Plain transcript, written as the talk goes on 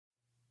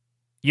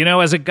You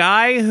know, as a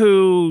guy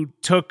who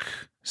took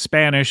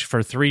Spanish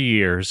for 3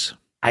 years,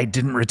 I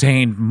didn't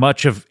retain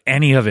much of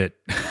any of it.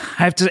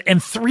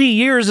 And 3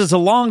 years is a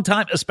long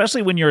time,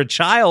 especially when you're a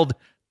child,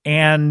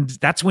 and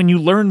that's when you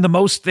learn the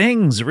most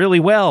things really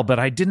well, but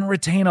I didn't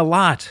retain a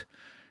lot.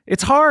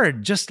 It's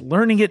hard just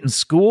learning it in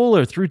school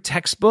or through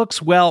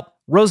textbooks. Well,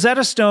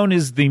 Rosetta Stone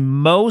is the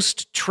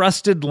most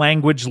trusted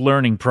language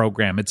learning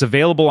program. It's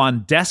available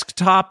on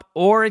desktop,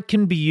 or it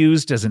can be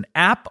used as an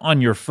app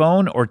on your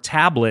phone or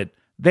tablet.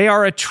 They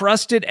are a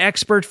trusted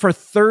expert for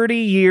 30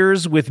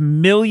 years with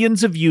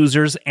millions of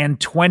users and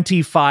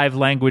 25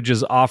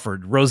 languages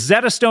offered.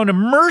 Rosetta Stone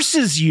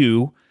immerses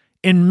you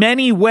in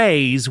many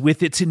ways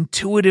with its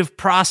intuitive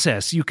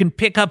process. You can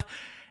pick up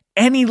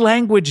any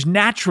language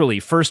naturally,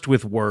 first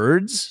with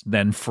words,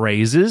 then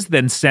phrases,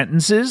 then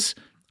sentences.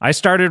 I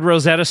started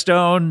Rosetta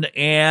Stone,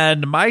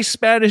 and my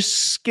Spanish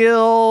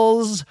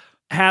skills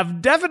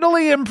have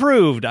definitely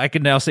improved. I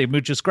can now say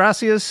muchas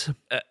gracias.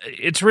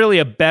 It's really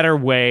a better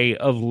way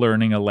of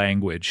learning a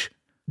language.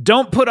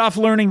 Don't put off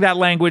learning that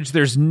language.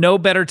 There's no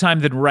better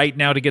time than right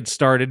now to get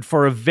started.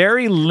 For a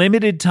very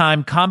limited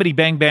time, Comedy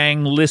Bang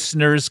Bang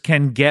listeners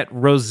can get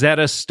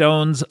Rosetta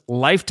Stone's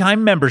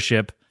lifetime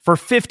membership for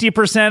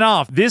 50%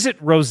 off. Visit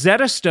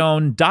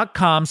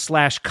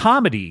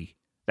rosettastone.com/comedy.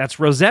 That's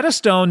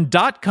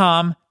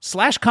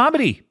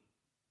rosettastone.com/comedy.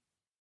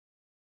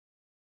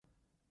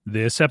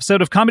 This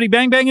episode of Comedy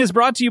Bang Bang is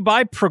brought to you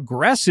by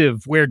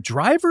Progressive, where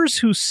drivers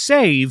who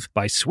save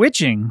by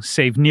switching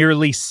save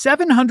nearly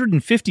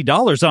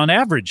 $750 on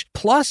average.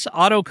 Plus,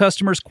 auto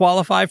customers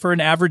qualify for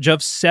an average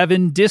of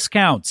 7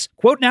 discounts.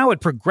 Quote now at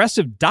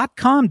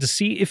Progressive.com to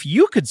see if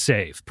you could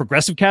save.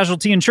 Progressive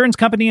Casualty Insurance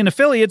Company and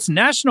Affiliates,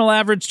 national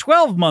average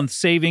 12-month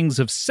savings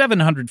of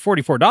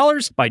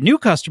 $744 by new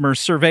customers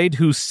surveyed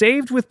who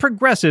saved with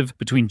Progressive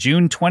between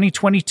June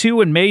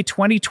 2022 and May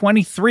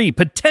 2023.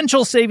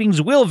 Potential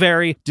savings will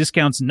vary.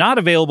 Discounts not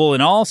available in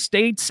all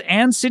states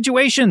and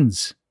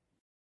situations.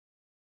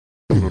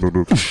 Comedy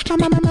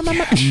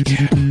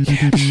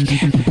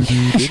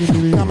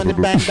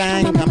bang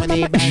bang,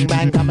 comedy bang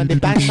bang, comedy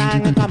bang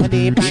bang,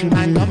 comedy bang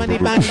bang, comedy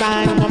bang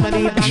bang,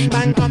 comedy bang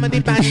bang, comedy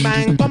bang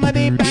bang,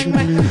 comedy bang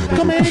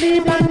bang, comedy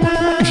bang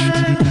bang,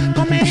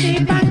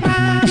 comedy bang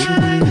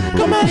bang,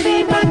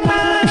 comedy bang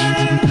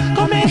bang,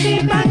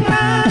 comedy bang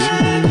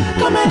bang,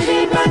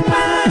 comedy bang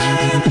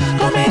bang,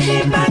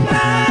 comedy bang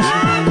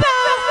bang.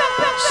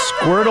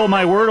 Squirtle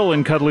my wordle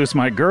and cut loose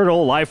my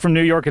girdle. Live from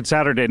New York at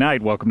Saturday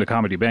night. Welcome to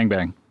Comedy Bang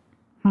Bang.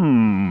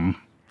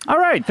 All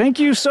right. Thank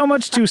you so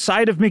much to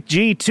Side of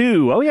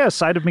McG2. Oh, yeah,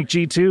 Side of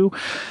McG2.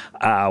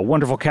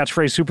 Wonderful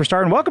catchphrase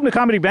superstar. And welcome to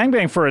Comedy Bang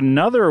Bang for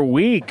another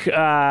week.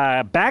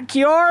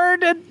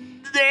 Backyard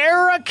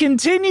era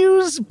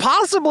continues.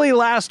 Possibly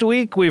last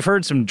week. We've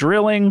heard some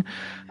drilling.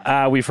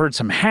 We've heard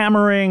some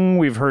hammering.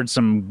 We've heard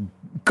some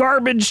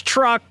garbage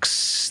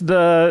trucks.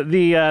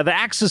 The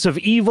axis of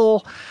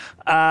evil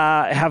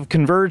have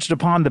converged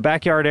upon the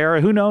backyard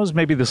era. Who knows?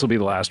 Maybe this will be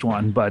the last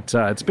one. But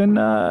it's been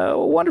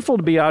wonderful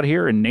to be out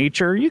here in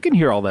nature. You can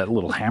hear all that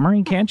little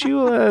hammering, can't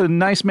you? A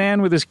nice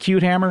man with his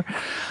cute hammer.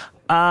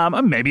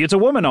 Maybe it's a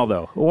woman,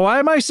 although. Why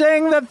am I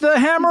saying that the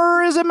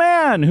hammerer is a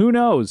man? Who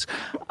knows?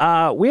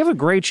 We have a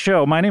great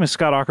show. My name is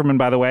Scott Aukerman,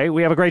 by the way.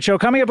 We have a great show.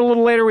 Coming up a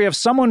little later, we have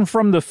someone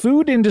from the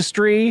food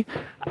industry.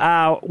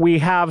 We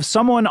have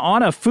someone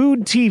on a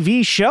food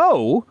TV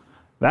show.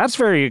 That's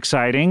very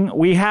exciting.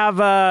 We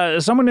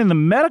have someone in the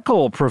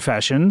medical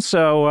profession,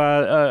 so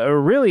a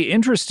really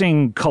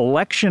interesting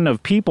collection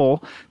of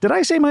people. Did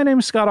I say my name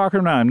is Scott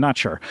Aukerman? No, I'm not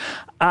sure.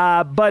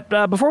 But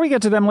before we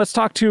get to them, let's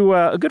talk to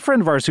a good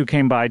friend of ours who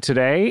came by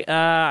today.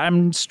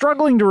 I'm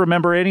struggling to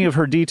remember any of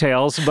her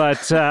details, but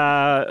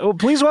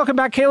please welcome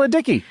back Kayla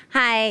Dickie.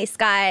 Hi,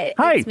 Scott.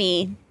 Hi. It's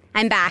me.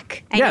 I'm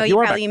back. I Yeah, know you you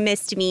are probably back.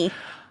 missed me.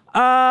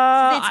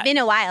 It's been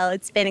a while.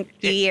 It's been a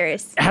few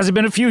years. Has it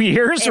been a few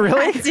years,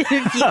 really? It's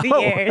been a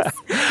few years.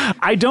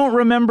 I don't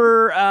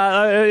remember.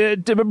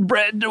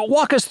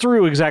 Walk us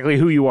through exactly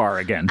who you are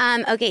again.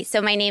 Okay,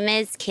 so my name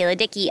is Kayla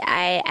Dickie.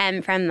 I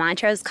am from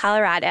Montrose,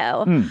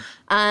 Colorado.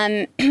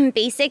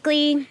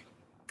 Basically,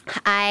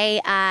 I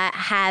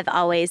have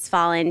always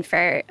fallen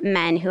for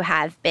men who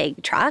have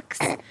big trucks.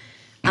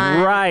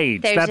 Right.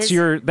 That's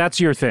your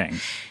thing.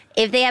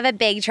 If they have a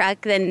big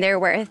truck, then they're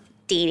worth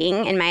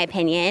dating, in my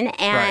opinion.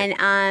 And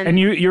right. And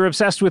you're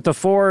obsessed with the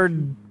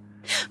Ford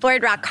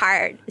Rock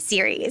Hard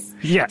series.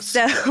 Yes.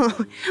 So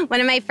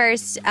one of my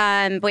first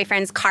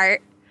boyfriend's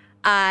cart,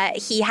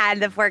 he had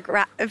the Ford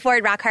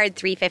Rock Hard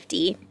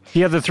 350.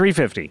 He had the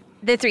 350.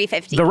 The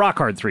 350. The Rock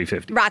Hard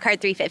 350. Rock Hard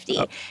 350.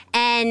 Oh.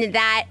 And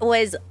that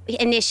was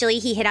initially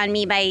he hit on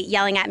me by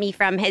yelling at me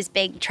from his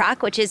big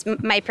truck, which is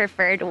my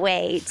preferred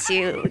way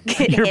to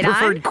get Your hit on. Your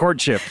preferred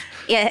courtthink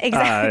Yeah,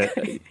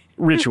 exactly.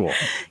 Ritual.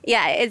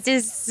 Yeah, it's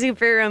just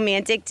super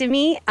romantic to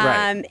me.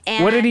 Right.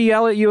 And what did he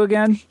yell at you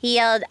again? He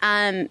yelled,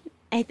 I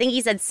think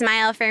he said,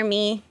 "Smile for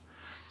me."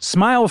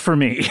 Smile for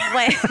me.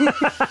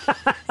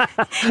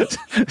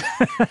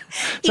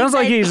 Sounds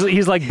like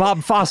he's like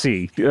Bob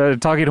Fosse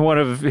talking to one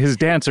of his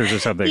dancers or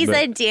something. He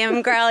said,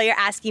 "Damn girl, you're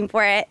asking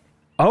for it."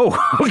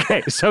 Oh,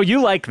 okay. So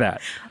you like that.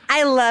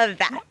 I love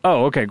that.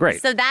 Oh, okay,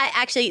 great. So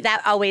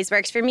that always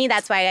works for me.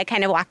 That's why I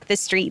kind of walk the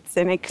streets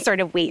and I sort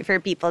of wait for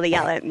people to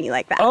yell at me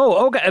like that.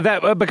 Oh,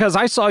 okay. Because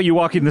I saw you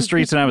walking the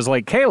streets and I was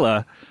like,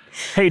 Kayla,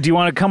 hey, do you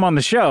want to come on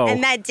the show?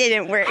 And that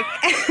didn't work.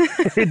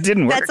 It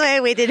didn't work. That's why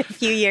I waited a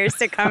few years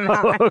to come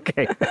on.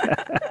 Okay.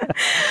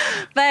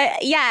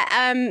 But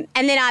yeah, and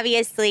then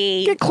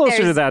obviously... Get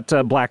closer to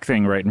that black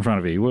thing right in front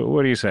of you.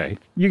 What do you say?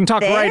 You can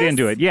talk right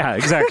into it. Yeah,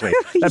 exactly.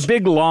 That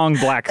big, long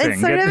black thing.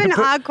 It's sort of an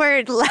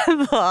awkward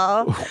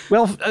level.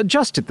 Well,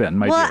 adjust it then,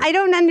 my dear. Well, I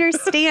don't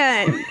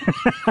understand.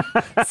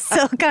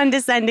 So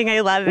condescending. I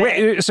love it.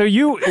 Wait, so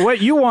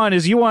what you want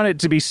is it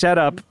to be set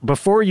up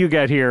before you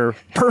get here,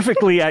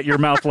 perfectly at your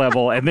mouth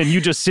level, and then you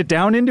just sit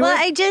down into it? Well,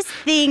 I just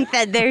think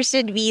that there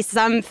should be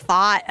some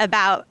thought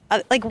about,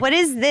 what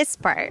is this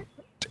part?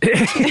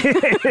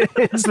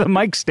 It's the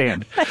mic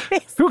stand.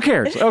 Who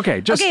cares? Okay,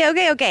 just...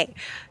 Okay.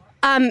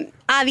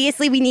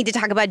 Obviously, we need to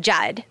talk about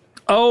Judd.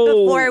 Oh.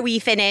 Before we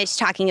finish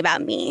talking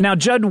about me. Now,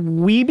 Judd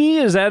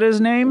Wiebe, is that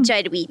his name?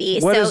 Judd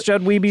Wiebe. What is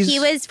Judd Wiebe's? He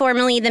was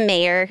formerly the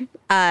mayor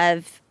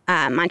of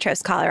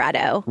Montrose,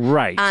 Colorado.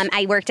 Right.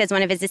 I worked as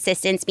one of his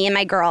assistants, me and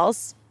my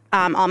girls.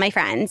 All my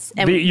friends.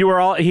 And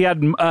he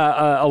had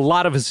a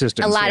lot of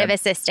assistants. A lot of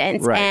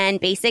assistants. Right.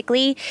 And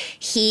basically,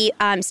 he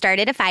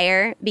started a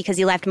fire because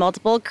he left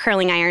multiple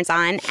curling irons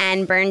on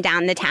and burned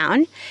down the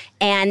town.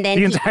 And then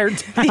the entire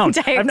town.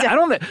 I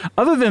don't think,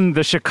 other than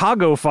the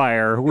Chicago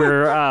fire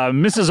where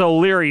Mrs.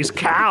 O'Leary's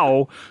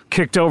cow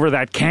kicked over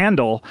that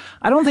candle,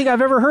 I don't think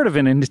I've ever heard of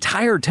an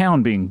entire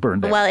town being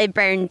burned down. Well, it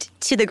burned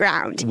to the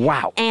ground.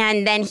 Wow.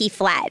 And then he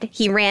fled.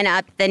 He ran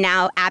up the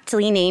now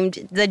aptly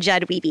named the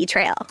Judd Wiebe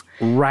Trail.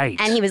 Right.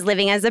 And he was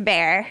living as a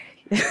bear.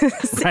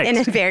 Right. In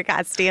a bear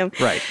costume.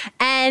 Right.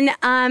 And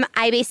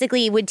I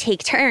basically would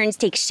take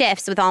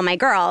shifts with all my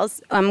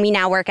girls. We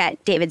now work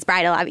at David's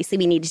Bridal. Obviously,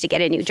 we needed to get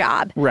a new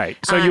job. Right.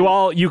 So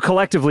you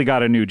collectively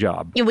got a new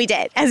job. We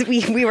did. As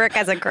we work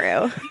as a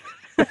crew.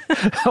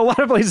 A lot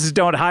of places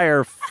don't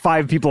hire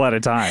 5 people at a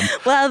time.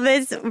 Well,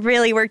 this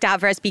really worked out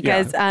for us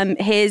because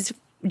his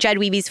Judd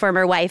Wiebe's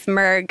former wife,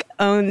 Merg,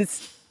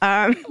 owns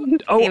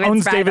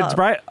David's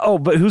Bridal. Oh,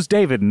 but who's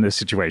David in this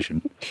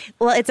situation?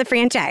 Well, it's a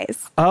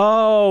franchise.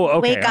 Oh,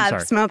 okay. Wake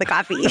up, smell the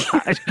coffee.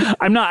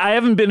 I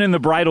haven't been in the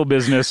bridal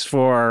business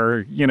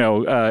for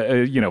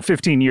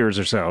 15 years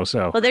or so.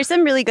 So well, there's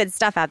some really good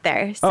stuff out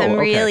there. Some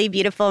really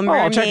beautiful mermaid.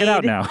 Oh, I'll check it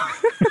out now.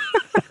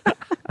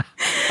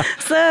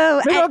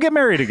 So maybe I'll get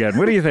married again.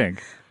 What do you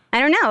think? I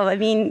don't know. I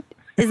mean,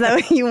 is that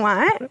what you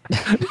want?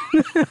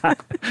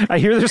 I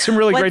hear there's some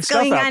really great stuff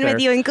out there. What's going on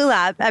with you and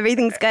Kulap?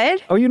 Everything's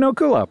good? Oh, you know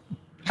Kulap?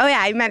 Oh, yeah.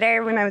 I met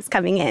her when I was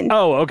coming in.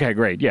 Oh, okay,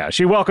 great. Yeah.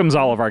 She welcomes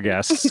all of our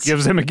guests,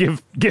 gives them a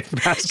gift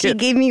basket. She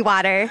gave me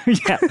water.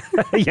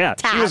 Yeah.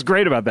 She was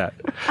great about that.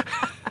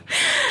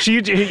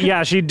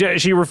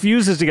 She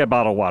refuses to get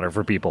bottled water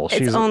for people.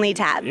 It's only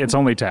tap. It's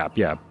only tap,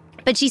 yeah.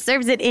 But she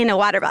serves it in a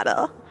water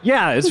bottle.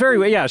 Yeah,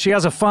 she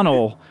has a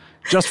funnel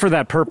just for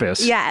that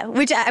purpose. Yeah,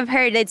 which I've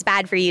heard it's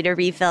bad for you to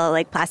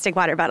refill plastic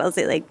water bottles.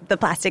 The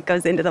plastic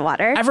goes into the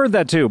water. I've heard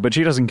that too, but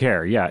she doesn't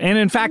care. Yeah, and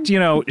in fact,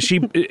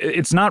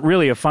 it's not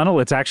really a funnel.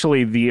 It's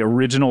actually the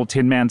original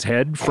Tin Man's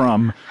head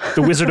from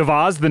The Wizard of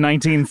Oz, the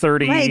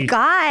 1930. My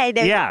God.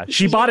 Yeah,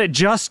 she bought it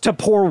just to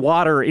pour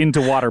water into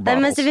water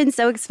bottles. That must have been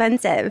so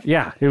expensive.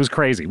 Yeah, it was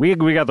crazy. We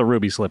got the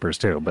ruby slippers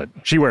too, but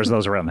she wears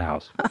those around the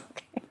house.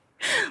 Okay.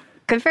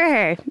 Good for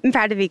her. I'm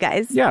proud of you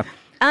guys. Yeah.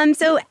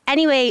 So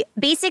anyway,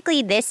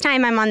 basically this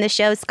time I'm on the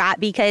show, Scott,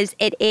 because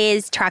it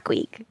is Truck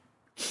Week.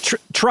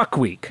 Truck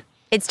Week.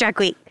 It's Truck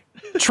Week.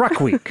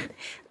 Truck Week.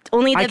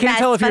 Only the I can't best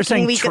tell if you're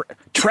saying week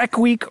Trek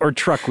Week or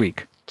Truck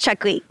Week.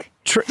 Truck Week.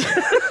 Truck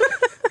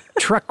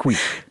Week.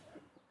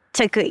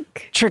 Truck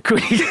Week. Truck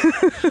Week.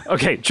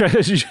 Okay,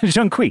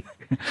 Jean-Qui.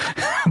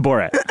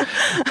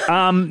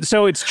 Borat.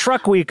 So it's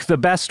Truck Week, the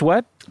best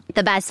what?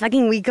 The best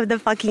fucking week of the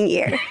fucking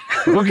year.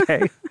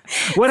 Okay.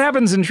 What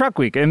happens in Truck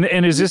Week? And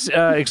is this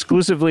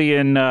exclusively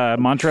in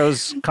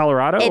Montrose,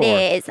 Colorado? It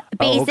is.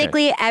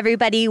 Basically,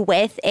 everybody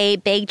with a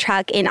big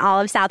truck in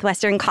all of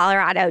southwestern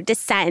Colorado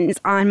descends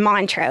on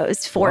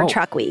Montrose for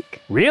Truck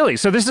Week. Really?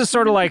 So this is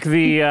sort of like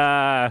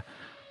the...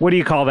 what do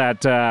you call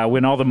that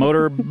when all the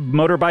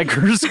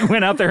motorbikers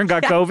went out there and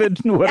got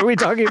COVID? What are we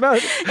talking about?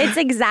 It's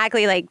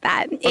exactly like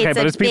that. Okay,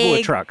 but it's people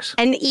with trucks.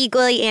 An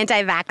equally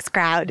anti-vax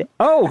crowd.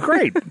 Oh,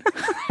 great.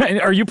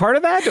 Are you part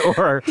of that?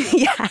 Or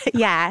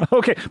Yeah.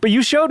 Okay, but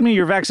you showed me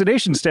your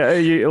vaccination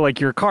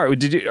like your card.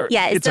 Did you?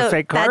 Yeah, it's a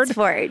fake card? That's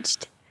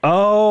forged.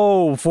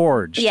 Oh,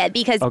 forged. Yeah,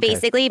 because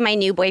basically my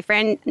new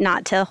boyfriend,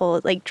 not to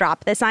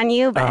drop this on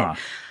you, but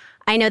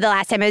I know the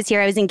last time I was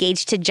here, I was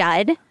engaged to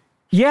Judd.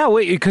 Yeah,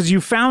 because you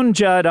found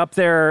Judd up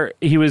there.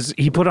 He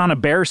put on a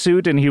bear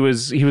suit and he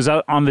was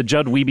out on the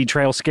Judd Wiebe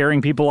Trail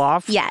scaring people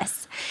off.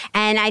 Yes,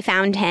 and I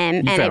found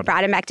him I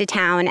brought him back to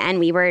town and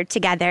we were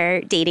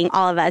together dating,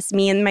 all of us,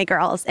 me and my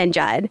girls and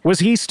Judd. Was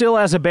he still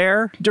as a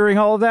bear during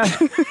all of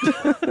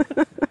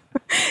that?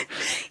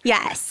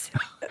 Yes.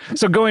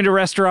 So going to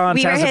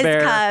restaurants We were as a his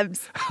bear.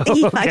 cubs.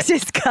 He fucked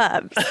his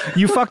cubs.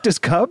 You fucked his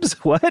cubs?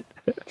 What?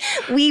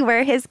 We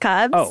were his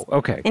cubs. Oh,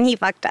 okay. And he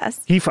fucked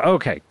us.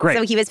 Okay, great.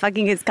 So he was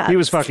fucking his cubs. He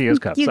was fucking his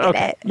cubs. You get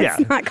Okay, it. yeah.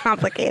 It's not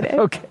complicated.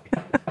 Okay.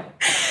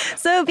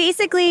 So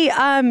basically,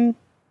 I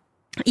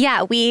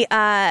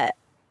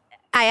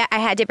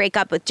had to break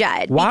up with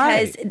Judd.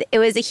 Why? Because it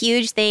was a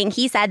huge thing.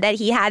 He said that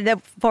he had the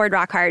Ford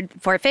Rock Hard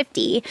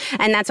 450,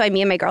 and that's why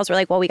me and my girls were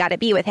like, well, we got to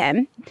be with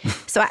him.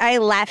 So I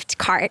left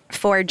Cart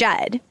for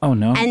Judd. Oh,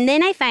 no. And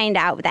then I find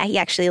out that he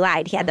actually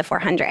lied. He had the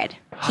 400.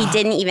 He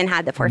didn't even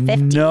have the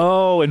 450.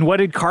 No. And what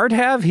did Cart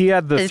have? He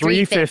had the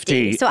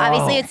 350. So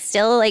obviously it's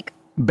still like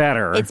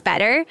better. it's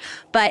better.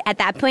 But at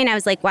that point I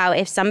was like, wow,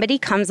 if somebody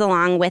comes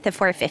along with a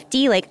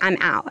 450, like I'm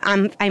out.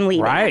 I'm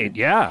leaving. Right,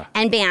 yeah.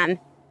 And bam,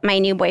 my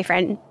new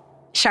boyfriend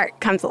Shark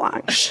comes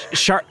along.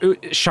 Shart?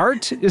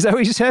 Is that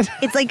what you said?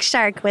 It's like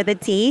shark with a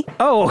T.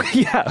 Oh,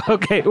 yeah.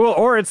 Okay. Well,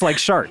 or it's like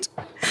shart.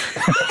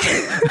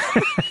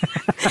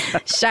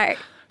 Shark.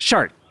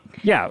 Shart.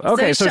 Yeah.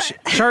 Okay. So,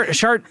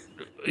 Shart,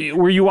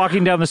 were you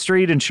walking down the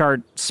street and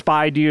Shart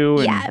spied you?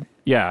 And, Yeah.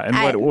 Yeah.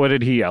 And what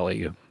did he yell at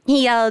you?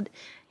 He yelled,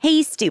 hey,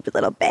 you stupid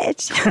little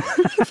bitch.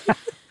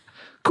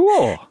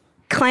 Cool.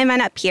 Climb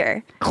on up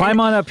here. Climb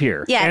on up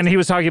here. Yeah. And he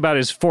was talking about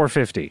his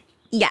 450.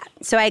 Yeah.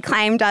 So I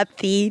climbed up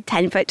the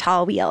 10-foot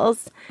tall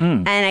wheels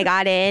and I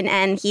got in,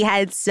 and he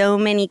had so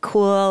many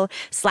cool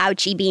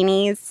slouchy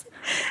beanies.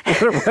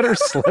 What are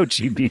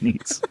slouchy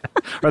beanies?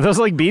 Are those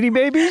like Beanie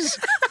Babies?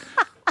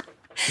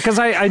 Because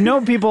I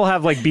know people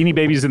have like Beanie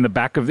Babies in the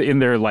back in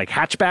their like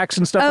hatchbacks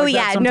and stuff Oh, like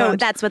yeah. that sometimes. No,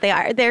 that's what they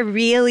are. They're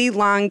really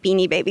long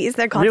beanie babies.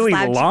 They're called Really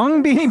slouchy.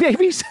 long Beanie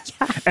Babies?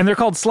 Yeah. And they're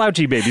called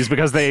slouchy babies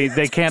because they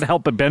can't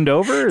help but bend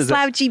over?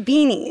 Slouchy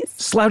beanies.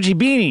 Slouchy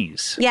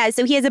beanies. Yeah.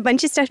 So he has a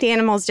bunch of stuffed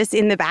animals just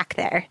in the back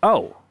there.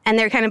 Oh. And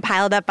they're kind of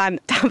piled up on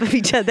top of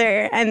each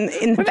other and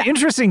in the What back. an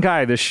interesting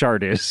guy this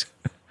Shart is.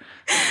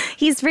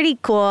 He's pretty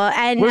cool.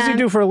 And What does he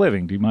do for a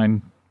living? Do you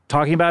mind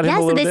talking about him a Yeah,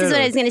 so little this bit? is what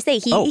or- I was going to say.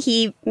 Oh.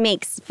 He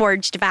makes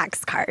forged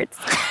vax cards.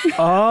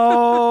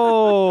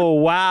 Oh,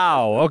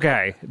 wow.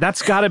 Okay.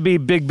 That's got to be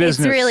big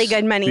business. It's really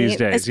good money, these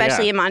days.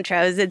 especially yeah. in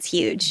Montrose. It's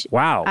huge.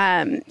 Wow.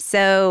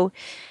 So,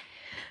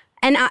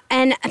 and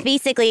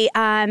basically,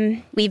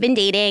 we've been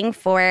dating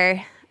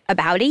for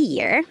about a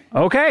year.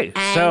 Okay.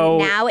 And So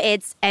now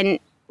and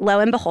lo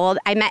and behold,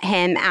 I met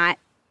him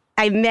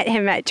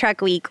at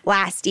Truck Week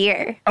last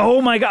year.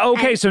 Oh my God.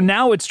 Okay. So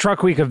now it's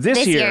Truck Week of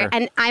this year.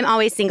 And I'm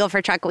always single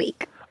for Truck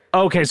Week.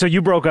 Okay. So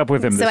you broke up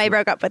with him. So I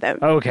broke up with him.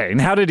 Okay. And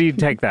how did he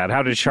take that?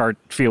 How did Shart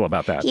feel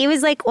about that? He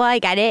was like, well, I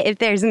get it. If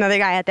there's another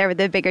guy out there with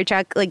a bigger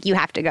truck, like you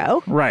have to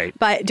go. Right.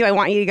 But do I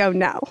want you to go?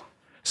 No.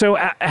 So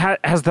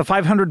has the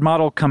 500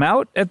 model come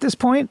out at this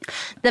point?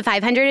 The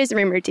 500 is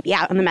rumored to be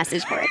out on the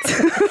message boards.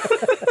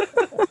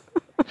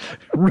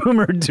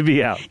 Rumored to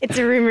be out. It's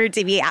rumored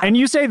to be out. And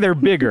you say they're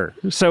bigger.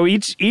 So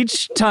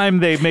each time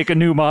they make a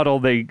new model,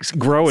 they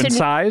grow in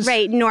size?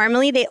 Right.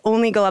 Normally, they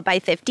only go up by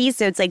 50.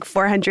 So it's like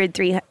 400,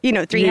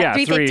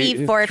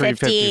 350,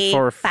 450,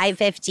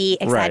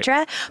 550, etc.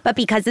 Right. But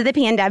because of the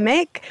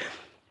pandemic,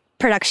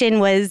 production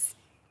was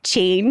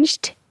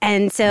changed.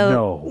 And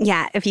so,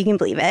 yeah, if you can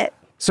believe it.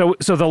 So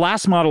the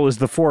last model is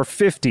the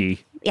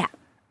 450. Yeah.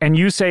 And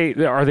you say,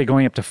 are they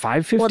going up to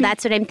 550? Well,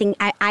 that's what I'm thinking.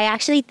 I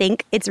actually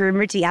think it's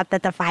rumored to be out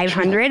that the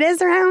 500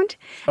 is around.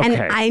 And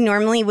Okay. I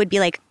normally would be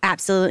like,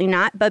 absolutely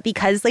not. But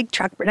because like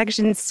truck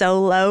production is so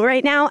low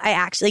right now, I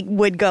actually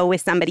would go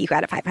with somebody who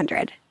had a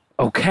 500.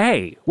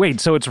 Okay.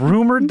 Wait, so it's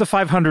rumored the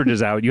 500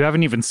 is out. You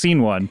haven't even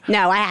seen one.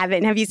 No, I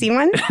haven't. Have you seen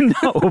one?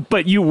 No,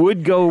 but you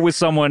would go with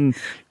someone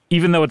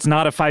even though it's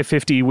not a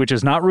 550, which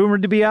is not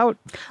rumored to be out?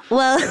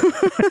 Well,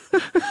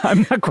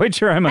 I'm not quite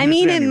sure I'm I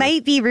mean, it understanding this.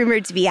 might be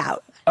rumored to be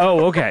out.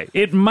 Oh, okay.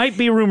 It might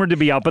be rumored to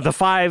be out, but the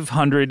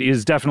 500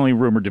 is definitely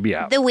rumored to be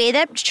out. The way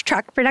that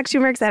truck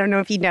production works, I don't know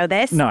if you know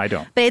this. No, I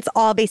don't. But it's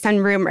all based on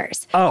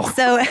rumors. Oh.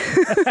 So,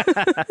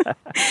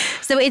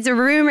 so it's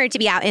rumored to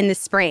be out in the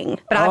spring.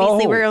 But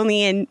obviously, Oh. we're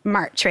only in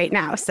March right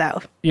now.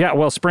 So, Yeah,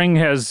 well, spring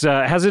has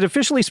it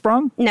officially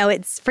sprung? no,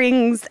 it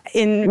springs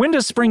in... When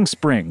does spring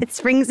spring? It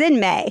springs in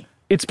May.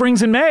 It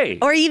springs in May.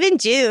 Or even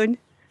June.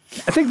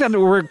 I think that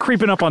we're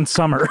creeping up on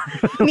summer.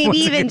 Maybe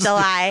even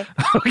July.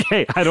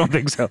 Okay, I don't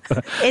think so.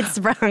 It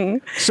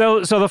sprung.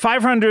 So the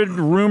 500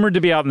 rumored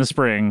to be out in the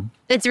spring.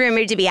 It's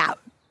rumored to be out.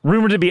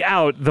 Rumored to be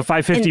out. The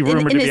 550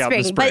 rumored to the be out in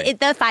the spring. But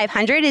the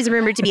 500 is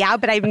rumored to be out,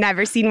 but I've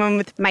never seen one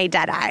with my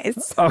dead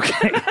eyes.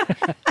 Okay.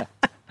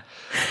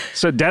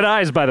 So Dead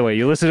Eyes, by the way,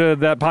 you listen to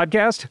that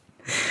podcast?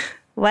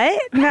 What?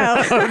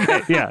 No.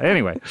 Okay, yeah,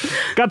 anyway.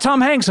 Got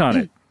Tom Hanks on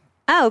it.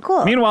 Oh,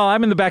 cool. Meanwhile,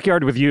 I'm in the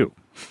backyard with you.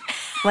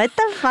 What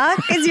the fuck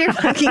is your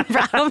fucking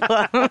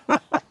problem?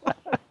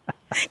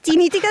 Do you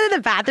need to go to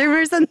the bathroom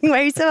or something?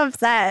 Why are you so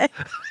upset?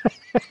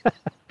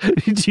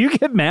 Do you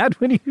get mad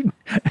when you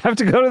have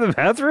to go to the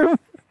bathroom?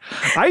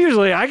 I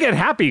get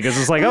happy because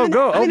it's like, oh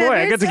boy,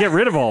 I get to get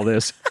rid of all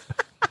this.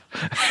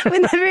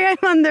 Whenever I'm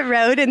on the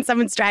road and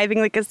someone's driving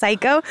like a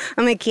psycho,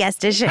 I'm like, he has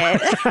to shit.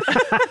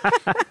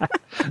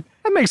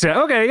 That That makes sense.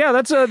 Okay, yeah,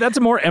 that's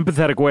a more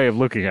empathetic way of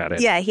looking at it.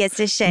 Yeah, he has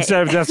to shit.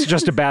 Instead of that's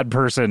just a bad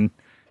person,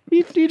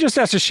 he just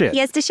has to shit. He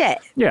has to shit.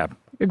 Yeah,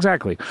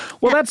 exactly.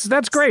 Well,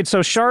 that's great.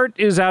 So Shart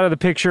is out of the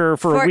picture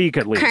for a week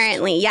at least.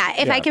 Currently, yeah.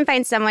 If I can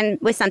find someone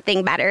with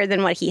something better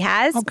than what he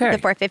has, the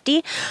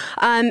 450.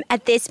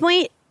 At this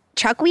point,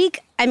 Truck Week,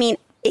 I mean,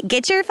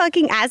 get your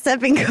fucking ass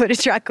up and go to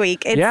Truck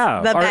Week. It's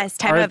the best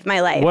time of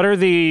my life. What are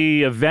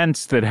the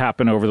events that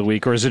happen over the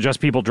week, or is it just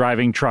people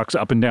driving trucks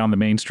up and down the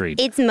main street?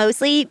 It's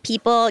mostly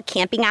people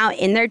camping out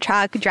in their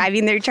truck,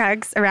 driving their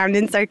trucks around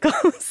in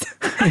circles.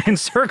 In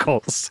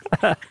circles?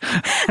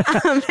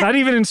 Not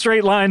even in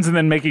straight lines and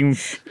then making...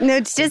 No,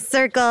 it's just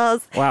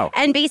circles. Wow.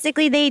 And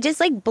basically they just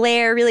like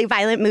blare really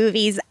violent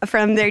movies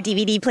from their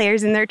DVD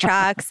players in their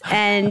trucks,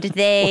 and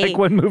they... Like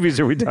what movies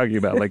are we talking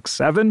about? Like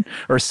Seven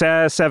or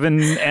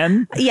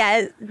 7N?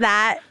 Yeah,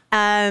 that.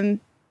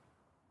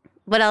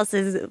 What else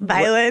is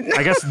violent?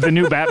 I guess the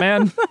new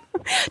Batman.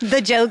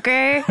 The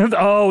Joker.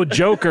 Oh,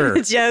 Joker.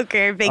 The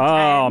Joker, big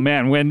time. Oh,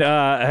 man. When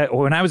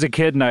I was a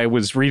kid and I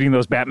was reading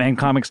those Batman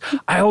comics,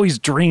 I always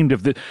dreamed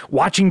of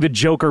watching the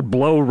Joker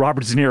blow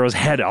Robert De Niro's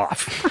head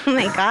off. Oh,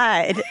 my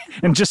God.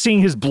 And just seeing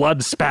his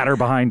blood spatter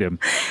behind him.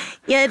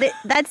 Yeah,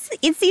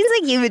 it seems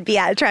like you would be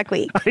at Truck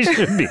Week. I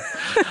should be.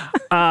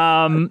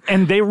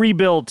 And they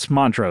rebuilt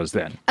Montrose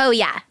then. Oh,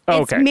 yeah.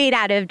 It's made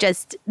out of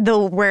just the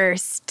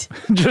worst.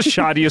 Just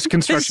shoddiest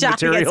construction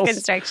materials?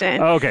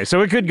 Construction. Okay,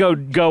 so it could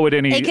go at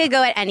any... It could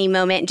go at any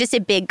moment. Just a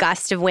big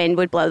gust of wind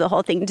would blow the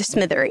whole thing to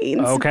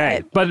smithereens.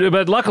 Okay,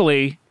 but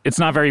luckily, it's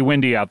not very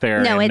windy out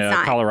there in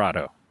not.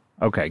 Colorado.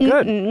 Okay,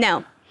 good.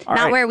 No. All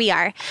not right. where we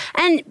are.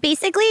 And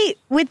basically,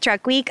 with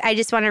Truck Week, I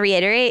just want to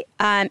reiterate,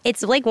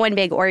 it's like one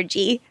big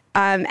orgy.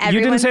 You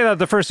didn't say that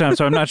the first time,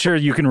 so I'm not sure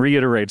you can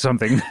reiterate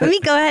something. Let me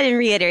go ahead and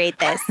reiterate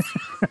this.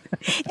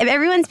 If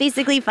everyone's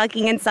basically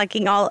fucking and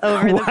sucking all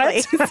over the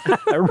place.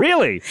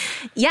 Really?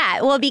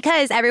 Yeah, well,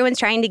 because everyone's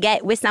trying to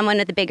get with someone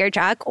with a bigger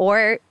truck,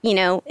 or,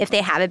 if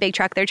they have a big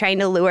truck, they're trying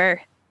to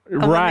lure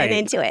a woman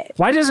into it.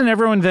 Why doesn't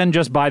everyone then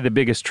just buy the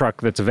biggest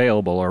truck that's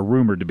available or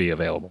rumored to be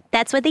available?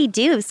 That's what they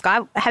do,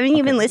 Scott. Haven't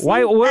you been listening?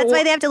 That's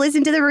why they have to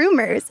listen to the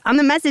rumors on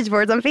the message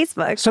boards on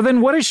Facebook. So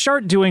then what is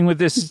Shart doing with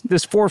this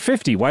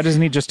 450? Why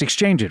doesn't he just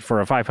exchange it for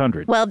a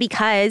 500? Well,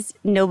 because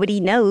nobody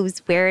knows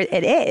where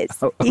it is.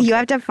 Oh, okay. You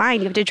have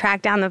to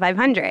track down the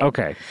 500.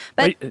 Okay.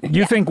 But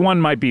you think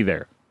one might be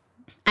there?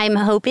 I'm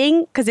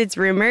hoping, because it's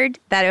rumored,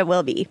 that it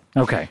will be.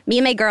 Okay. Me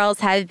and my girls,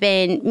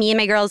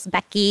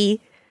 Becky,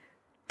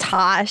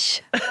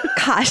 Tosh,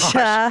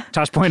 Kasha.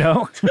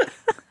 Tosh.0?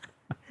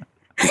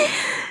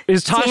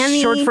 Is Tosh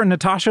Tammy. short for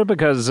Natasha?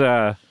 Because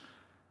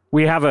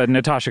we have a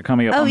Natasha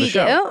coming up on the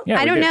show. Oh, you do? Yeah,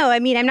 I don't know. I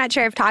mean, I'm not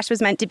sure if Tosh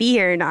was meant to be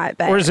here or not.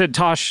 But or is it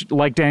Tosh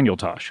like Daniel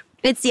Tosh?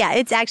 It's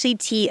actually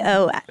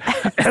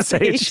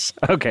Tosh.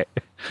 Okay.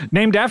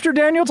 Named after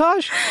Daniel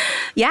Tosh?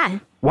 Yeah.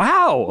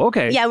 Wow.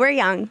 Okay. Yeah, we're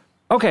young.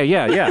 Okay,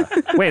 yeah.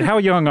 Wait, how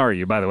young are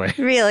you, by the way?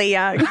 Really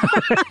young.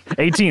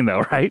 18, though,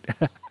 right?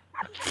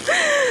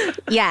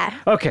 Yeah.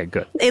 Okay,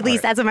 good. At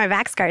least that's what my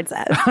Vax card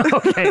says.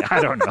 Okay,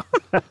 I don't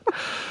know.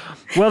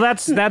 Well,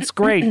 that's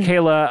great,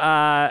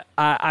 Kayla.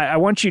 I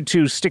want you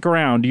to stick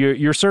around.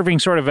 You're serving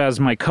sort of as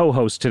my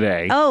co-host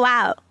today. Oh,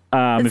 wow.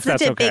 If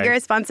such that's a big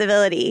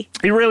responsibility.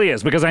 It really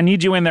is, because I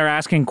need you in there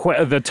asking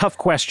the tough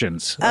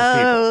questions.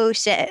 Oh,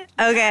 shit.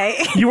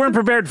 Okay. You weren't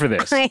prepared for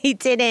this. I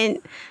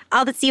didn't.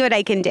 I'll see what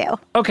I can do.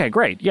 Okay,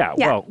 great. Yeah.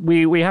 Well,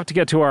 we have to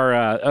get to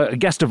our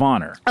guest of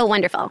honor. Oh,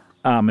 wonderful.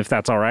 If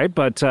that's all right.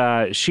 But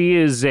she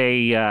is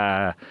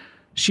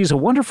she's a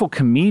wonderful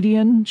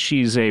comedian.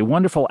 She's a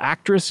wonderful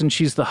actress, and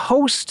she's the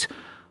host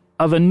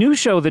of a new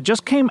show that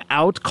just came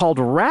out called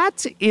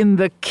Rat in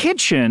the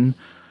Kitchen.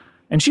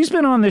 And she's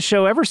been on this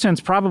show ever since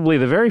probably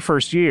the very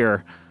first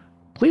year.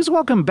 Please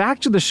welcome back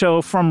to the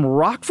show from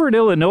Rockford,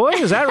 Illinois.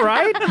 Is that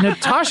right?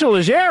 Natasha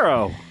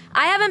Leggero.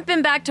 I haven't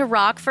been back to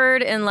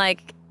Rockford in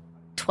like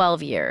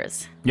 12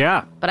 years.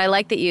 Yeah. But I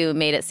like that you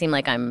made it seem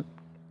like I'm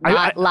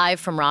not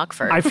live from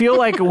Rockford. I feel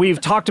like we've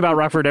talked about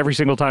Rockford every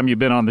single time you've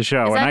been on the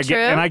show. Is that true?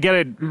 And I get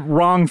it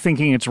wrong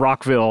thinking it's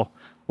Rockville,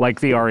 like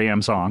the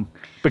REM song.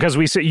 Because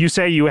you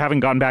say you haven't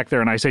gone back there,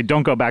 and I say,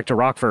 don't go back to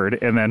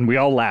Rockford, and then we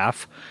all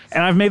laugh.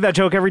 And I've made that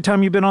joke every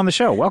time you've been on the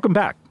show. Welcome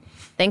back.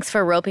 Thanks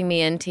for roping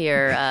me into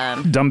your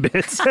dumb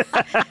bits.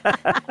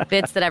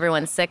 Bits that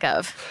everyone's sick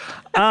of.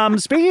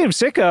 Speaking of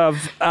sick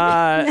of,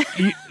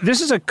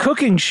 this is a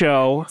cooking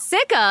show.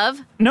 Sick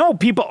of? No,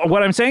 people.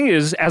 What I'm saying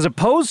is, as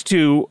opposed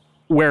to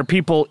where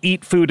people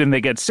eat food and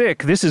they get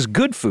sick, this is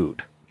good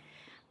food.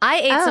 I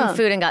ate some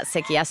food and got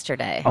sick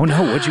yesterday. Oh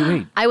no! What'd you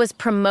eat? I was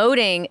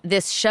promoting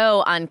this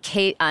show on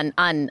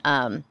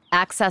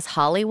Access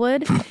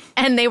Hollywood,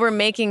 and they were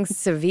making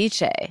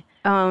ceviche,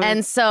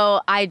 and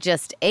so I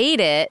just ate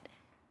it.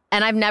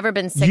 And I've never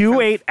been sick.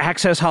 You ate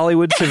Access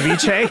Hollywood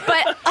ceviche?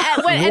 But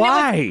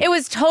why? It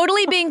was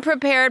totally being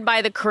prepared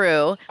by the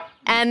crew.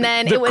 And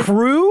then the it was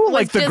crew,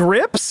 like the just,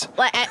 grips,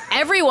 like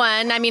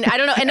everyone. I mean, I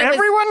don't know. And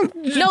everyone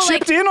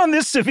chipped in on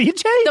this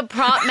ceviche. The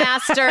prop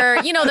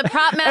master, the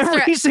prop master.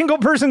 Every single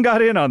person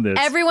got in on this.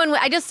 Everyone.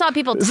 I just saw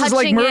people touching it. This is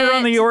like Murder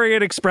on the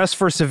Orient Express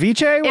for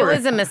ceviche. It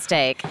was a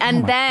mistake.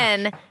 And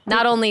then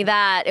not only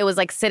that, it was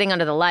like sitting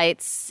under the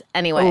lights.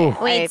 Anyway,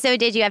 wait. So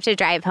did you have to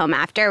drive home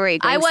after? Were you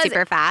going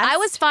super fast? I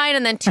was fine,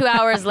 and then 2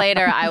 hours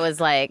later, I was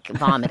like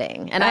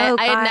vomiting, and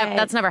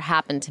that's never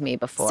happened to me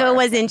before. So it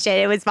wasn't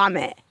shit; it was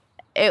vomit.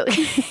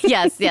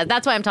 Yes,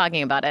 that's why I'm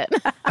talking about it.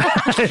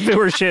 If it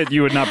were shit,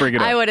 you would not bring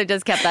it up. I would have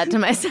just kept that to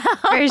myself.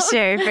 For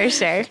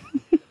sure.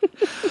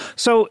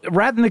 So,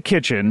 Rat in the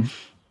Kitchen.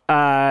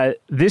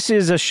 This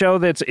is a show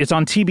it's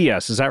on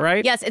TBS. Is that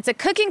right? Yes, it's a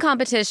cooking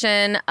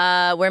competition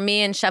where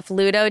me and Chef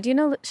Ludo. Do you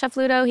know Chef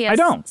Ludo? He has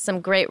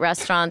some great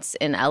restaurants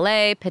in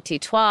LA. Petit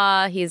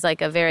Trois. He's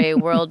like a very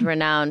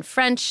world-renowned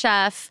French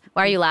chef.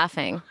 Why are you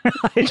laughing?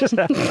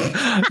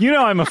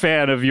 I'm a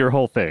fan of your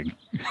whole thing.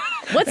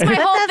 What's my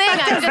whole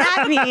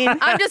thing?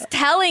 I'm just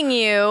telling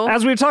you.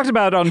 As we've talked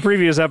about on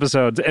previous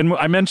episodes, and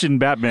I mentioned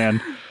Batman,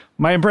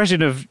 my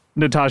impression of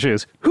Natasha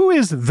is, who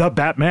is the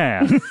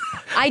Batman?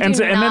 I do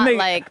not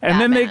like Batman.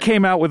 And then they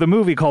came out with a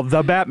movie called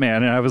The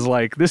Batman, and I was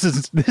like, this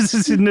is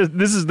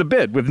the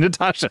bit with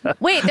Natasha.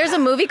 Wait, there's a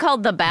movie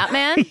called The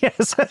Batman?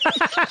 Yes.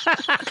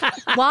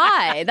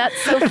 Why?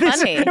 That's so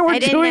funny. And we're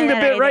doing the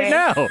bit right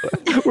now.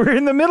 We're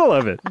in the middle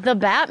of it. The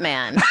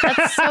Batman.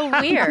 That's so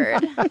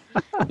weird.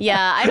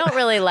 Yeah, I don't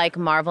really like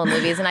Marvel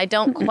movies, and I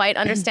don't quite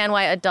understand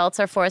why adults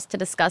are forced to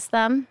discuss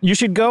them. You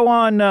should go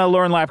on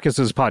Lauren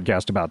Lapkus's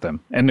podcast about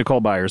them and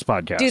Nicole Byer's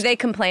podcast. Do they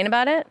complain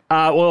about it?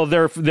 Well,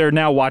 they're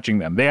now watching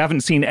them. They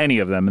haven't seen any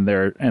of them,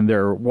 and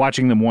they're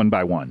watching them one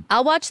by one.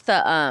 I'll watch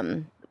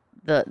the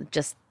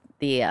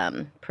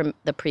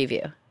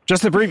preview.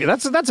 Just the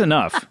preview. That's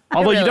enough.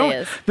 Although really you don't.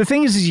 Is. The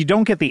thing is you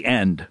don't get the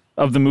end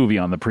of the movie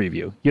on the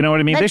preview. You know what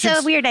I mean? That's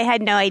so weird. I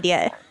had no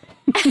idea.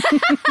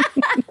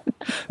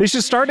 They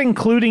should start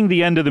including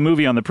the end of the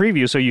movie on the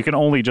preview, so you can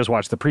only just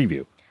watch the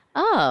preview.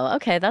 Oh,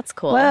 okay, that's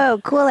cool.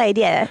 Whoa, cool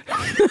idea.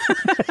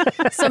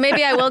 So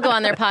maybe I will go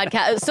on their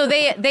podcast. So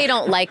they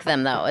don't like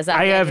them, though. Is that?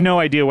 I have no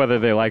idea whether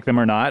they like them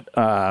or not.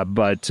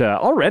 But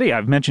already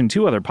I've mentioned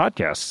 2 other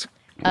podcasts.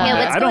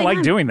 I don't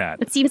like doing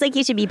that. It seems like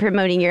you should be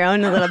promoting your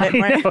own a little bit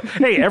more.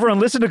 Hey, everyone,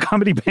 listen to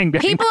Comedy Bang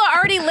Bang. People are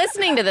already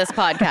listening to this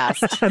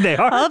podcast. They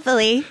are.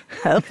 Hopefully.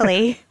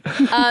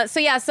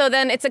 So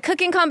then it's a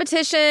cooking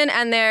competition,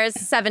 and there's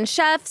 7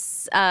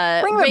 chefs.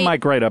 Bring that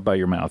mic right up by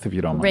your mouth if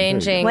you don't mind.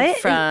 Ranging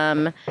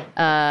from,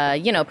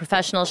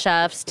 professional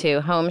chefs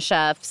to home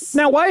chefs.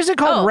 Now, why is it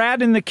called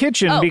Rat in the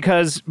Kitchen?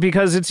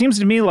 Because it seems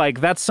to me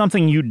like that's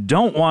something you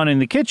don't want in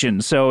the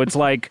kitchen. So it's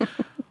like...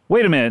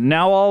 Wait a minute.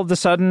 Now all of a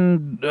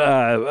sudden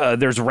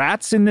there's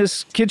rats in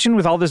this kitchen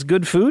with all this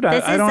good food?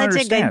 I don't understand.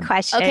 This is such a good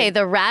question. Okay,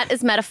 the rat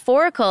is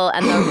metaphorical,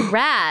 and the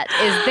rat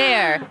is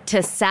there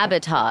to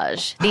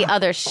sabotage the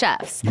other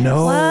chefs.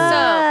 No.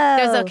 So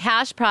there's a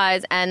cash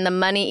prize, and the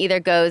money either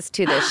goes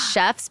to the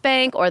chef's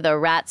bank or the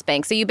rat's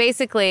bank. So you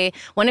basically,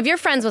 one of your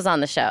friends was on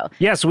the show.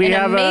 Yes, we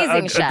have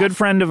a good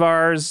friend of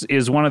ours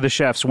is one of the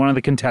chefs, one of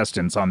the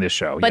contestants on this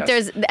show. But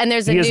yes.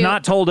 He has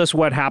not told us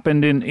what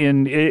happened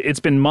in it's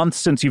been months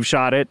since you've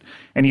shot it.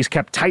 And he's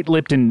kept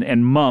tight-lipped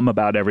and mum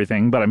about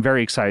everything, but I'm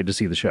very excited to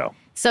see the show.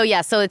 So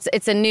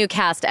it's a new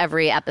cast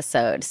every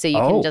episode, so you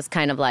can just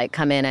kind of like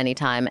come in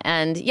anytime.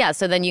 And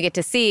so then you get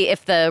to see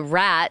if the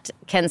rat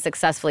can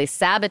successfully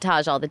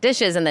sabotage all the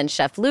dishes, and then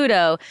Chef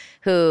Ludo,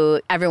 who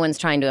everyone's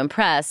trying to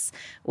impress,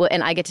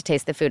 and I get to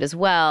taste the food as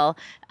well,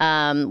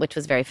 which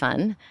was very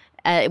fun.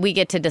 We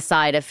get to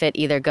decide if it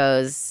either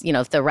goes,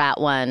 if the rat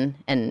won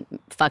and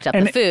fucked up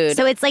the food.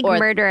 So it's like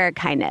murderer,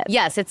 kind of.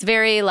 Yes, it's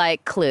very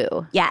like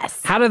Clue. Yes.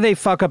 How do they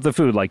fuck up the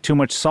food? Like too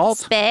much salt?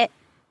 Spit.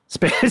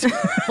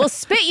 Well,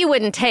 spit you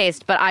wouldn't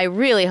taste, but I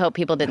really hope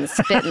people didn't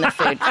spit in the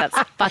food. That's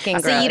fucking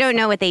gross. So you don't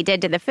know what they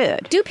did to the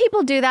food. Do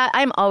people do that?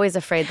 I'm always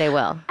afraid they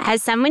will.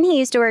 As someone who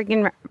used to work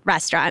in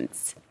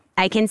restaurants,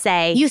 I can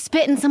say... You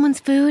spit in someone's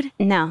food?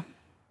 No.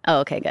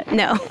 Oh, okay, good.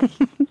 No.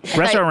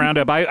 Restaurant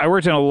Roundup, I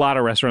worked in a lot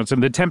of restaurants,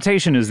 and the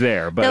temptation is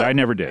there, but I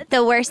never did.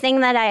 The worst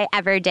thing that I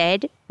ever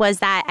did was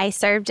that I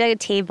served a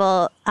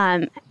table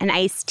an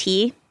iced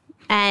tea,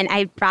 and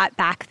I brought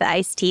back the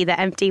iced tea, the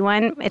empty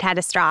one. It had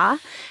a straw,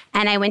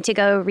 and I went to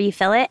go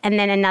refill it, and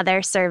then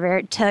another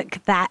server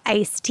took that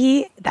iced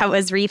tea that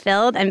was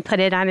refilled and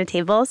put it on a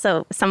table,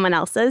 so someone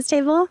else's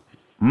table.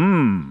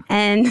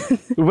 And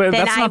well,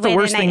 that's not the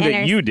worst thing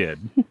that you did,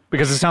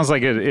 because it sounds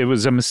like it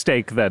was a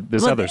mistake that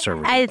this other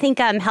server did. I think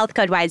health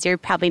code wise, you're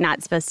probably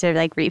not supposed to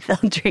like refill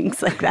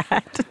drinks like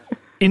that.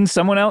 In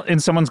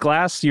someone's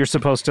glass, you're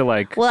supposed to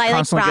like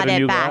constantly brought get a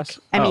new it back. glass?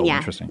 I mean,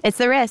 interesting. It's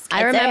the risk.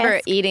 I remember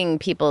eating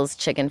people's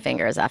chicken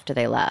fingers after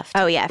they left.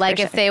 Oh, yeah. Like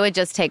if they would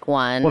just take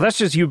one. Well, that's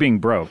just you being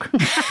broke.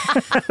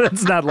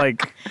 That's not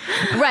like...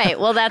 Right.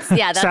 Well, that's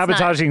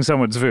sabotaging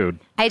someone's food.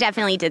 I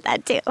definitely did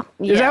that too.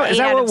 Is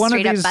that what one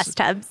of these bus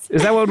tubs?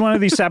 Is that what one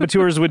of these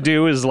saboteurs would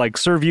do? Is like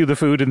serve you the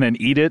food and then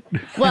eat it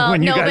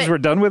when you guys were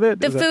done with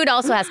it? The food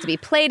also has to be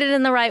plated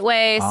in the right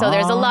way. So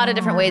there's a lot of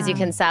different ways you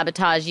can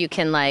sabotage. You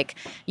can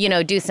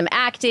do some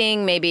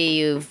acting. Maybe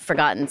you've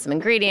forgotten some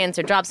ingredients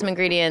or dropped some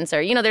ingredients,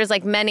 or there's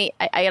like many.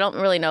 I don't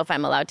really know if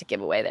I'm allowed to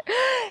give away there.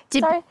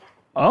 Sorry.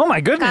 Oh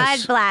my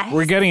goodness! God bless.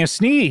 We're getting a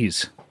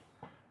sneeze.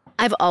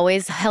 I've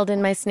always held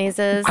in my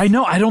sneezes. I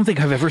know. I don't think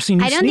I've ever seen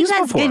you sneeze before. I don't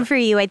think that's good for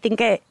you. I think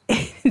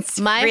it's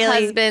my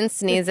husband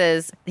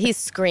sneezes. He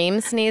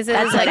screams sneezes.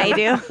 That's what I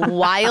do.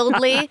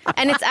 Wildly.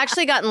 And it's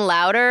actually gotten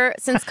louder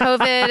since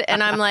COVID.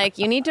 And I'm like,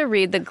 you need to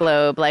read the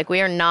Globe. Like,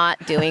 we are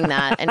not doing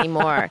that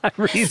anymore.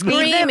 Screaming.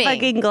 Read the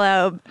fucking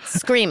Globe.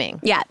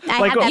 Screaming. Yeah.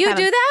 I have that you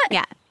do that?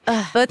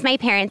 Yeah. Both my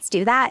parents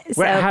do that.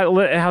 So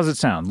how's it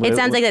sound? It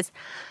sounds like this.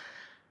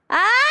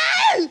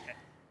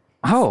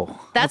 Oh,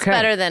 that's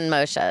better than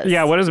Moshe's.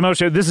 Yeah, what is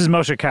Moshe? This is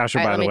Moshe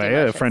Kasher, by the way,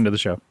 a friend of the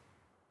show.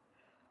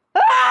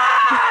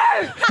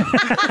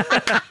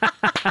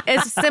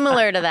 It's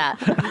similar to that.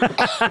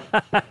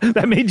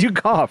 That made you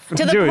cough.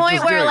 To the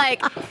point where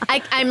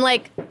I'm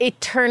like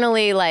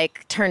eternally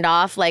like turned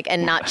off, like,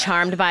 and not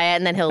charmed by it.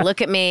 And then he'll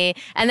look at me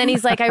and then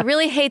he's like, I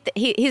really hate that.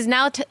 He's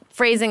now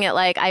phrasing it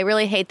like, I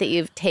really hate that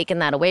you've taken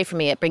that away from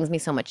me. It brings me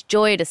so much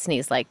joy to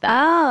sneeze like that.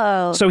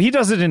 Oh. So he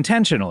does it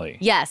intentionally.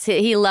 Yes,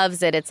 he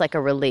loves it. It's like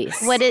a release.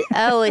 So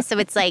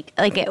it's like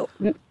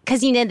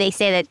because they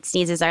say that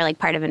sneezes are like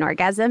part of an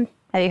orgasm.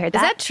 Have you heard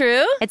that? Is that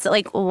true? It's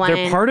like one.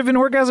 They're part of an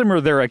orgasm, or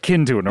they're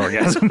akin to an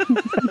orgasm.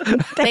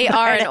 They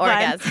are an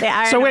orgasm. They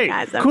are. So an wait,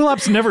 orgasm.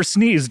 Kulop's never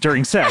sneezed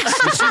during sex.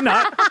 Is she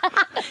not?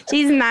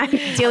 She's not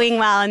doing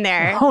well in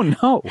there. Oh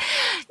no.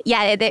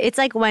 Yeah, it's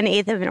like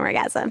 1/8 of an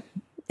orgasm.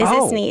 Is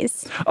a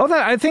sneeze. Oh,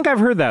 I think I've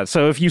heard that.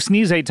 So if you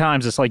sneeze 8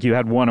 times, it's like you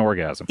had 1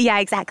 orgasm. Yeah,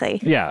 exactly.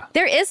 Yeah.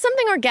 There is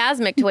something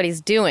orgasmic to what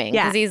he's doing.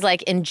 Yeah. Because he's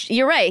like,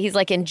 you're right. He's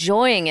like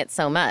enjoying it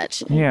so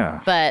much. Yeah.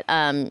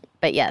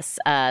 But yes,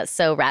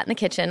 so Rat in the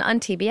Kitchen on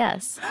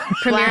TBS,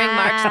 premiering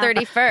March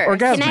 31st.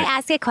 Orgasmic. Can I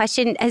ask a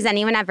question? Has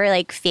anyone ever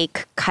like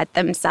fake cut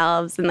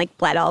themselves and like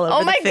bled all over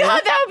Oh my the food?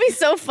 God, that would be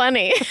so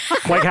funny.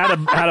 Like had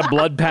a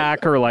blood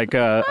pack or like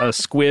a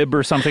squib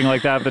or something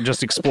like that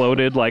just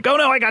exploded. Like, oh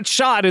no, I got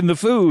shot in the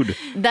food.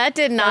 That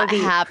did not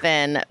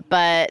happen,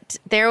 but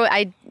there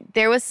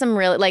was some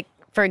really, like,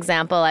 for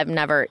example, I've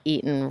never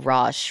eaten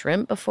raw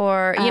shrimp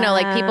before.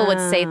 Like people would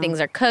say things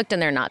are cooked and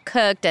they're not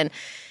cooked, and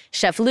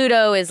Chef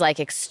Ludo is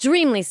like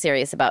extremely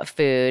serious about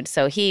food,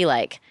 so he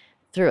like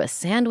threw a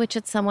sandwich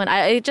at someone.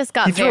 It just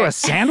got. He threw a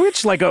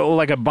sandwich, like a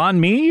banh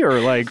mi, or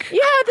like. Yeah,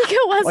 I think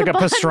it was like a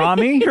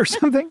pastrami or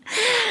something.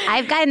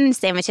 I've gotten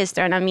sandwiches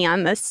thrown on me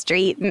on the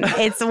street, and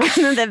it's one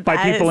of the best.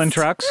 By people in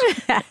trucks.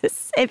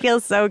 Yes, it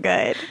feels so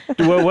good.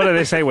 What do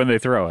they say when they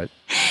throw it?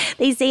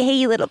 They say, "Hey,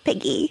 you little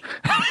piggy."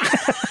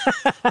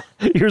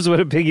 Here's what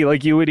a piggy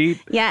like you would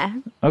eat. Yeah.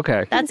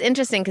 Okay. That's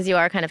interesting because you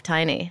are kind of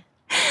tiny.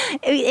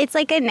 It's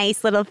like a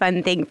nice little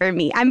fun thing for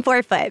me. I'm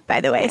 4 foot, by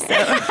the way. So.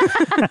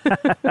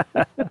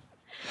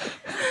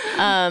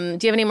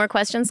 Do you have any more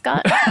questions,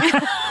 Scott?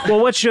 Well,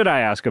 what should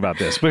I ask about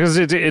this? Because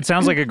it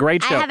sounds like a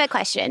great show. I have a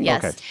question.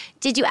 Yes. Okay.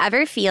 Did you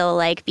ever feel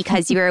like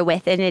because you were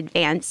with an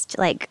advanced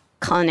like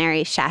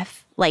culinary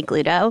chef like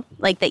Ludo,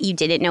 like that you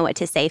didn't know what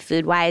to say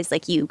food-wise?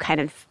 Like you kind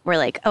of were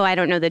like, oh, I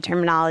don't know the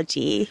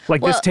terminology.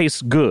 Like this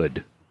tastes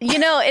good.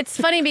 It's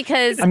funny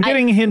because I'm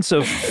getting hints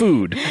of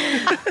food.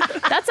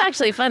 That's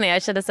actually funny. I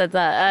should have said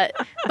that.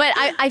 But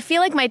I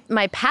feel like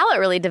my palate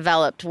really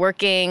developed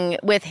working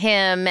with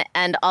him.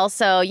 And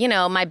also,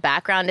 my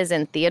background is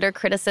in theater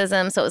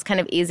criticism. So it was kind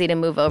of easy to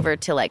move over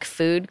to like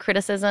food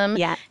criticism.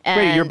 Yeah.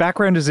 Wait, your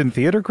background is in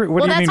theater criticism?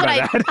 What do you mean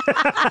by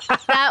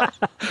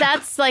that?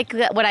 That's like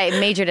what I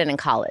majored in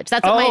college.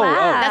 That's what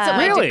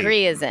my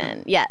degree is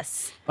in.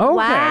 Yes. Okay,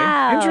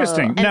 wow.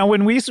 Interesting. Now,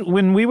 when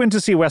we went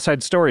to see West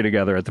Side Story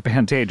together at the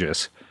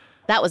Pantages,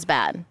 that was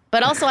bad.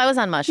 But also, I was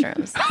on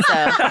mushrooms. So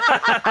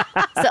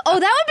that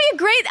would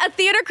be a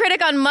theater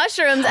critic on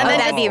mushrooms, and then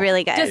that'd be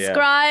really good.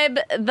 Describe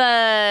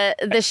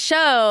the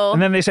show,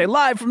 and then they say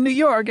live from New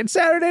York it's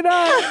Saturday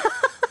night.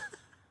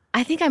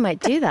 I think I might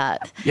do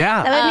that.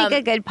 Yeah, that would make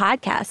a good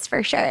podcast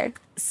for sure.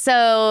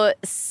 So,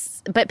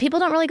 but people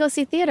don't really go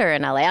see theater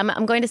in LA.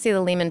 I'm going to see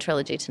the Lehman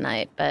trilogy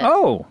tonight, but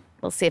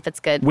we'll see if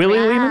it's good. Willie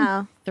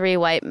Lehman? 3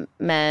 white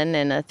men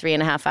in a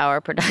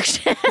 3.5-hour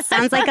production.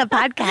 Sounds like a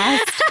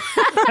podcast.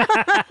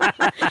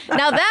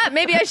 Now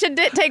maybe I should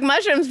take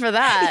mushrooms for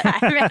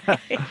that.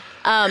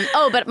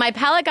 But my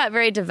palate got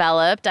very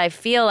developed, I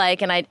feel like,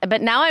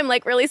 but now I'm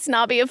like really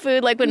snobby of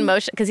food, like when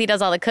Moshe, because he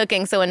does all the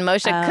cooking, so when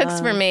Moshe cooks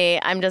for me,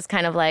 I'm just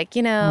kind of like,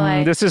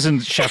 this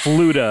isn't Chef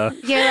Luda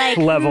You're like,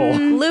 level.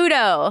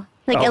 Ludo.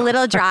 Like a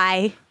little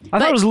dry. I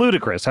thought it was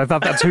ludicrous. I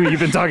thought that's who you've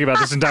been talking about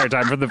this entire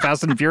time from the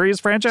Fast and Furious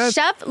franchise.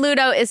 Chef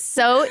Ludo is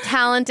so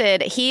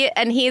talented. He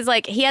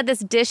had this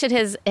dish at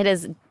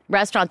his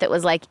restaurant that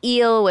was like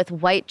eel with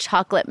white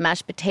chocolate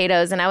mashed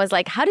potatoes. And I was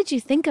like, how did you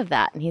think of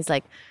that? And he's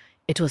like,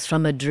 it was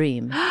from a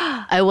dream.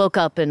 I woke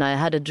up and I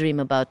had a dream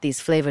about these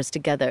flavors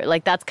together.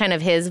 Like, that's kind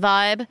of his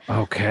vibe.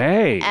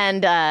 Okay.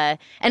 And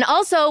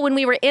also, when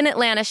we were in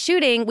Atlanta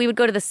shooting, we would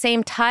go to the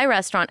same Thai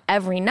restaurant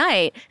every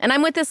night. And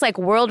I'm with this, like,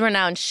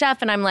 world-renowned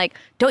chef, and I'm like,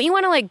 don't you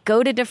want to, like,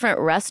 go to different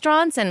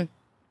restaurants? And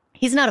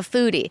he's not a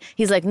foodie.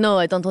 He's like, no,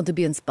 I don't want to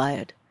be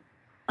inspired.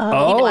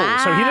 Oh, wow.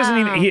 So he doesn't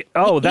even...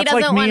 that's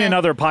like me and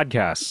other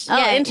podcasts. Oh,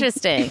 yeah,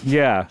 interesting.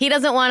 Yeah. He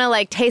doesn't want to,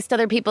 like, taste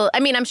other people.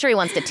 I mean, I'm sure he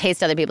wants to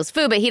taste other people's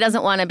food, but he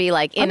doesn't want to be,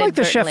 like, inadvertently... I'm like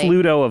the Chef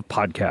Ludo of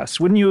podcasts.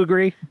 Wouldn't you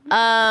agree?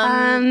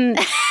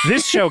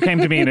 This show came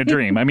to me in a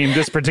dream. I mean,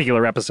 this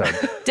particular episode.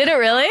 Did it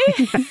really?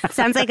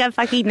 Sounds like a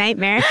fucking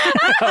nightmare.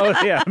 Oh,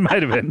 yeah, it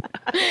might have been.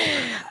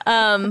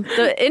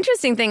 The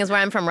interesting thing is where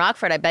I'm from,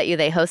 Rockford, I bet you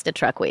they host a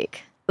truck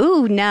week.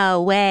 Ooh,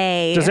 no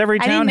way. Does every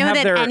town have I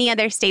didn't know that any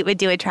other state would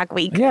do a truck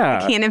week.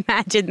 Yeah. I can't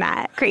imagine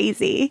that.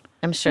 Crazy.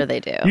 I'm sure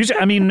they do.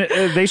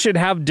 They should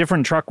have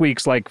different truck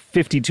weeks, like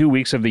 52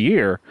 weeks of the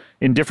year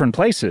in different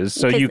places.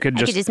 So you could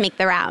just make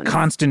the rounds.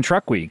 Constant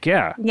truck week,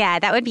 yeah. Yeah,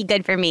 that would be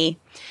good for me.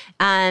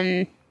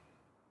 Okay.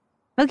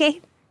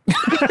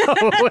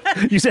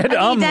 You said,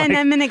 done. Like,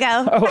 I'm going to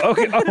go. Oh,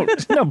 okay. Oh,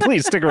 no,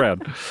 please stick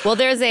around. Well,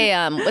 there's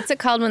a, what's it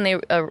called when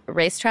a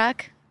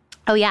racetrack?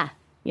 Oh, yeah.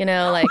 You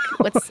know, like,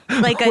 what's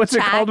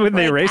it called when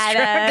they race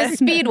track? The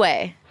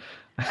Speedway.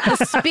 The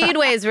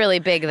Speedway is really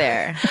big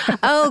there.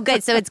 Oh,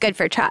 good. So it's good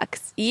for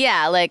trucks.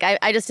 Yeah, like,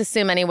 I just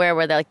assume anywhere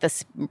where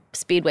the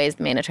Speedway is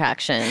the main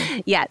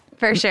attraction. Yeah,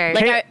 for sure.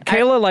 Like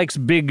Kayla likes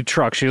big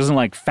trucks. She doesn't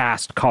like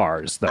fast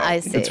cars, though. I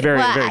see. It's very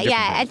different.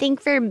 Yeah, I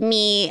think for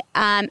me,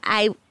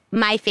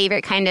 my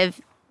favorite kind of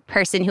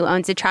person who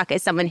owns a truck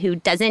is someone who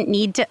doesn't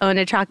need to own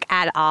a truck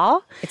at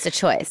all. It's a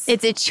choice.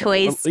 It's a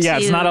choice. Yeah,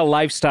 it's not a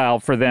lifestyle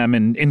for them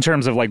in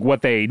terms of like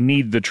what they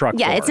need the truck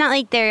for. Yeah, it's not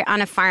like they're on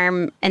a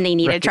farm and they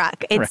need a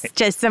truck. It's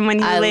just someone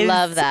who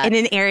lives in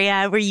an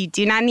area where you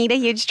do not need a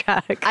huge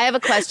truck. I have a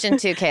question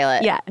too,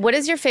 Kayla. Yeah. What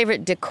is your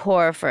favorite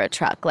decor for a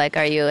truck? Like,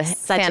 are you a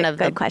fan of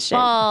the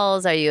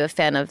balls? Are you a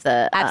fan of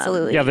the...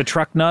 Absolutely. Yeah, the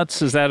truck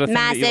nuts, is that a thing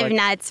Massive that you like?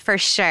 nuts for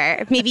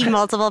sure. Maybe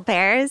multiple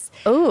pairs.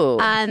 Ooh.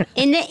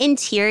 In the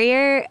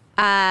interior...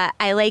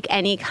 I like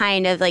any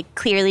kind of, like,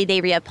 clearly they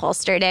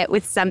reupholstered it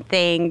with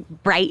something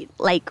bright,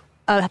 like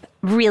a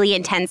really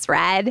intense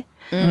red.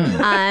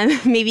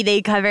 Maybe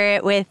they cover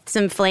it with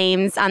some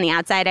flames on the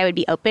outside I would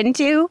be open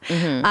to.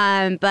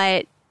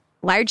 But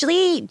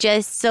largely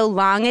just so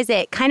long as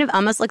it kind of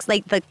almost looks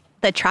like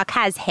the truck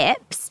has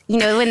hips. You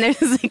know, when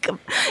there's like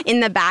in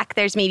the back,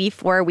 there's maybe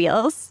 4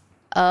 wheels.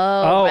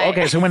 Oh, right.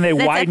 Okay. So when they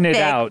widen it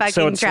out,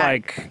 so it's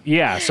truck.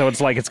 so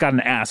it's like it's got an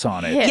ass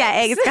on it.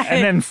 Yeah, exactly.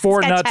 And then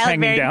 4 nuts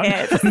hanging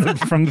down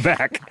from the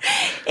back.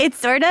 It's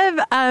sort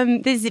of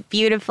this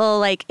beautiful,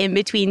 like,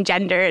 in-between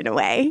gender in a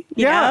way,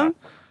 you know?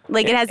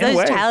 Like, it has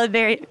those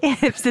childbearing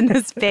hips and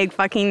those big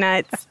fucking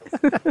nuts.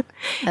 I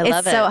love it.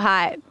 It's so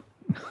hot.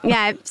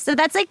 Yeah, so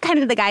that's like kind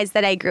of the guys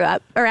that I grew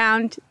up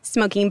around,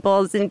 smoking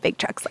bowls and big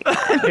trucks like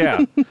that.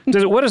 Yeah.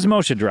 What does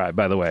Moshe drive,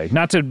 by the way?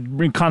 Not to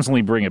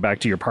constantly bring it back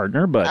to your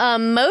partner, but...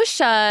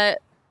 Moshe,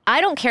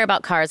 I don't care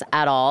about cars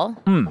at all.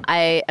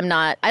 I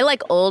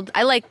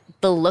like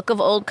the look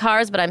of old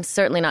cars, but I'm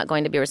certainly not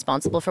going to be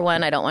responsible for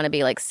one. I don't want to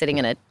be like sitting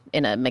in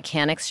a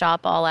mechanic's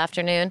shop all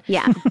afternoon.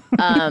 Yeah.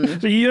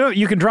 So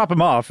you can drop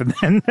them off and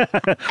then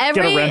get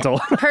a rental.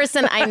 Every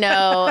person I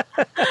know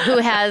who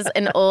has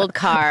an old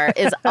car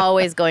is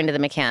always going to the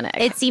mechanic.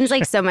 It seems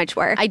like so much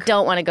work. I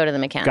don't want to go to the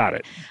mechanic. Got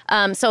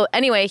it. So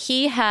anyway,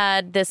 he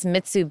had this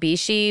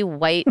Mitsubishi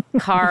white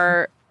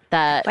car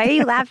that... Why are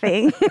you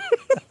laughing?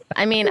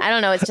 I mean, I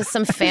don't know. It's just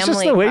some family It's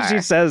just the way car. she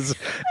says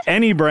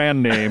any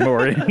brand name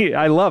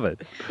I love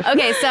it.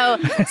 Okay, so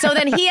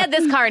then he had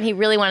this car and he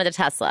really wanted a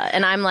Tesla.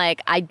 And I'm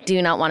like, I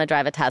do not want to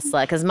drive a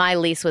Tesla because my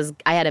lease was,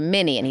 I had a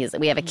Mini and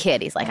we have a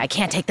kid. He's like, I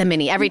can't take the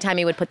Mini. Every time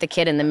he would put the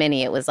kid in the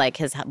Mini, it was like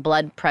his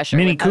blood pressure.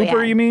 Mini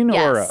Cooper, you mean?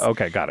 Yes. Or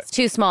okay, got it. It's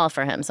too small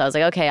for him. So I was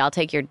like, okay, I'll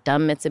take your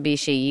dumb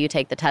Mitsubishi. You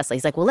take the Tesla.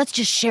 He's like, well, let's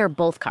just share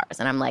both cars.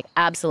 And I'm like,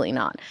 absolutely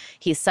not.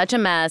 He's such a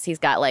mess. He's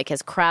got like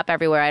his crap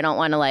everywhere. I don't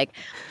want to like,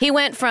 he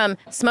went from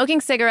smoking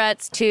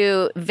cigarettes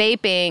to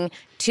vaping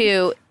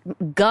to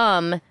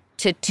gum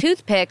to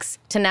toothpicks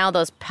to now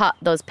the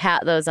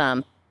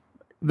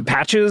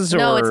patches.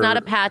 No, or it's not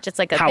a patch. It's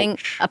like a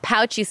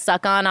pouch you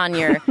suck on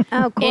your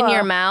cool. in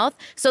your mouth.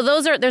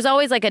 So there's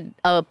always like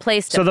a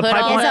place to put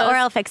all It's those. an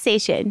oral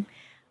fixation.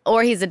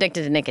 Or he's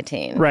addicted to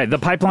nicotine. Right. The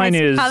pipeline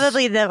is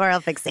probably the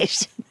oral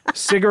fixation.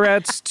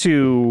 cigarettes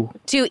to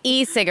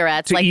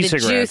e-cigarettes, like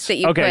e-cigarettes. The juice that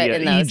you put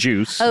in those.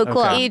 E-juice. Oh,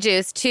 cool. Okay.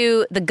 E-juice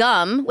to the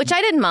gum, which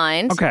I didn't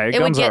mind. Okay, it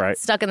would gum's get all right.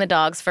 stuck in the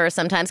dog's fur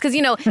sometimes. Because,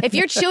 if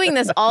you're chewing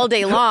this all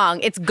day long,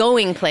 it's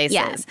going places.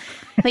 Yeah.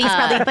 But he's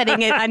probably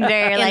putting it under,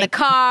 in the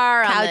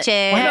car, couches,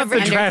 the under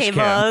trash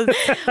tables.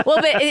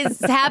 Well, but it's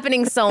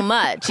happening so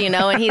much, and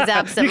he's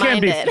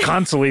absent-minded. You can't be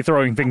constantly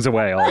throwing things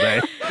away all day.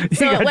 You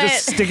got to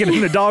just stick it in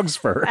the dog's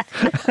fur.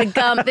 The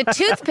gum, the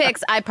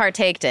toothpicks I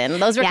partaked in.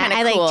 Those were kind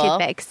of cool. I like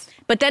toothpicks.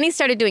 But then he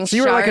started doing So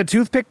you were like a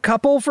toothpick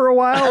couple for a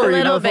while? A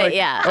little bit,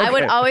 yeah. Okay. I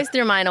would always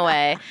throw mine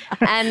away.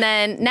 And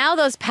then now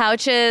those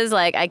pouches,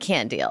 I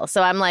can't deal.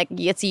 So I'm like,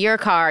 it's your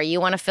car.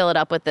 You want to fill it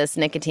up with this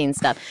nicotine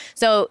stuff.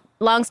 So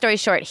long story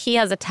short, he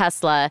has a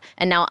Tesla,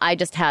 and now I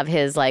just have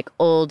his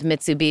old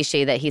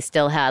Mitsubishi that he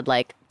still had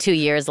 2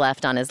 years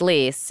left on his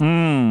lease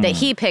that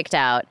he picked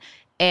out.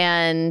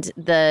 And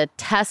the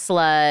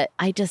Tesla,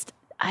 I just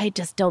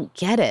don't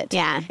get it.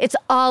 Yeah. It's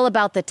all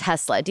about the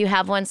Tesla. Do you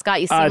have one,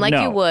 Scott? You seem like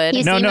no. you would.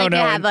 You seem like you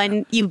have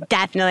one. You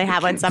definitely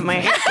have one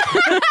somewhere.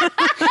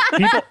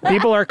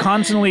 People are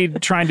constantly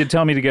trying to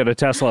tell me to get a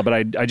Tesla, but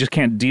I just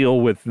can't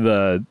deal with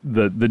the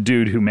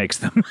dude who makes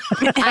them.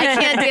 I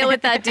can't deal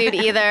with that dude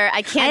either.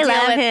 I can't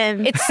deal with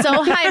him. It's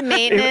so high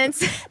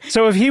maintenance.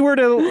 So if he were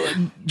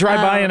to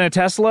drive by in a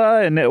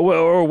Tesla,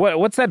 or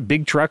what's that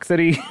big truck that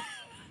he...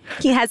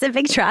 He has a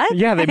big truck?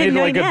 Yeah, they made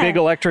a big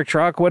electric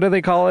truck. What do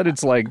they call it?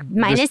 It's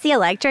minus the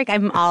electric,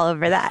 I'm all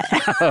over that.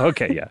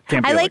 Okay, yeah.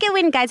 I like it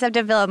when guys have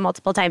to fill up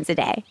multiple times a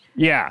day.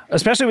 Yeah,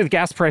 especially with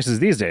gas prices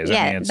these days.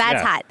 Yeah,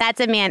 that's hot. That's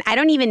a man. I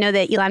don't even know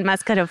that Elon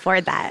Musk could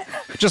afford that.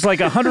 Just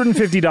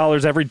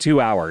 $150 every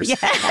 2 hours. Yeah.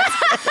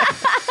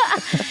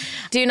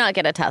 Do not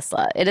get a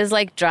Tesla. It is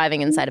like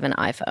driving inside of an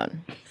iPhone.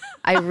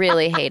 I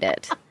really hate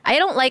it. I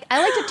like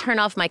to turn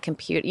off my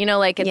computer.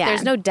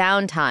 There's no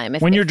downtime.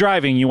 When you're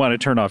driving, you want to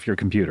turn off your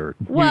computer.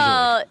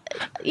 Well,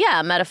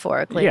 yeah,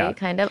 metaphorically,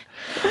 kind of.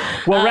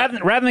 Well,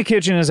 Rat in the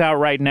Kitchen is out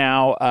right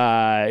now.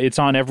 It's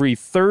on every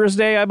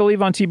Thursday, I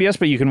believe, on TBS,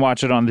 but you can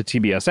watch it on the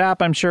TBS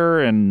app, I'm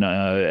sure, and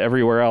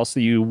everywhere else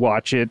that you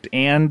watch it.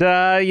 And,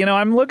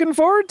 I'm looking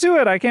forward to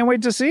it. I can't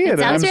wait to see it. It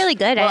sounds really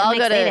good. Well, I'll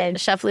excited. go to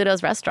Chef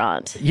Ludo's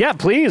restaurant. Yeah,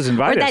 please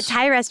invite us. Or that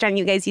Thai restaurant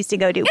you guys used to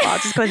go to. I'll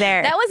just go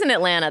there. That was in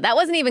Atlanta. That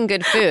wasn't even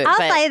good food. I'll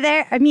fly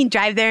there.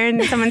 Drive there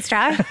in someone's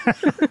truck.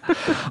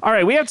 All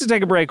right, we have to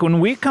take a break. When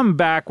we come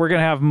back, we're going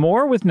to have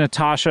more with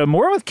Natasha,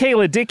 more with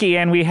Kayla Dickie,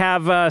 and we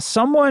have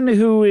someone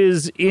who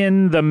is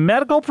in the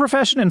medical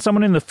profession and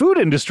someone in the food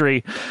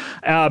industry.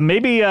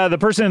 Maybe the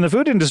person in the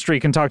food industry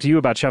can talk to you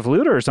about Chef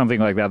Ludo or something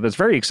like that. That's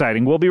very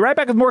exciting. We'll be right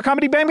back with more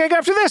Comedy Bang Bang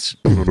after this.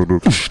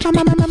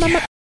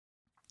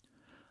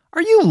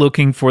 Are you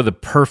looking for the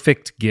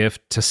perfect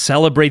gift to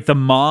celebrate the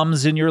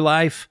moms in your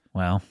life?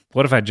 Well,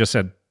 what if I just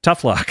said,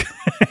 tough luck,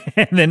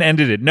 and then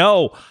ended it?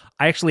 No,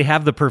 I actually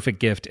have the perfect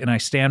gift, and I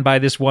stand by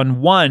this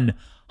one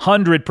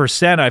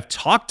 100%. I've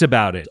talked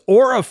about it.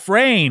 Aura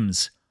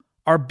Frames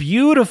are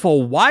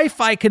beautiful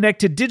Wi-Fi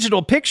connected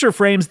digital picture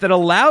frames that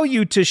allow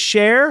you to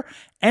share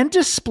and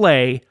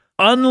display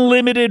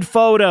unlimited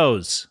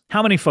photos.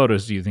 How many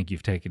photos do you think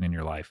you've taken in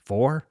your life?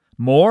 4?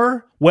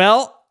 More?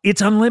 Well,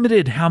 it's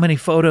unlimited how many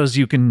photos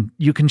you can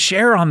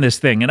share on this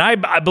thing. And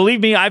I believe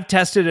me, I've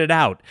tested it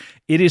out.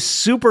 It is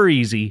super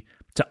easy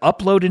to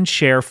upload and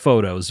share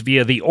photos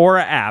via the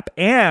Aura app.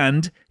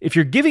 And if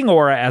you're giving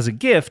Aura as a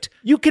gift,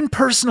 you can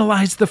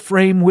personalize the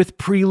frame with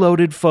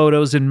preloaded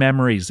photos and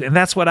memories. And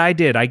that's what I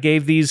did. I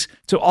gave these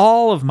to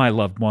all of my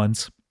loved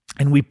ones,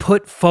 and we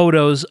put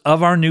photos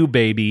of our new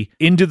baby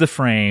into the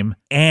frame,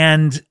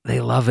 and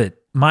they love it.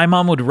 My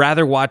mom would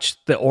rather watch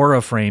the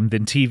Aura frame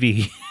than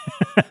TV.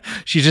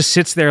 She just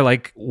sits there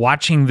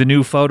watching the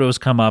new photos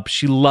come up.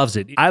 She loves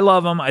it. I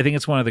love them. I think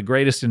it's one of the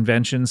greatest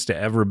inventions to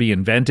ever be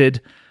invented.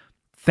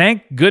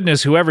 Thank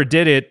goodness whoever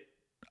did it.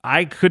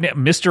 I couldn't.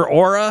 Mr.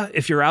 Aura,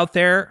 if you're out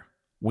there,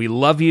 we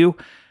love you.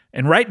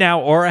 And right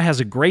now, Aura has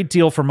a great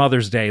deal for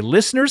Mother's Day.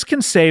 Listeners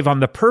can save on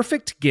the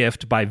perfect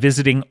gift by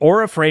visiting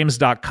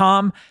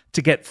auraframes.com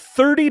to get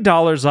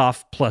 $30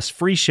 off plus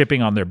free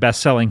shipping on their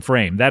best-selling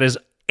frame. That is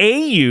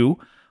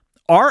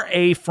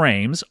AURA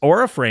Frames,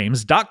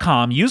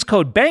 auraframes.com. Use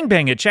code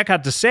BANGBANG at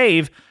checkout to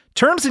save.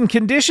 Terms and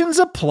conditions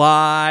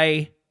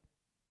apply.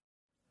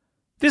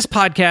 This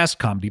podcast,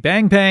 Comedy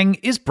Bang Bang,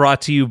 is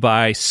brought to you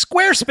by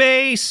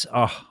Squarespace,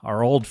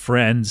 our old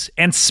friends,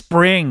 and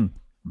Spring.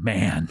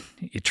 Man,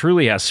 it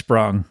truly has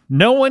sprung.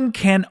 No one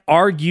can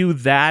argue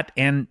that.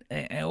 And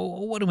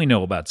what do we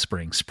know about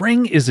spring?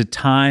 Spring is a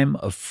time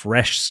of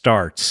fresh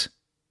starts.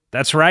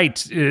 That's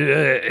right.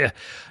 You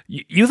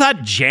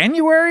thought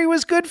January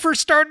was good for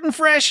starting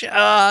fresh?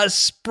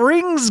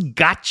 Spring's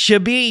gotcha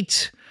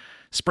beat.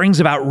 Spring's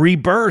about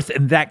rebirth,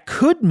 and that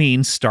could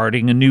mean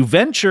starting a new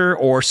venture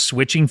or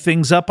switching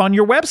things up on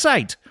your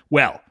website.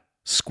 Well,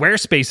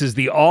 Squarespace is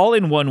the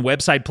all-in-one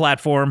website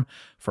platform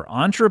for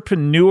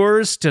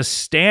entrepreneurs to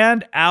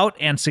stand out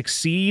and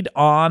succeed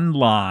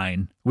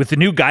online. With the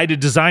new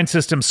guided design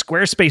system,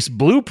 Squarespace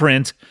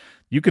Blueprint,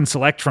 You can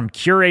select from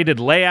curated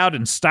layout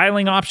and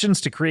styling options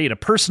to create a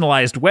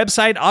personalized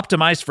website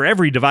optimized for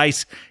every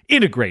device,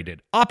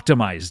 integrated,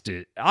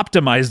 optimized.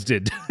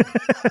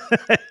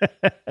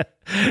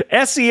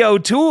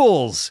 SEO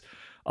tools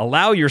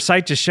allow your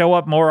site to show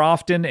up more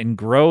often and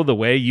grow the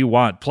way you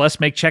want. Plus,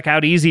 make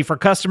checkout easy for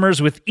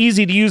customers with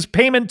easy-to-use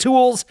payment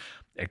tools.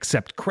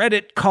 Accept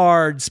credit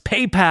cards,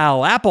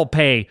 PayPal, Apple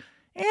Pay,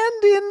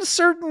 and in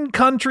certain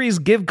countries,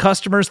 give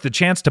customers the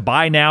chance to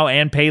buy now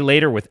and pay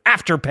later with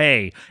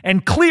Afterpay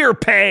and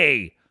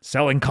ClearPay.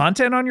 Selling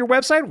content on your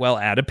website? Well,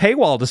 add a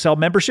paywall to sell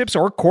memberships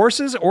or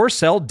courses or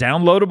sell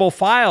downloadable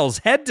files.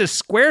 Head to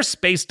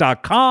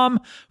squarespace.com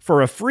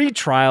for a free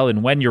trial,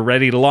 and when you're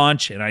ready to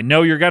launch, and I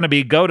know you're going to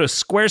be, go to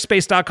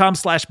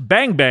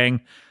squarespace.com/bangbang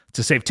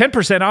to save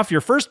 10% off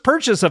your first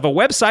purchase of a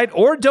website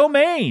or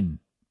domain.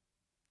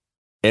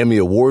 Emmy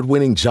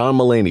award-winning John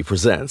Mulaney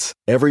presents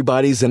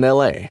Everybody's in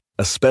L.A.,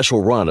 a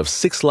special run of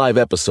 6 live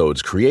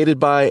episodes created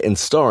by and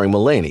starring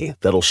Mulaney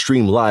that'll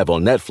stream live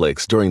on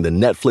Netflix during the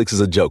Netflix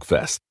is a Joke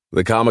Fest.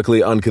 The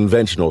comically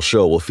unconventional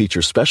show will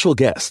feature special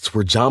guests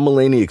where John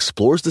Mulaney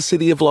explores the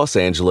city of Los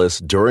Angeles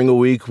during a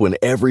week when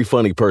every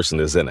funny person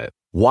is in it.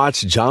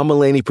 Watch John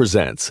Mulaney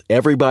Presents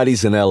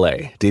Everybody's in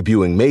L.A.,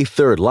 debuting May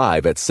 3rd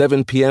live at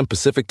 7 p.m.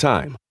 Pacific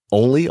Time,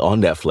 only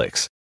on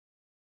Netflix.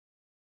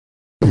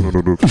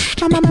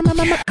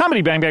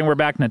 Comedy Bang Bang, we're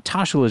back.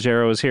 Natasha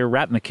Leggero is here,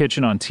 Rat in the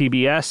Kitchen on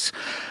TBS.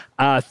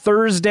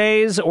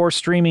 Thursdays or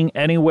streaming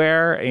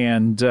anywhere,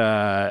 and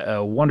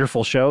a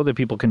wonderful show that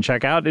people can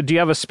check out. Do you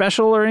have a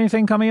special or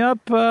anything coming up?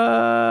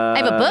 I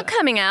have a book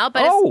coming out,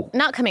 but it's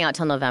not coming out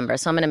till November,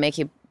 so I'm going to make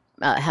you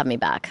have me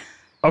back.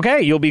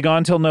 Okay, you'll be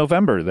gone till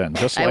November then.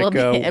 Just I like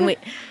will be, and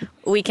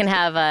we can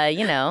have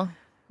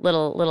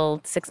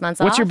little 6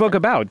 months off. What's your book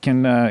about?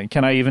 Can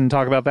I even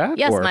talk about that?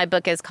 Yes, my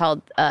book is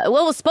called, it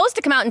was supposed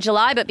to come out in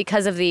July, but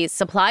because of the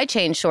supply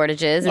chain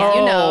shortages,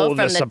 from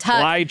the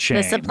supply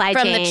chain.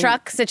 From the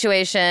truck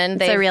situation.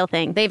 It's a real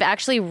thing. They've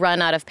actually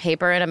run out of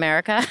paper in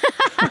America.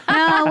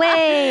 No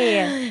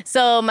way.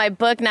 So my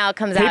book now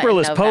comes out in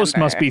Paperless November. Post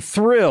must be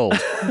thrilled.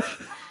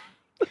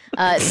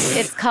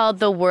 It's called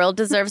The World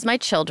Deserves My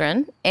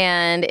Children,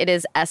 and it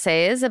is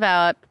essays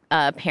about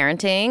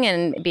parenting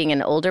and being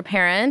an older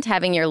parent,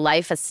 having your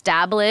life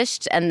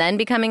established and then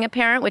becoming a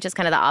parent, which is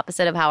kind of the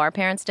opposite of how our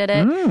parents did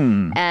it,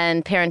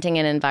 and parenting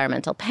in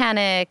environmental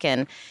panic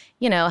and,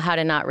 how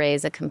to not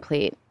raise a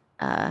complete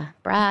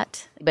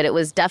brat. But it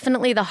was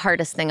definitely the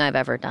hardest thing I've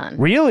ever done.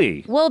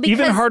 Really? Well, because...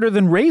 Even harder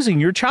than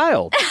raising your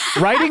child.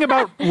 Writing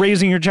about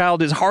raising your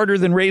child is harder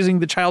than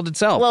raising the child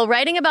itself. Well,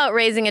 writing about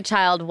raising a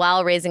child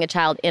while raising a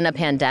child in a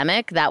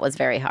pandemic, that was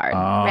very hard.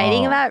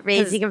 Writing about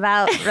raising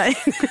about...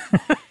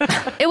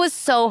 It was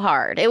so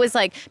hard. It was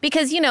like,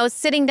 because,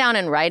 sitting down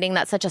and writing,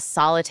 that's such a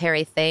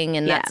solitary thing,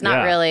 and that's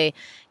not really...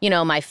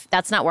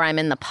 that's not where I'm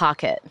in the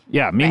pocket.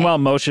 Yeah. Meanwhile,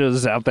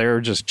 Moshe's out there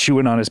just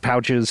chewing on his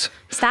pouches.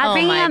 Stop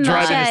bringing up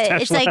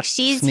Moshe. It's like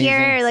she's sneezing.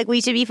 Here. Like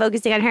we should be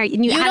focusing on her.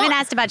 And you haven't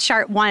asked about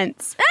Shart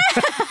once.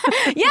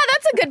 Yeah,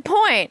 that's a good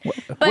point.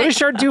 But what does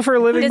Shart do for a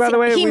living, by the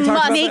way? He makes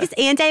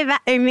fake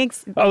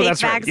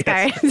vax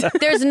cards. Yes.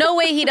 There's no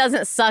way he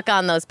doesn't suck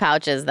on those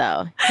pouches,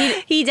 though.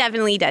 He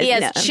definitely does. He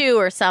has chew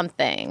or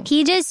something.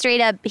 He just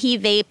straight up he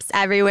vapes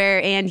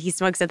everywhere and he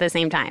smokes at the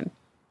same time.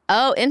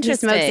 Oh,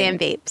 interesting. He smokes and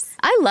vapes.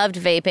 I loved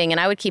vaping, and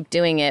I would keep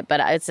doing it,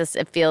 but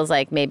it feels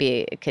like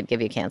maybe it could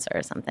give you cancer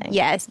or something.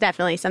 Yes,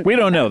 definitely something. We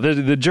don't know.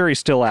 The jury's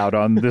still out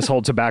on this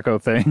whole tobacco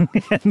thing.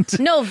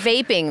 No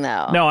vaping,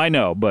 though. No, I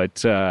know, but...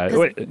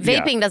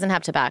 vaping doesn't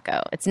have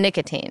tobacco. It's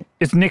nicotine.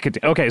 It's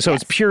nicotine. Okay, so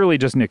it's purely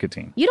just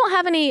nicotine. You don't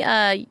have any...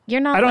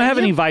 you're not... I don't have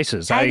any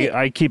vices.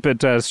 I keep it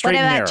straight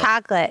and narrow. What about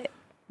chocolate?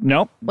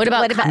 Nope. What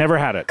about never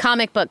had it.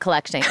 Comic book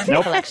collections?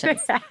 Nope.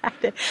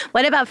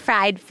 What about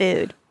fried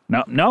food?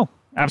 No.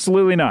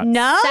 Absolutely not.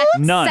 No?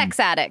 None. Sex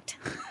addict.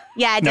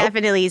 Yeah,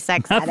 definitely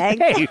sex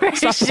addict. Hey,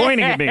 stop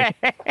pointing at me.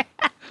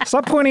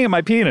 Stop pointing at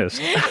my penis.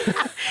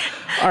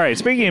 All right,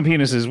 speaking of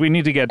penises, we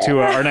need to get to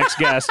our next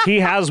guest.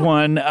 He has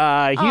one.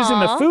 He's in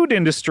the food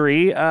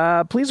industry.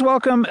 Please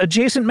welcome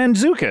Adjacent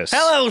Mantzoukas.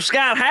 Hello,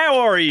 Scott. How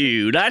are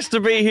you? Nice to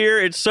be here.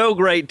 It's so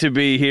great to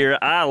be here.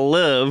 I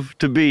love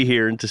to be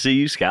here and to see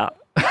you, Scott.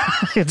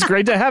 It's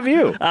great to have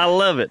you. I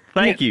love it.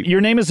 Thank you. Your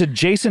name is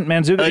Adjacent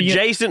Mantzoukas.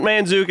 Adjacent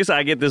Mantzoukas.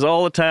 I get this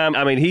all the time.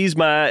 I mean, he's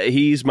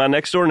my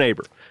next door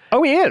neighbor.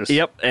 Oh, he is?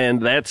 Yep,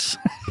 and that's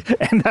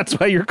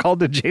why you're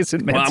called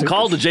Adjacent Mantzoukas. Well, I'm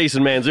called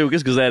Adjacent Mantzoukas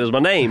because that is my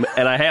name,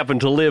 and I happen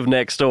to live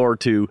next door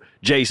to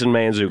Jason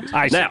Mantzoukas.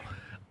 I see. Now,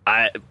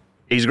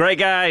 he's a great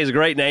guy. He's a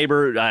great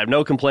neighbor. I have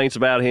no complaints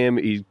about him.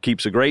 He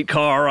keeps a great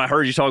car. I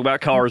heard you talk about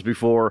cars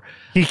before.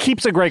 He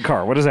keeps a great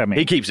car. What does that mean?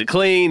 He keeps it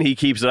clean. He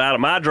keeps it out of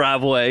my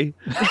driveway.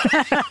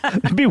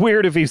 It'd be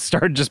weird if he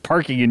started just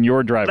parking in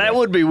your driveway. That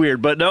would be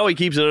weird. But no, he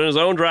keeps it in his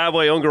own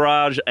driveway, own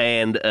garage,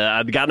 and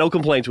I've got no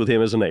complaints with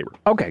him as a neighbor.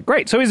 Okay,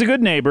 great. So he's a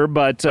good neighbor,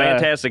 but...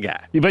 fantastic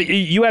guy. But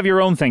you have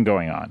your own thing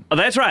going on. Oh,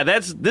 that's right.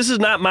 This is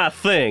not my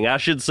thing. I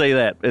should say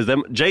that.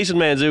 Jason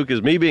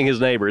Mantzoukas, me being his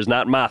neighbor, is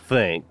not my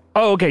thing.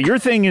 Oh, okay. Your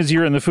thing is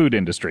you're in the food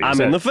industry. I'm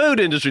in the food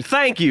industry.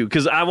 Thank you,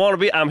 because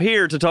I'm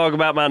here to talk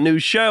about my new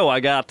show. I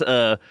got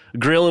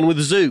Grilling with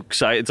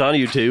Zooks. It's on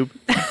YouTube.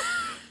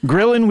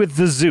 Grilling with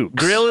the Zooks.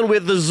 Grilling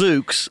with the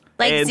Zooks.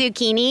 Like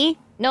zucchini?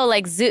 No,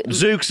 like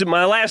Zooks.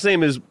 My last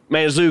name is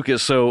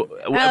Mantzoukas, so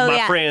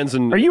my friends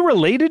and... Are you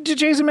related to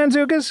Adjacent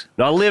Mantzoukas?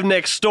 No, I live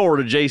next door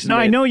to Jason. No,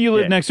 I know you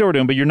live next door to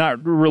him, but you're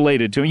not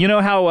related to him. You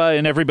know how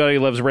in Everybody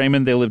Loves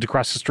Raymond, they lived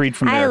across the street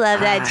from there? I love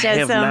that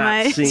show so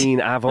much.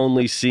 I've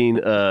only seen,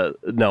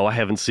 no, I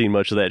haven't seen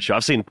much of that show.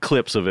 I've seen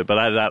clips of it, but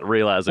I did not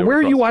realize it. Where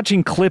are you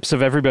watching clips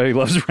of Everybody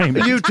Loves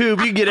Raymond? YouTube.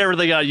 You can get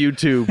everything on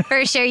YouTube.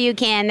 For sure you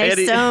can.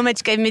 There's so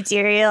much good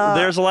material.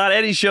 There's a lot.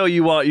 Any show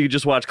you want, you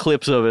just watch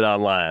clips of it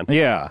online.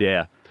 Yeah.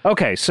 Yeah.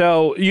 Okay,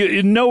 so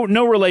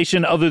no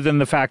relation other than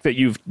the fact that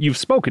you've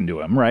spoken to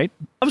him, right?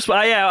 I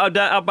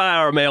buy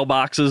our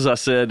mailboxes. I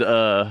said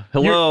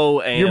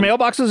hello. Your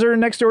mailboxes are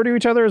next door to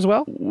each other as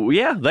well?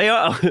 Yeah, they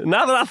are.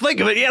 Now that I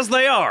think of it, yes,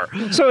 they are.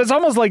 So it's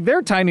almost like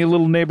they're tiny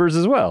little neighbors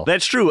as well.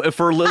 That's true.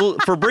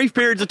 For brief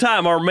periods of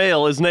time, our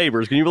mail is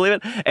neighbors. Can you believe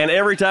it? And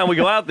every time we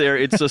go out there,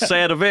 it's a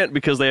sad event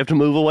because they have to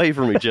move away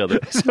from each other.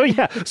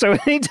 So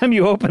anytime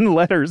you open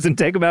letters and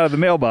take them out of the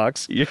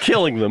mailbox, you're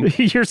killing them.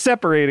 You're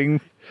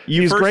separating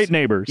these great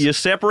neighbors. You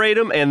separate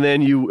them, and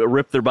then you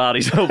rip their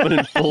bodies open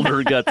and pull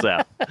their guts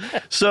out.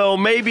 So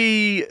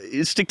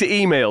maybe stick to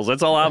emails.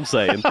 That's all I'm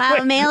saying.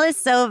 Wow, mail is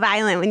so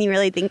violent when you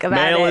really think about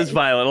it. Mail is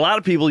violent. A lot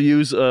of people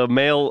use a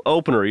mail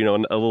opener, a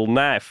little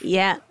knife.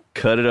 Yeah.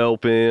 Cut it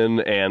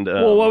open and...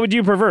 well, what would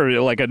you prefer?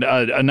 Like a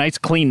nice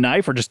clean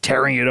knife or just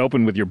tearing it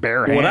open with your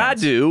bare hands? What I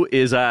do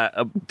is I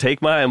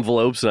take my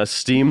envelopes and I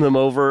steam them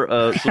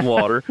over some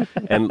water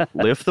and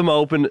lift them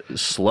open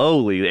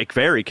slowly,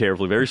 very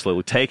carefully, very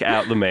slowly, take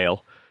out the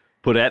mail,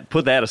 put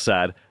that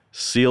aside,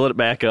 seal it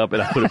back up,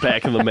 and I put it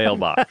back in the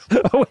mailbox.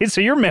 Oh, wait, so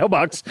your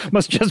mailbox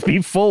must just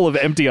be full of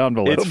empty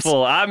envelopes. It's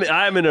full.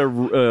 I'm in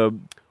a...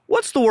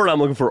 what's the word I'm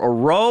looking for? A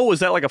row? Is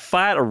that like a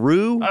fight? A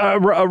row? A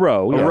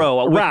row. Yeah. A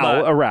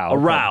row. A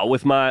row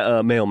with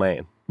my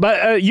mailman.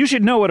 But you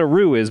should know what a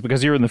roux is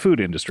because you're in the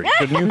food industry,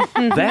 shouldn't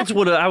you? That's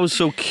what I was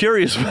so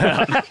curious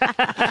about.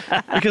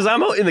 Because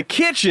I'm in the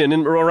kitchen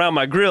and around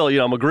my grill.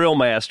 I'm a grill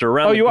master.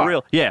 Around the grill.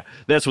 Are? Yeah,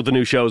 that's what the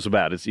new show's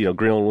about. It's,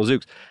 grilling with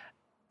Zooks.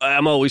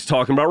 I'm always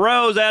talking about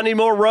rows. I need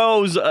more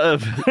rows.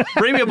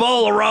 Bring me a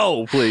bowl of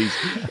roux, please.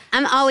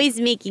 I'm always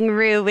making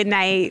roux with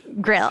my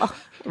grill.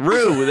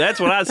 Roux, that's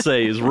what I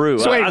say is roux.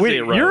 So wait,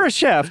 you're a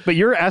chef, but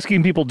you're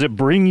asking people to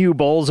bring you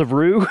bowls of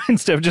roux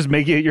instead of just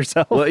making it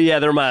yourself? Well, yeah,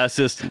 they're my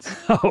assistants.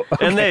 Oh,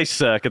 okay. And they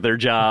suck at their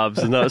jobs,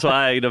 and so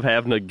I end up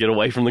having to get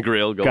away from the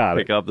grill,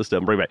 pick up the stuff,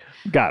 and bring it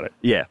back. Got it.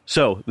 Yeah,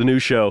 so the new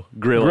show,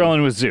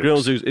 Grilling with Zooks.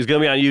 Grilling with Zooks is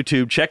going to be on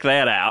YouTube. Check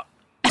that out.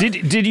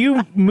 Did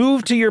you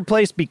move to your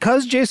place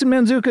because Jason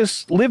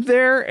Mantzoukas lived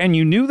there and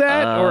you knew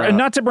that, or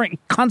not to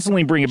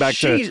constantly bring it back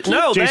to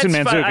Jason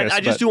Mantzoukas? I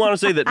just do want to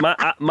say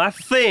that my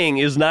thing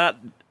is not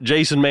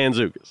Jason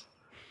Mantzoukas.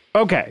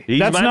 Okay,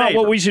 that's not neighbor.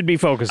 what we should be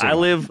focusing on. I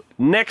live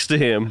next to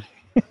him.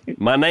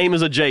 My name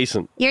is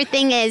Adjacent. Your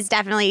thing is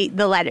definitely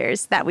the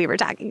letters that we were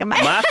talking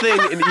about. My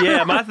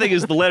thing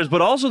is the letters,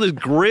 but also this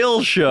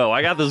grill show.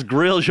 I got this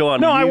grill show on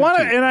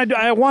YouTube.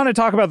 I want to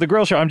talk about the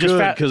grill show. I'm just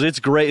because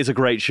it's great. It's a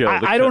great show.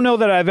 I don't know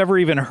that I've ever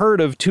even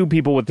heard of two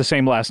people with the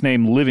same last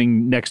name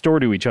living next door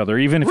to each other,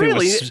 even if it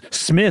was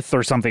Smith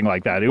or something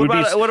like that. It would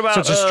be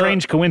such a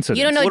strange coincidence.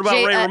 You don't know what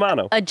about Ray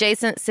Romano?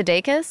 Adjacent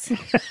Sudeikis?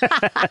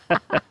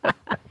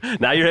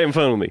 Now you're having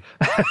fun with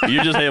me.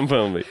 You're just having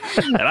fun with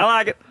me, and I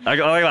like it. I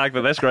like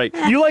that. That's great.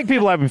 You like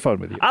people having fun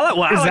with you. Is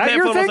that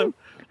your thing?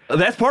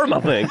 That's part of my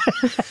thing.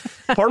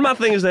 Part of my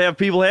thing is to have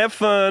people have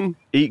fun,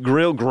 eat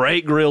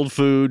great grilled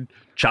food,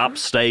 chopped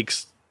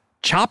steaks.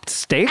 Chopped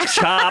steaks?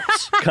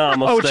 Chops, steaks.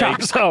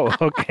 Chops. Oh,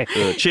 okay.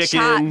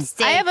 Chicken.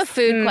 I have a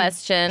food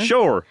question.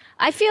 Sure.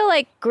 I feel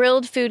like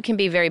grilled food can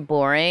be very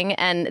boring,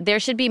 and there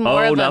should be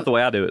more of not the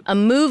way I do it. A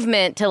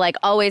movement to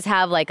always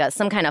have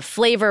some kind of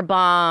flavor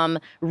bomb,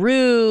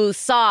 roux,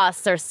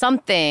 sauce, or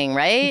something,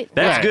 right?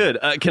 That's good.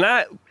 Can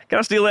I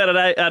steal that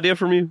idea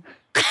from you?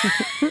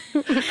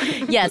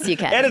 Yes, you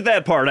can. Edit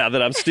that part out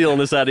that I'm stealing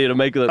this idea to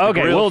make the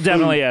okay, we'll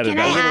definitely edit it. Can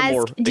I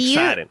ask,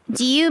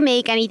 do you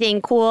make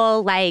anything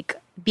cool like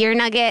beer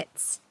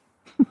nuggets?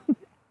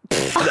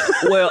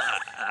 Well,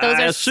 Those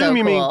I are assume so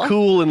you cool. mean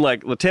cool in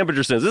the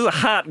temperature sense. This is a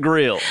hot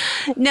grill.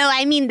 No,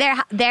 I mean they're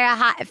a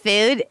hot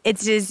food.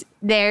 It's just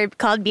they're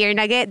called beer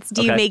nuggets.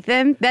 Do you make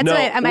them? That's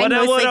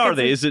what are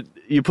they? Is it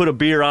you put a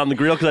beer on the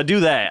grill? Because I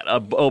do that.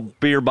 A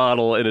beer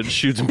bottle and it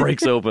shoots and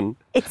breaks open.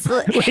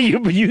 Wait,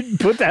 you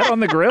put that on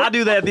the grill? I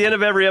do that at the end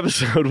of every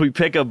episode. We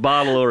pick a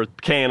bottle or a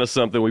can of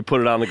something, we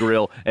put it on the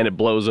grill, and it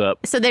blows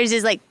up. So there's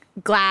just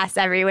glass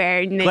everywhere.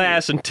 And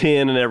glass and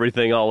tin and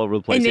everything all over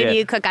the place. And then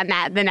you cook on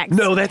that the next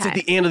No, that's time.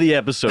 at the end of the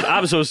episode.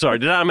 I'm so sorry.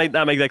 Did I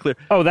not make that clear?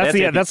 Oh,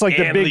 that's like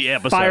the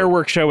big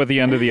fireworks show at the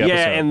end of the episode.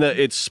 Yeah, and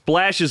it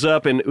splashes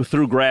up and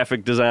through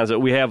graphic designs.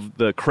 We have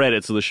the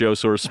credits of the show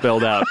sort of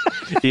spelled out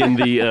in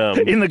the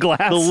in the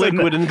glass, the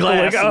liquid in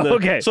glass.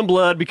 Okay, some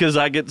blood because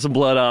I get some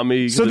blood on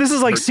me. So this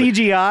is like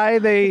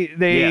CGI.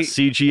 Yeah,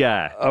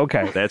 CGI.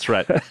 Okay, that's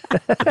right.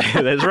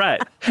 That's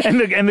right.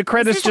 And the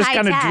credits just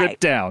kind of drip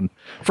down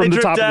from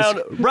the top of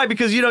the right,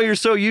 because you're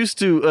so used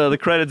to the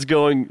credits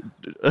going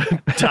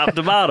top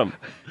to bottom.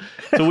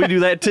 So we do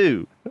that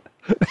too.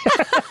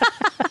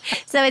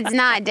 So it's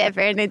not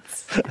different.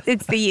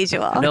 It's the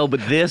usual. No, but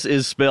this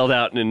is spelled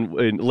out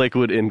in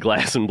liquid in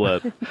glass and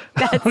blood.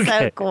 That's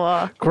so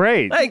cool.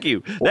 Great. Thank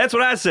you. That's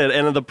what I said.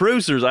 And the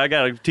producers, I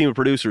got a team of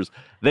producers.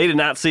 They did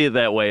not see it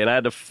that way, and I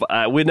had to.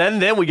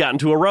 Then we got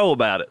into a row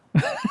about it.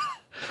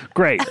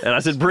 Great. And I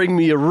said, "Bring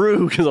me a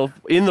roux," because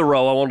in the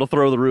row I wanted to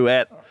throw the roux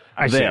at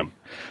them. See.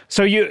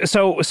 So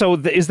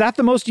is that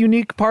the most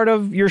unique part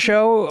of your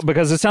show?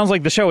 Because it sounds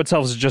like the show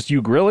itself is just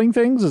you grilling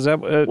things. Is that?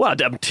 Well,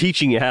 I'm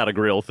teaching you how to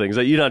grill things.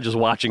 You're not just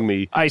watching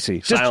me. I see.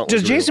 Does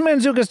Adjacent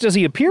Mantzoukas, does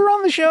he appear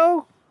on the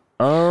show?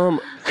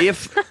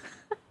 If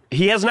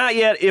he has not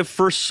yet. If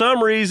for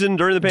some reason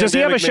during the pandemic, does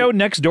he have a show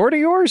next door to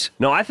yours?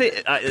 No, I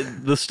think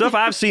the stuff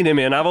I've seen him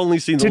in, I've only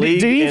seen the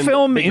League. Did he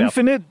film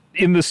Infinite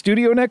in the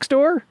studio next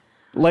door?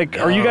 Like,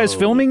 are you guys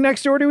filming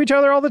next door to each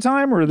other all the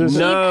time, or this?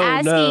 Keep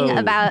asking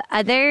about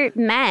other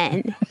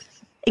men,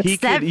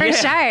 except for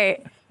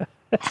Shart.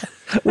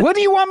 What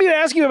do you want me to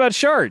ask you about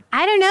Shart?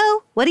 I don't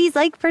know what he's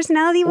like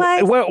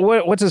personality-wise.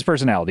 What's his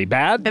personality?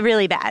 Bad?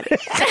 Really bad.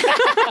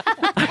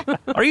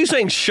 Are you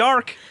saying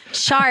shark?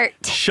 Shart.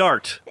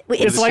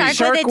 It's like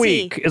Shark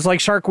Week. It's like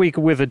Shark Week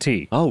with a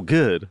T. Oh,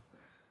 good.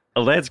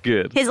 Oh, that's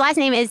good. His last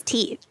name is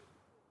Teeth.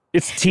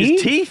 It's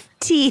teeth?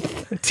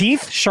 Teeth.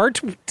 Teeth?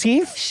 Shart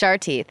teeth?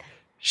 Shart teeth.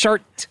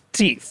 Shart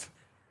teeth.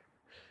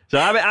 So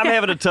I'm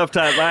having a tough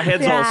time. My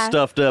head's all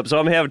stuffed up, so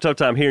I'm having a tough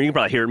time hearing. You can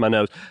probably hear it in my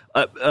nose.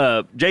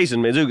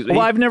 Jason Mantzoukas.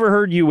 Well, I've never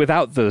heard you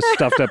without the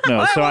stuffed up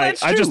nose, so I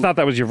just thought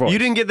that was your voice. You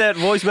didn't get that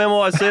voice memo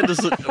I sent?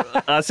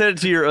 I sent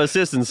it to your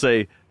assistant.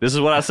 Say, this is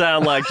what I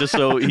sound like, just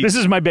so this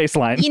is my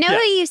baseline. You know who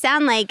you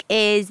sound like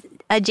is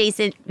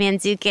Adjacent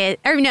Mantzoukas,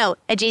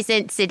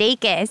 Adjacent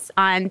Sudeikis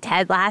on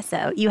Ted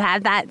Lasso. You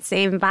have that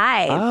same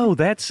vibe. Oh,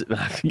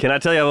 can I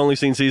tell you I've only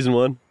seen season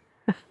 1?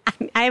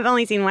 I've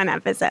only seen one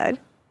episode.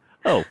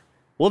 Oh.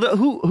 Well,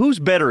 who's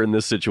better in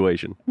this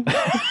situation?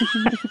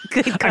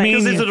 Good. I mean,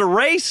 is it a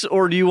race,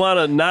 or do you want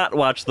to not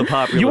watch the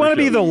popular You want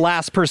to show? be the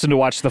last person to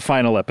watch the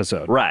final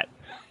episode. Right.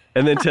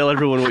 And then tell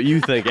everyone what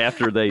you think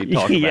after they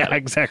talk about it. Yeah,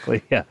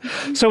 exactly. Yeah.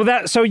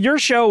 So your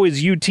show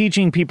is you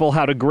teaching people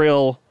how to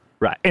grill.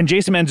 Right. And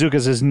Jason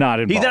Mantzoukas is not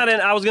involved. He's not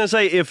in. I was going to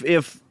say,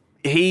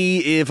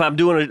 if I'm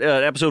doing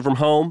an episode from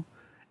home,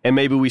 and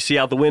maybe we see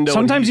out the window.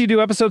 Sometimes you do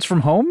episodes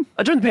from home?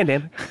 During the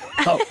pandemic.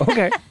 Oh,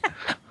 okay.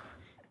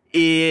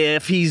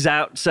 If he's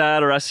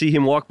outside or I see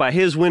him walk by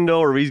his window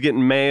or if he's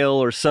getting mail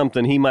or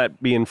something, he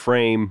might be in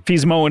frame. If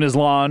he's mowing his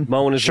lawn.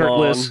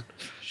 Shirtless.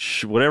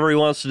 Whatever he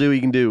wants to do, he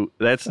can do.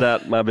 That's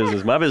not my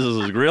business. My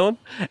business is grilling,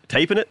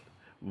 taping it,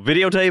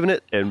 videotaping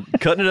it, and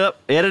cutting it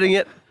up, editing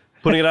it,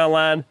 putting it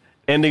online,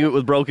 ending it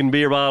with broken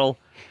beer bottle,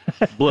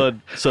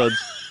 blood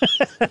suds.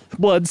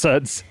 Blood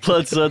suds,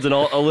 and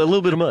a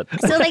little bit of mud.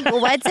 So,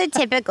 what's a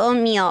typical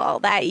meal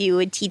that you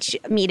would teach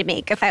me to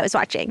make if I was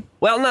watching?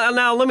 Well,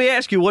 now let me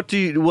ask you, what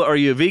are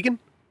you a vegan?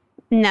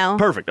 No.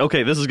 Perfect.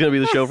 Okay, this is going to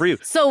be the show for you.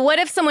 So what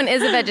if someone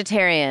is a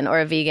vegetarian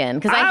or a vegan?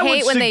 Because I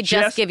hate when they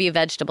just give you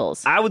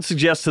vegetables. I would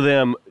suggest to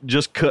them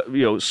just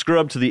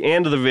scrub to the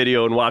end of the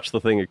video and watch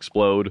the thing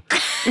explode,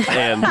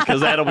 and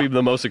because that'll be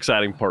the most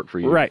exciting part for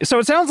you. Right. So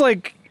it sounds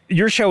like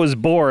your show is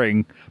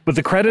boring, but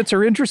the credits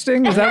are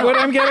interesting. Is that what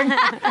I'm getting?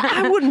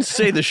 I wouldn't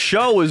say the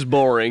show is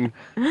boring.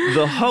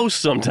 The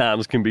host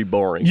sometimes can be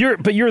boring.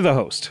 But you're the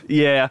host.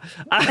 Yeah.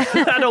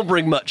 I don't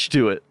bring much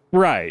to it.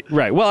 Right.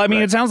 Well, I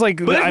mean, It sounds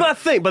like... But that's my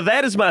thing. But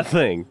that is my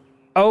thing.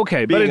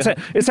 Okay. But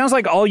it sounds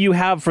like all you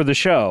have for the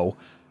show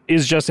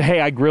is just,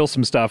 hey, I grill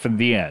some stuff in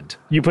the end.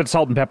 You put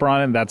salt and pepper on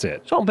it, and that's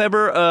it. Salt and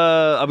pepper.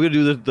 I'm going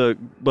to do the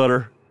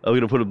butter. I'm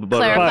going to put the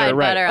butter on. Clarified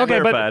butter. Right.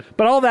 Okay,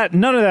 but all that,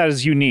 none of that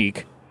is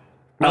unique.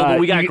 No, but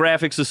we got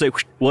graphics to say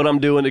what I'm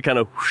doing. It kind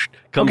of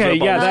comes up. Okay,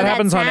 yeah, that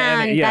happens on.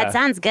 Yeah, that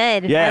sounds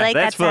good. Yeah, I like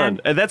that's that fun,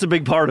 sound. and that's a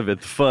big part of it.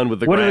 The fun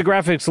with the. What do the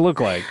graphics look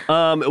like?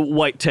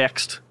 White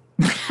text.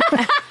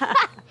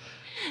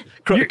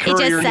 It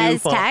just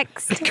says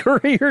text.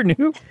 Courier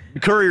new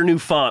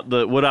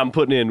font. What I'm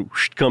putting in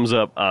comes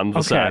up on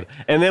the side,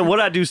 and then what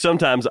I do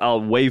sometimes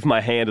I'll wave my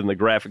hand, and the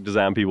graphic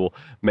design people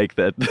make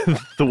that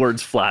the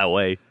words fly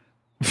away.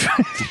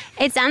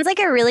 It sounds like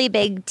a really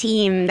big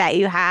team that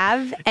you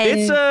have. And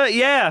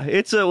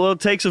it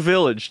takes a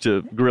village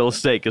to grill a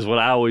steak is what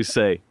I always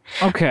say.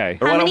 Okay.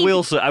 Or what I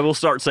will say, I will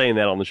start saying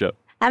that on the show.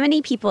 How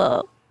many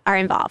people are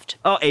involved?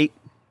 Oh, 8.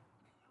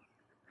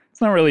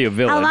 It's not really a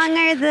village. How long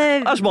are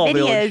the small videos?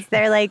 village.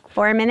 They're like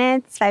 4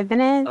 minutes, 5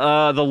 minutes?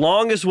 The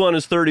longest one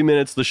is 30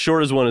 minutes. The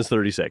shortest one is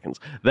 30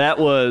 seconds. That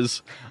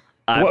was...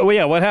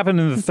 what happened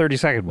in the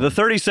 30-second one? The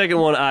 30-second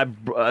one,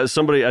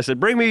 I said,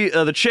 bring me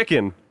the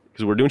chicken,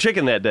 because we're doing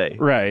chicken that day.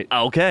 Right.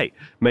 Okay.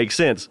 Makes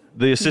sense.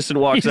 The assistant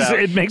walks out.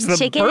 It makes the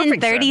Chicken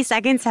in 30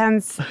 seconds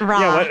sounds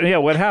raw.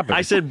 What happened?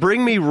 I said,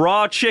 bring me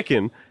raw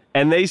chicken,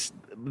 and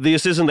the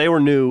assistant, they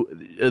were new,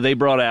 they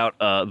brought out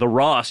the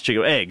rawest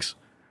chicken, eggs.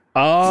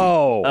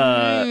 Oh. So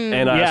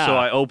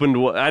I opened.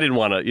 I didn't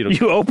want to.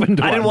 You opened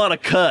one. I didn't want to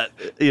cut.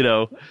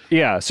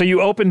 Yeah. So you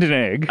opened an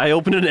egg. I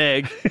opened an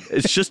egg.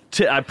 It's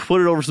just I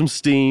put it over some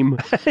steam.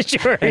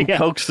 Sure. And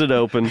coaxed it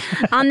open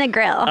on the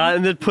grill.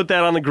 And then put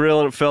that on the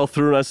grill, and it fell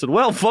through. And I said,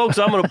 "Well, folks,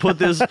 I'm going to put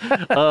this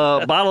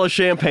bottle of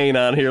champagne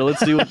on here.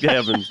 Let's see what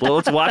happens. Well,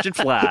 let's watch it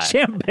fly."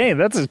 Champagne.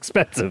 That's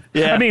expensive.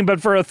 Yeah. I mean,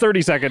 but for a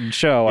 30-second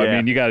show, I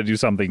mean, you got to do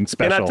something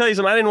special. And I tell you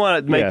something. I didn't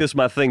want to make this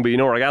my thing, but you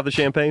know where I got the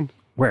champagne?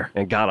 Where?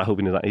 And God, I hope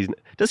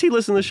does he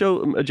listen to the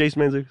show,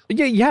 Adjacent Mantzoukas?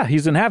 Yeah,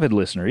 he's an avid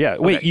listener. Yeah.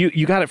 Wait, Okay.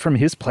 you got it from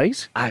his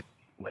place? All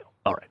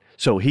right.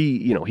 So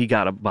he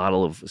got a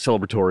bottle of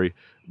celebratory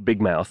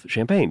Big Mouth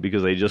champagne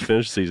because they just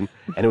finished the season,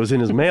 and it was in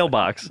his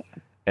mailbox.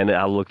 And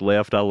I looked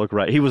left, I looked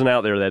right. He wasn't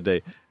out there that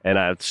day, and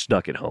I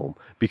snuck it home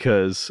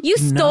because you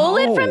stole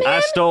it from him. I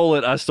stole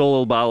it. I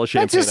stole a bottle of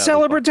champagne. That's a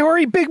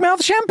celebratory Big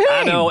Mouth champagne.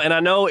 I know, and I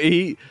know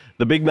the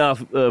Big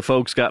Mouth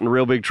folks got in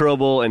real big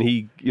trouble, and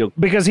he,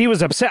 because he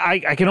was upset.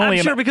 I can only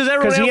I'm sure because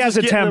everyone else he has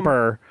a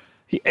temper.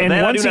 And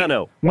that I do not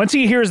know. Once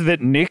he hears that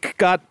Nick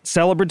got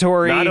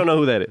celebratory, no, I don't know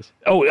who that is.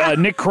 Oh,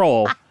 Nick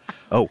Kroll.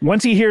 Oh,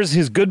 once he hears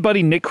his good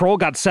buddy Nick Kroll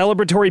got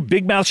celebratory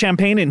Big Mouth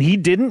champagne and he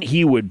didn't,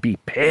 he would be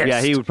pissed.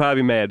 Yeah, he would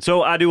probably be mad.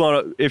 So I do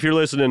want to. If you're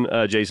listening,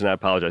 Jason, I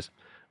apologize.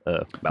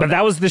 But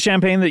that was the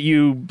champagne that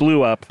you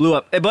blew up.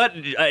 But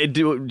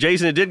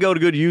Jason, it did go to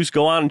good use.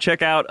 Go on and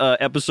check out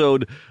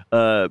episode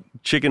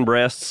Chicken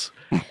Breasts.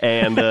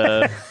 And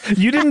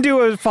you didn't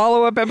do a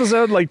follow-up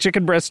episode like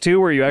Chicken Breast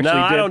 2 where you actually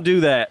I don't do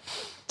that.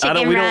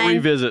 We don't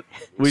revisit.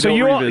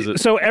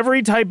 So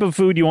every type of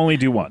food you only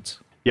do once.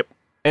 Yep.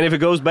 And if it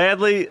goes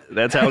badly,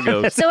 that's how it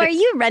goes. So are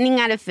you running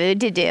out of food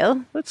to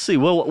do? Let's see.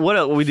 Well, what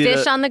else? We did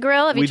fish on the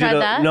grill. Have you tried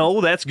that?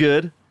 No, that's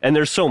good. And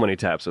there's so many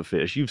types of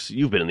fish.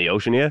 You've been in the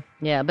ocean, yeah?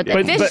 Yeah, but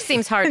the fish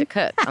seems hard to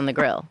cook on the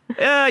grill.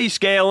 Yeah, you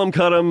scale them,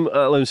 cut them.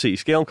 Let me see.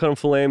 Scale them, cut them,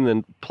 fillet them,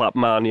 then plop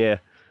them on, yeah.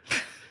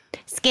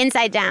 Skin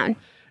side down.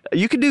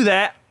 You can do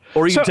that.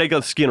 Or you can take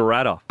the skin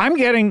right off. I'm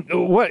getting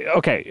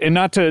okay, and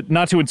not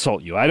to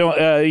insult you. I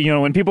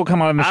don't. When people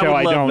come on the show,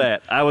 I don't.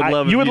 I would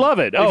love it. You would love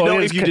it.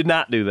 If you did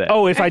not do that.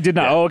 Oh, if I did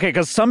not. Yeah. Oh, okay.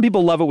 Because some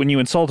people love it when you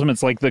insult them.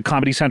 It's like the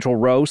Comedy Central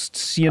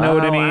roasts. You know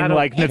what I mean?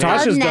 Like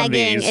Natasha's done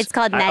these. It's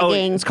called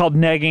negging. It's called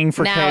negging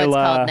for Kayla. Now it's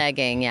called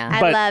negging. Yeah,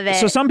 I love it.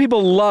 So some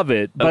people love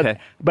it, but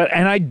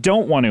and I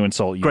don't want to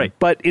insult you. Great.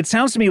 But it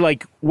sounds to me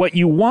like what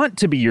you want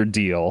to be your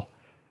deal,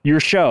 your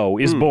show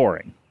is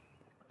boring.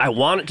 I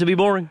want it to be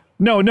boring.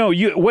 No,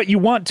 what you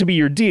want to be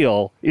your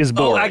deal is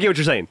boring. Oh, I get what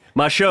you're saying.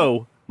 My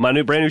show,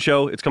 brand new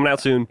show, it's coming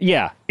out soon.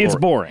 Yeah, it's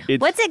boring.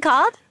 What's it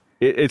called?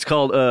 It's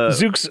called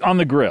Zooks on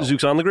the Grill.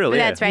 Zooks on the Grill.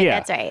 Yeah, that's right. Yeah.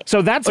 That's right.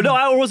 So that's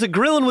or was it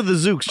Grilling with the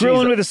Zooks?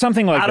 Grilling with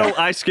something like that.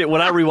 I skip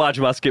when I rewatch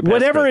them. I skip past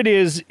whatever it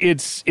is.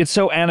 It's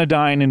so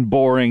anodyne and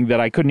boring that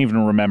I couldn't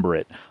even remember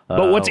it.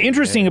 But what's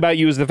interesting about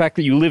you is the fact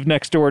that you live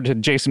next door to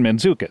Adjacent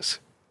Mantzoukas.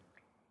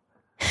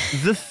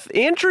 The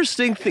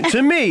interesting thing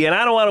to me, and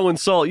I don't want to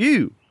insult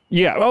you.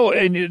 Yeah. Oh,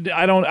 and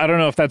I don't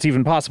know if that's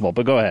even possible,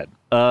 but go ahead.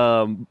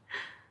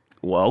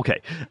 Well,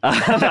 okay.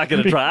 I'm not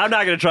going to try. I'm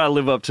not going to try to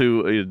live up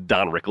to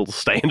Don Rickles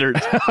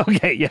standards.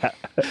 Okay. Yeah.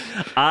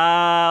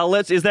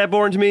 Is that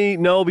boring to me?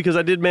 No, because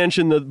I did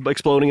mention the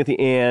exploding at the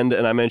end,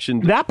 and I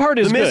mentioned that part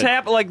is the good.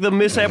 mishap. Like the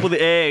mishap with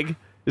the egg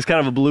is kind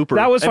of a blooper.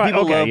 That was fine. And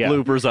people love yeah.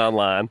 bloopers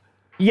online.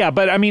 Yeah,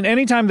 but I mean,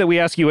 anytime that we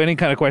ask you any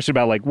kind of question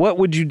about like, what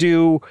would you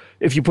do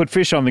if you put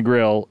fish on the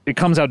grill? It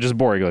comes out just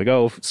boring. You're like,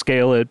 oh,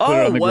 scale it, put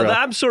it on the grill.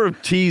 I'm sort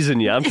of teasing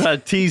you. I'm trying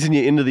to teasing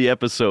you into the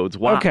episodes.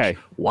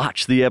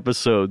 Watch the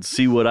episodes.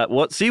 See what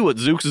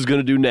Zooks is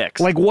going to do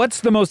next. Like, what's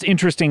the most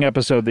interesting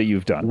episode that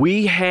you've done?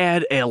 We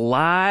had a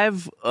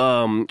live.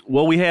 Lobster,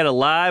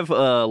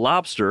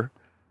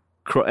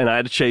 and I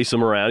had to chase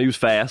him around. He was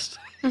fast.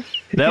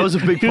 That was a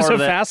big part of that. He was a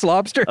fast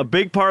lobster? A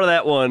big part of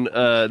that one.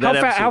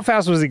 How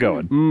fast was he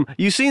going?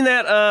 You seen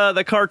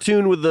that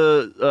cartoon with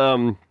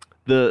the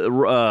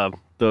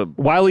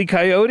Wile E.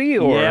 Coyote?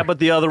 Or yeah, but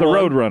the other one.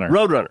 Roadrunner.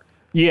 Roadrunner.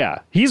 Yeah.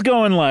 He's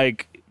going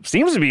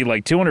seems to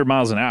be 200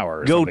 miles an hour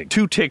or something.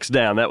 2 ticks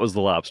down. That was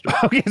the lobster.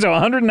 Okay, so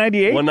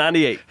 198?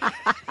 198.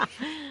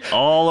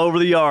 All over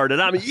the yard.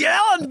 And I'm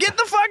yelling, get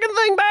the fucking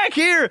thing back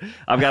here.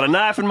 I've got a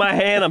knife in my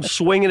hand. I'm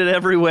swinging it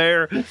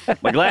everywhere.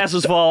 My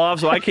glasses fall off,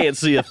 so I can't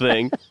see a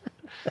thing.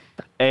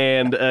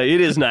 And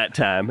it is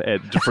nighttime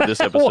for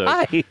this episode.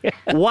 Why?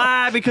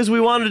 Why? Because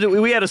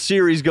we had a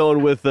series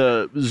going with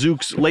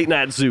Zooks, Late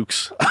Night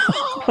Zooks.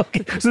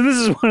 Okay. So this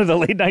is one of the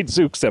Late Night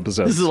Zooks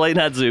episodes. This is Late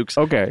Night Zooks.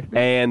 Okay.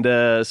 And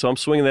so I'm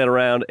swinging that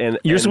around. And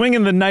you're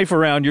swinging the knife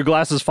around, your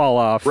glasses fall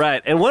off.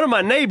 Right. And one of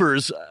my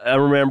neighbors, I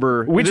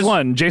remember. Which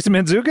one? Jason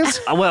Mantzoukas?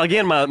 Well,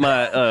 again,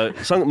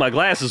 my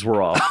glasses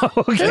were off.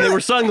 Okay. And they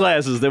were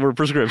sunglasses. They were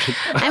prescription.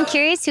 I'm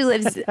curious who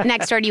lives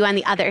next door to you on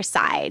the other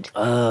side.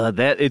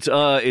 It's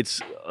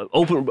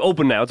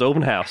open now. It's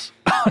open house.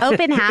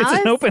 Open house?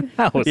 It's an open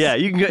house. Yeah,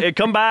 you can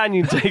come by and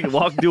you can do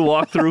a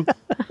walkthrough.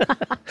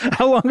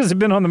 How long has it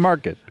been on the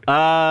market?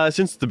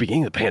 Since the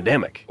beginning of the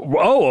pandemic.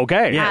 Oh,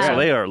 okay. Yeah, so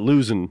they are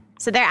losing.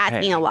 So they're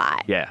asking a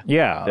lot. Yeah.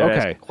 Yeah, they're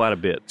okay. Quite a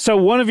bit. So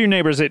one of your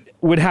neighbors, it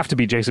would have to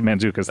be Jason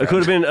Mantzoukas. It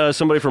could have been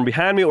somebody from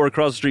behind me or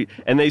across the street.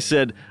 And they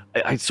said,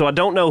 so I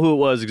don't know who it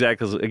was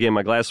exactly because, again,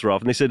 my glasses are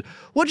off. And they said,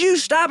 would you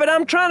stop it?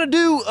 I'm trying to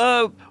do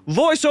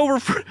voiceover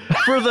for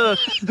the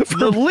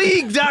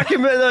league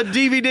document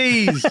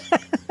DVDs.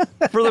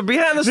 For the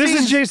behind the scenes.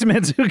 This is Jason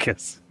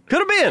Mantzoukas. Could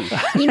have been.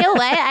 You know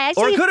what?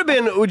 Or it could have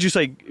been, would you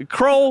say,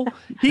 Kroll?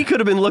 He could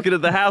have been looking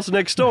at the house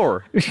next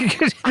door.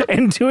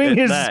 And doing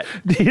his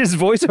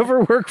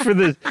voiceover work for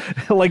the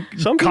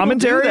some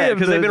commentary.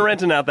 Because they've been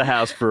renting out the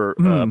house for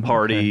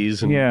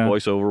parties and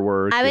voiceover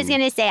work. I was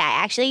going to say,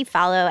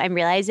 I'm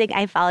realizing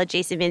I follow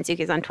Jason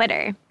Mantzoukas on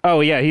Twitter.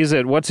 Oh, yeah. He's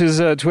what's his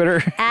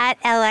Twitter?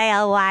 At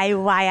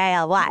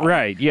LALYYILY.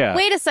 Right, yeah.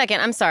 Wait a second.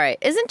 I'm sorry.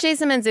 Isn't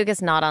Jason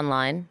Mantzoukas not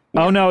online?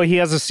 Oh, no, he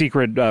has a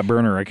secret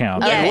burner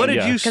account. Yeah. What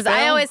did you spell? Because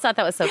I always thought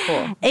that was so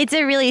cool. It's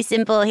a really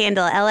simple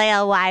handle,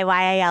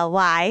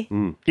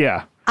 LALYYILY.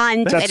 Yeah.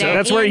 On Twitter.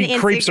 That's where he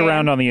creeps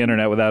around on the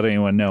internet without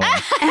anyone knowing.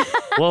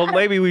 Well,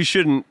 maybe we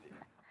shouldn't.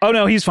 Oh,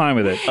 no, he's fine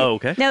with it. Oh,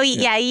 okay. No,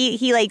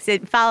 he likes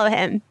it. Follow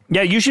him.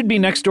 Yeah, you should be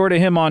next door to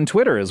him on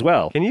Twitter as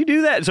well. Can you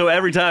do that? So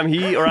every time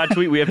he or I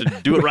tweet, we have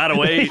to do it right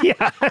away?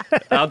 Yeah.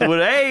 Out the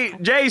window. Hey,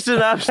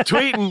 Jason, I'm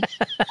tweeting.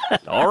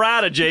 All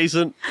right,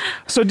 Adjacent.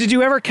 So did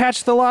you ever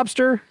catch the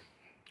lobster?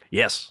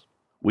 Yes,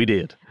 we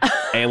did.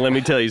 And let me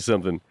tell you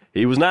something.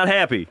 He was not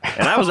happy,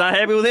 and I was not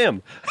happy with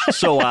him.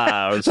 So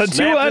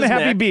two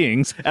unhappy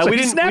beings. So we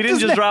didn't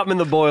just drop him in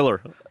the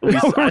boiler. I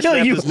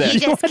snapped his neck. You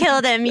just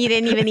killed him. You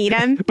didn't even eat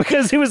him.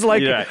 Because it was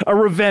like a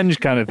revenge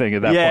kind of thing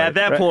at that point. Yeah, at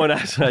that point,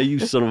 I said, you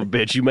son of a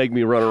bitch, you make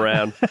me run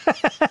around.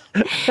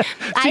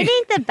 I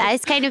think the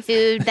best kind of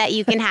food that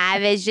you can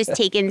have is just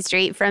taken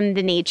straight from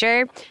the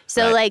nature.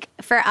 So,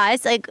 for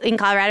us, in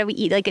Colorado, we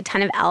eat, a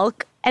ton of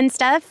elk and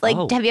stuff.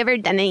 Have you ever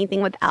done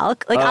anything with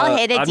elk? I'll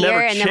hit a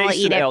deer and then we'll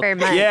eat it for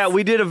months. Yeah,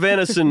 we did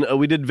venison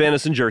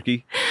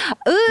jerky.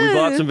 Ooh. We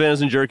bought some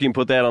venison jerky and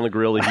put that on the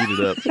grill to heat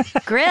it up.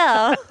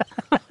 Grill?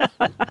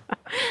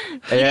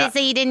 So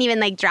you didn't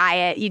even dry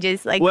it. You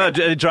just Well,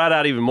 it dried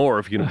out even more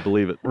if you can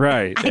believe it.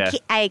 Right.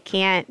 I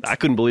can't. I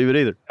couldn't believe it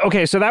either.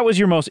 Okay, so that was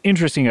your most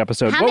interesting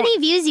episode. How many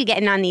views you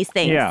getting on these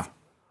things? Yeah.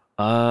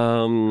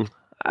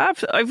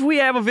 If we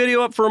have a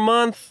video up for a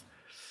month,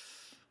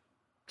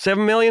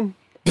 7 million.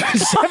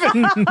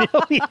 7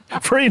 million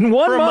for a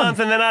month,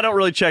 and then I don't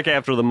really check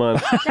after the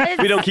month.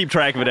 We don't keep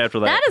track of it after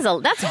that.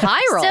 That's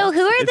viral. So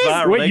who are these?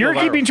 Viral. Wait, you're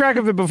keeping track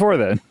of it before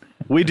then?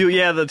 We do,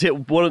 yeah.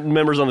 One of the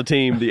members on the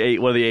team,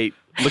 one of the eight,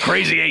 the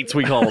crazy eights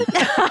we call them.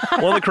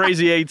 One of the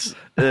crazy eights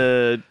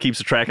keeps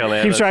a track on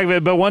that. Keeps track of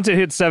it, but once it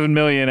hits 7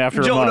 million after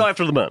a month. No,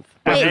 after the month.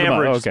 After the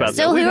month, okay. About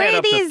so we've who had are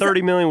up these? To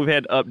 30 million. We've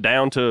had up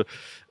down to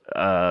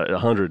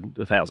 100,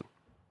 1,000.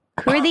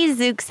 Who are these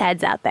Zooks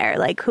heads out there?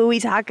 Who we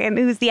talking?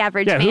 Who's the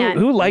average fan?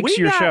 Who likes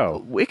your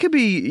show? It could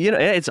be,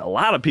 it's a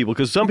lot of people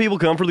because some people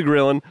come for the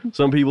grilling.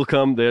 Some people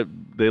come,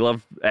 they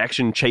love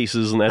action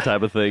chases and that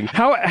type of thing.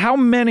 How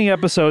many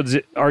episodes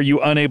are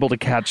you unable to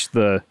catch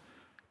the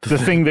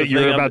thing that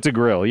you're about to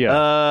grill?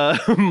 Yeah.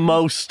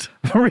 Most.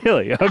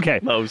 Really? Okay.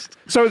 Most.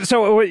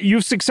 So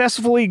you've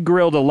successfully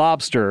grilled a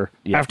lobster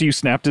after you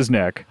snapped his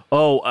neck.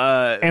 Oh,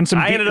 and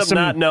I ended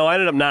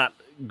up not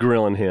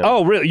grilling him.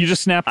 Oh, really? You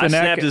just snapped the neck?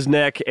 I snapped his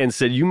neck and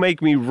said, you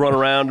make me run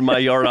around in my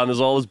yard on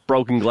all this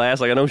broken glass.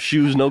 I got no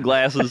shoes, no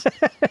glasses.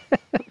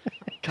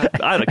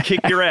 I'd have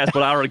kicked your ass,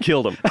 but I already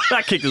killed him.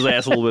 I kicked his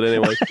ass a little bit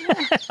anyway.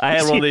 I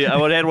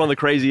had one of the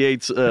crazy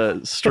eights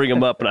string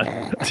him up,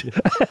 and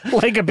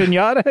like a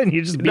pinata, and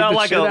you just beat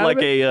the shit out of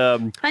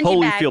it?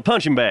 Holyfield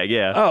punching bag.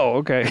 Yeah. Oh,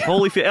 okay.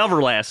 Holyfield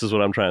Everlast is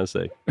what I'm trying to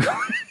say.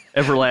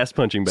 Everlast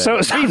punching bag.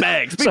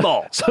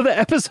 Speedball. So the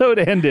episode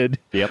ended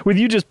with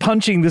you just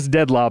punching this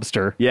dead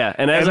lobster. Yeah,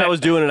 and as I was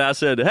doing it, I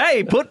said,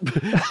 "Hey, put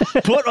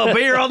a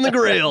beer on the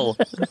grill."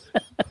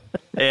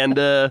 And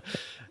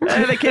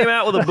they came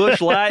out with a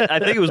Busch Light. I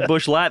think it was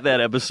Busch Light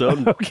that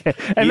episode. Okay,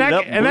 and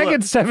that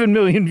gets 7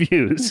 million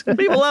views.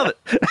 People love it.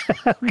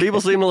 People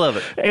seem to love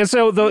it. And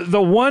so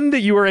the one that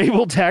you were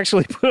able to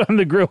actually put on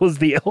the grill was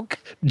the elk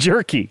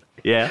jerky.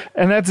 Yeah.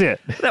 And that's it.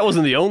 That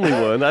wasn't the only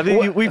one. I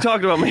think we've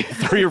talked about maybe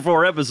 3 or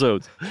 4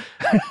 episodes.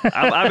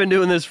 I've been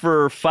doing this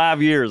for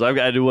 5 years. I've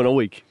got to do one a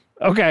week.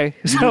 Okay.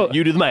 So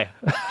you do the math.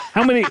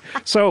 How many?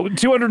 So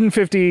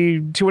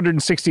 250,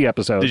 260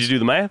 episodes. Did you do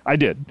the math? I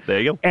did. There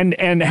you go.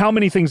 And how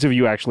many things have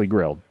you actually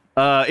grilled?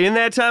 In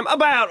that time,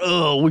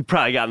 we've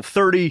probably gotten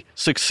 30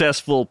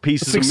 successful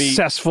pieces of meat.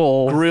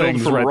 Successful grilled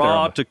things from right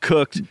raw there. to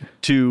cooked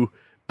to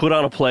put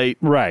on a plate.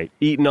 Right.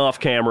 Eaten off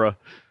camera.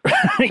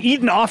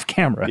 Eaten off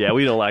camera. Yeah,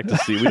 we don't like to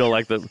see. We don't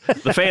like the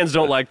fans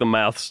don't like the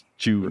mouths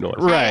chew noise.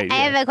 Right. I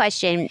have a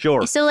question.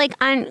 Sure. So, like,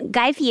 on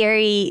Guy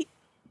Fieri,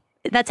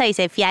 that's how you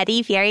say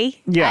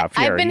Fieri? Yeah,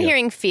 Fieri. I've been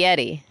hearing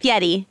Fieri.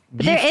 Fieri.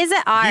 But there is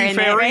an R in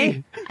there,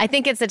 right? I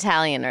think it's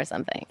Italian or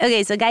something.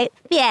 Okay, so Guy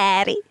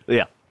Fieri.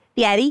 Yeah.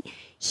 Fieri.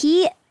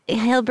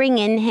 He'll bring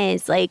in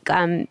his, like,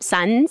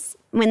 sons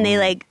when they,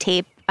 like,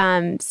 tape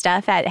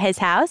stuff at his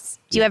house.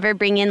 Do you ever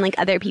bring in, like,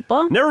 other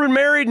people? Never been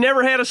married,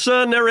 never had a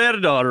son, never had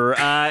a daughter.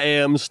 I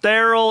am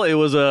sterile. It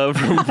was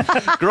from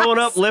growing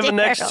up, living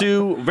next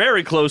to,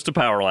 very close to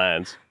power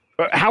lines.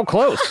 How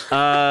close?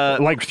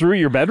 Like through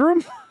your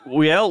bedroom?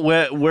 Well,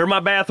 where my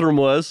bathroom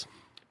was.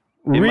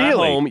 In my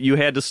home, you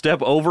had to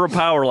step over a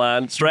power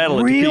line, straddle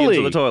it to pee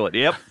into the toilet.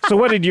 Yep. So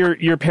what, did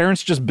your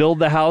parents just build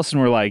the house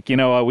and were like, you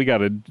know what, we got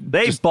to...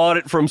 They bought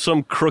it from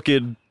some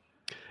crooked,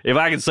 if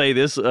I can say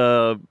this,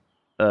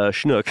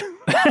 schnook.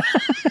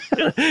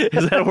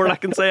 Is that a word I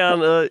can say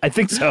on... I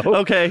think so.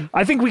 Okay.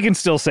 I think we can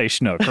still say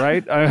schnook,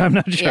 right? I'm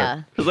not sure.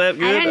 Yeah. Is that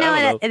good? I don't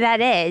know what that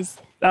is.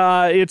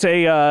 It's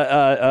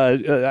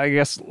I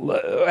guess,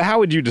 how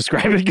would you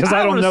describe it? Because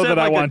I don't know that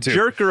I want to. A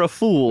jerk or a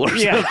fool or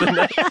something.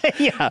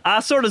 Yeah.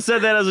 I sort of said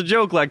that as a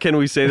joke, like, can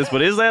we say this?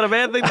 But is that a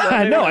bad thing?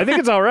 No, I think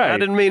it's all right. I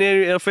didn't mean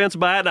any offense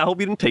by it, and I hope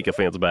you didn't take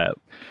offense by it.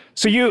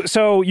 So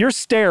you're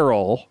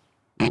sterile.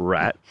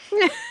 Right.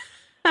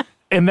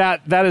 And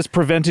that has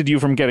prevented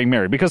you from getting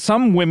married, because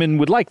some women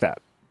would like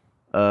that.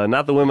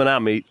 Not the women I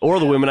meet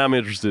or the women I'm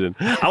interested in.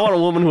 I want a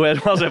woman who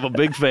wants to have a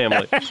big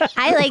family.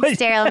 I like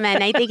sterile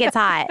men. I think it's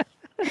hot.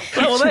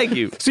 Oh, well, thank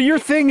you. So your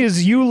thing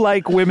is you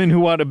like women who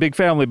want a big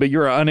family, but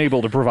you're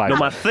unable to provide. No, them.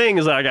 my thing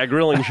is I got a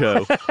grilling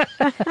show.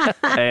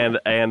 and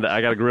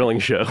I got a grilling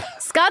show.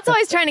 Scott's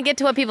always trying to get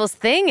to what people's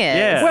thing is.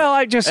 Yeah. Well,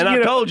 I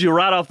told you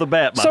right off the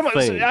bat my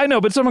thing. I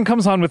know, but someone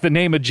comes on with the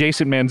name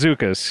Adjacent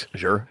Mantzoukas.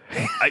 Sure.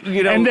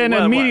 And then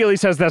immediately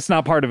says that's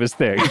not part of his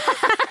thing.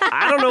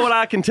 I don't know what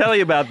I can tell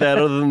you about that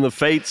other than the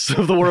fates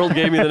of the world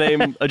gave me the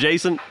name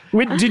Adjacent.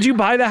 Wait, did you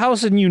buy the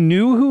house and you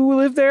knew who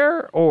lived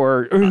there,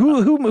 or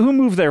who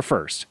moved there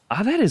first?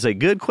 That is a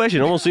good question.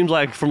 It almost seems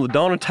like from the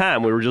dawn of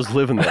time we were just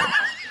living there.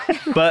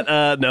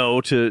 But no,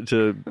 to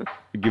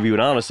give you an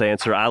honest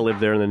answer, I lived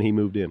there and then he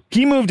moved in.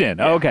 He moved in.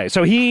 Yeah. Okay,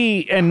 so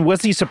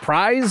was he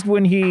surprised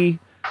when he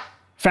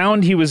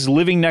found he was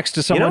living next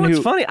to someone it's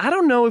funny. I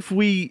don't know if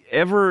we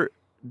ever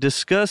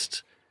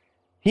discussed.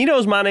 He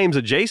knows my name's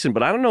Adjacent,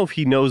 but I don't know if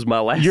he knows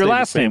my last name. Your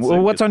last name. Well,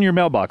 what's on your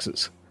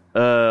mailboxes?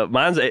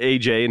 Mine's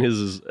AJ, and his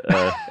is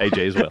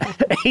AJ as well.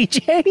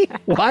 AJ?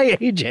 Why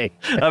AJ?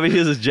 I mean,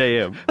 his is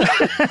JM.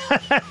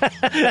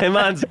 And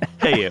mine's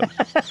AM.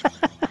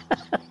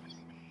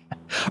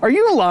 Are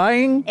you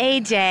lying?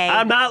 AJ.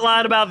 I'm not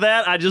lying about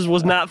that. I just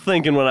was not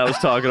thinking when I was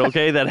talking,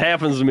 okay? That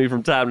happens to me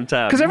from time to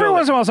time. Because every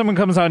once in a while someone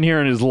comes on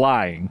here and is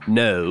lying.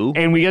 No.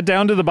 And we get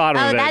down to the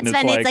bottom of it. Oh, that's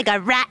when it's like a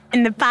rat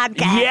in the podcast.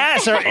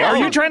 Yes. Are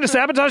you trying to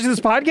sabotage this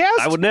podcast?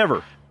 I would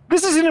never.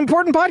 This is an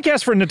important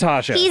podcast for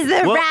Natasha. He's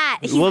the rat.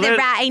 He's the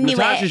rat. I knew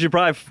Natasha should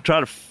probably try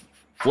to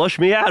flush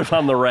me out if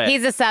I'm the rat.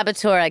 He's a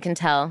saboteur, I can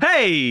tell.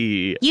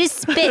 Hey! You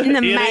spit in the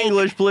in mic.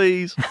 English,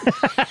 please.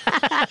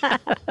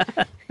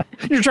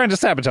 You're trying to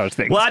sabotage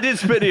things. Well, I did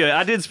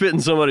spit in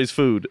somebody's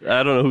food.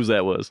 I don't know whose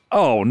that was.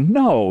 Oh,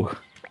 no.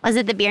 Was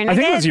it the beer nuggets?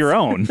 I think it was your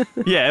own.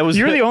 Yeah, it was.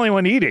 You're the only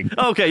one eating.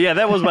 Okay, yeah,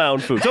 that was my own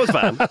food, so it's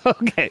fine.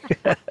 Okay.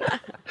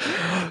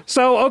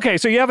 So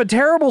you have a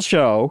terrible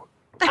show.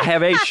 I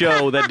have a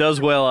show that does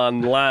well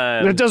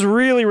online. It does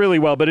really, really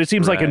well, but it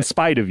seems like in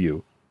spite of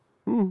you.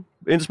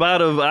 In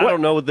spite of, I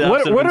don't know what the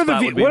opposite what of are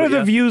the would be, what are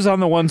the views on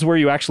the ones where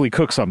you actually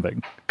cook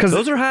something? Because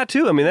those are high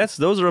too. I mean,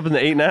 those are up in the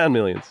 8-9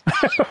 millions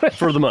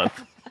for the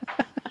month.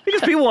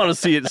 Because people want to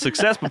see it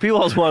success, but people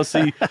also want to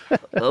see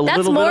a little bit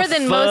of fun.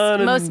 That's more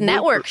than most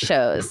network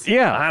shows.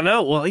 Yeah, I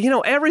know.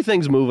 Well,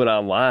 everything's moving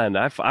online.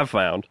 I've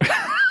found.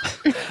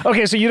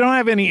 Okay, so you don't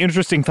have any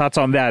interesting thoughts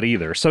on that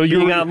either. So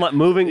you're online,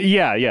 moving.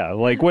 Yeah.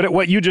 Like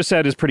what you just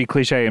said is pretty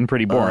cliche and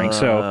pretty boring.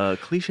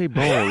 Cliche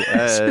boring.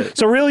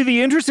 So really,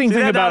 the interesting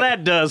thing about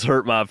that does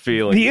hurt my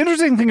feelings. The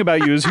interesting thing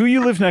about you is who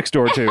you live next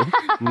door to.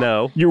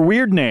 No. Your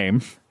weird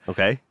name.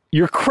 Okay.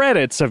 Your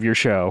credits of your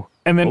show.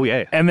 And then,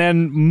 and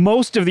then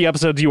most of the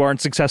episodes you aren't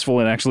successful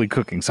in actually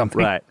cooking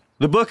something. Right.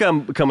 The book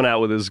I'm coming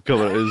out with is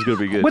going to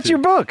be good. What's your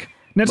book?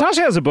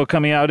 Natasha has a book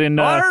coming out in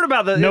I heard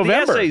about the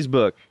essays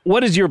book.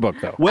 What is your book,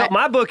 though? Well,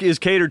 my book is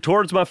catered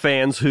towards my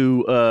fans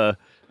who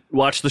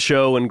watch the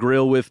show and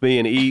grill with me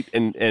and eat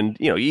and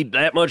eat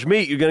that much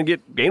meat, you're going to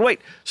gain weight.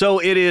 So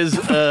it is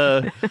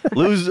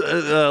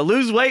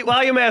lose weight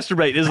while you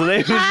masturbate is the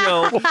name of the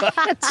show.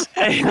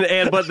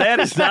 What? But that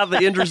is not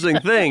the interesting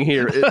thing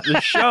here.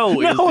 The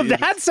show is. No,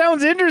 that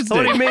sounds interesting.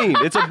 What do you mean?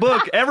 It's a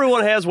book.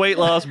 Everyone has weight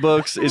loss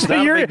books. It's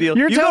not a big deal.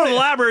 You go to the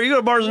library, you go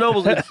to Barnes &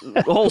 Noble, it's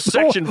a whole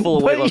section full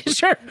of weight loss books.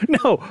 Sure.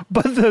 No,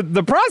 but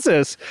the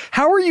process,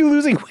 how are you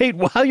losing weight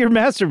while you're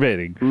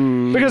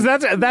masturbating? Because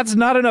that's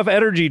not enough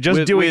energy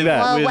just doing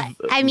that. Well,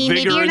 I mean,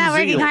 maybe you're not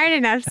working hard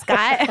enough,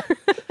 Scott.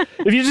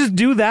 If you just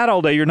do that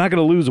all day, you're not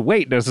going to lose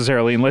weight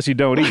necessarily unless you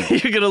don't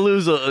eat. You're going to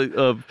lose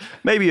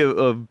maybe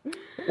a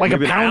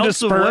pound of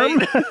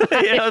sperm?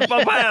 Yeah,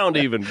 a pound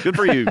even. Good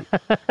for you.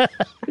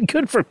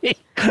 Good for me.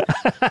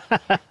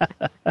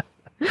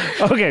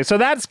 Okay, so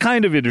that's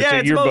kind of interesting.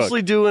 Yeah, it's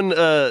mostly doing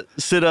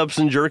sit-ups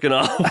and jerking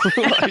off. At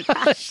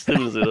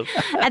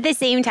the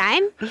same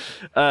time?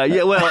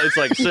 Yeah, well, it's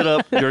like sit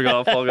up, jerk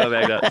off, fall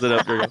back down, sit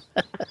up, jerk off.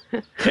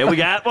 And we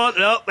got one.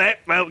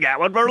 We got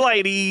one for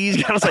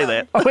ladies. Gotta say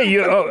that. Oh, wait,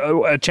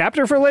 a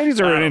chapter for ladies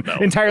or an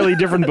entirely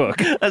different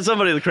book?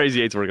 Somebody in the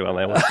Crazy Eight's working on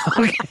that one.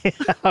 Okay,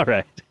 all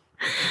right.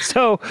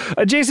 So,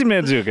 Adjacent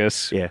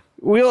Mantzoukas. Yeah.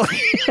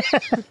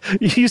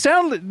 You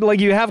sound like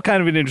you have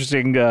kind of an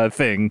interesting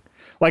thing.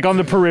 Like on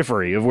the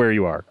periphery of where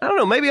you are. I don't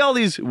know. Maybe all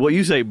these, what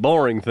you say,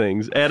 boring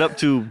things add up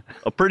to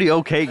a pretty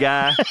okay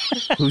guy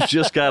who's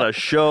just got a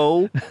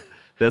show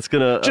that's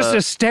going to... Just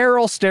a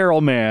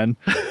sterile man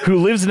who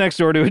lives next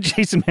door to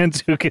Adjacent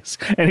Mantzoukas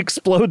and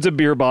explodes a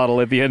beer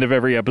bottle at the end of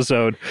every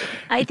episode,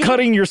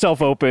 cutting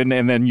yourself open,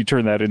 and then you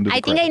turn that into the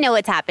I think I know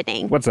what's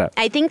happening. What's that?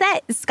 I think that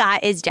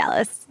Scott is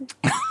jealous.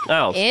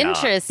 Oh,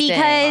 interesting.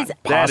 Because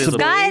Scott's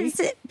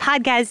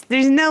podcast,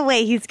 there's no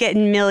way he's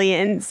getting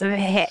millions of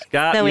hits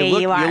Scott, the way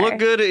you are. You look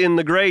good in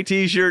the gray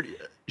T-shirt.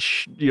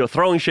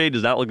 Throwing shade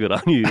does not look good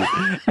on you,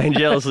 and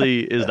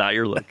jealousy is not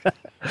your look.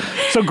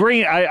 So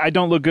green, I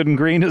don't look good in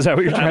green. Is that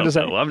what you're trying to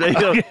say?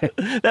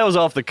 That was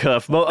off the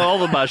cuff.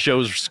 All of my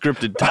shows are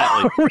scripted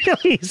tightly.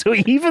 Really? So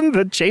even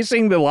the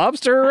chasing the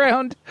lobster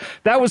around,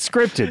 that was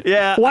scripted.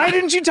 Yeah. Why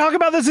didn't you talk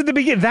about this at the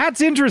beginning? That's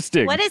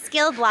interesting. What is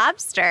skilled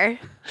lobster?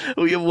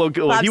 Well, he wasn't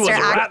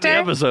writing the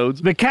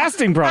episodes. The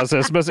casting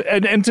process must,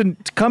 and to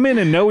come in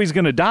and know he's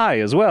going to die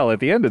as well at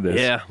the end of this.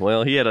 Yeah.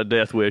 Well, he had a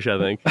death wish, I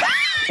think.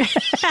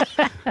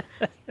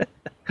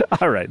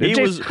 All right.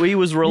 He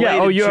was related.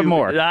 Yeah, you have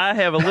more. I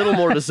have a little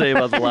more to say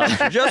about the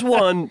lobster. Just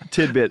one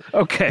tidbit.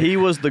 Okay. He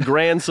was the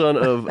grandson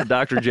of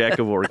Dr. Jack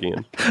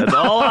Kevorkian. That's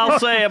all I'll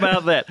say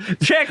about that.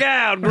 Check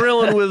out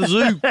Grilling with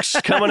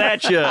Zooks coming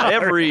at you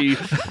every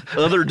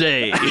other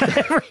day.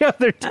 Every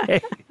other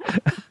day.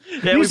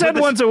 Yeah, you said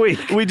once a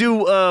week. We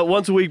do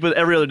once a week, but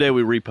every other day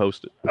we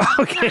repost it.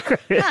 Okay,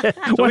 great.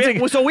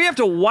 So we have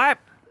to wipe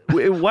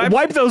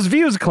those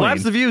views clean.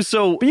 Wipes the views,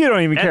 so but you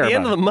don't even care at the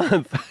end about of the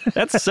month,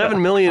 that's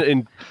 7 million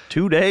in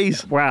 2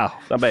 days. Wow.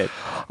 Not bad.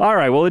 All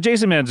right, well,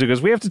 Adjacent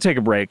Mantzoukas, we have to take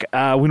a break.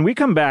 When we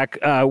come back,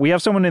 we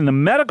have someone in the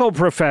medical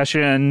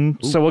profession,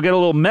 so we'll get a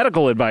little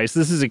medical advice.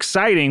 This is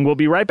exciting. We'll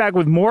be right back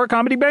with more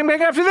Comedy Bang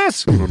Bang after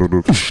this.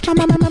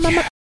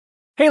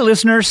 Hey,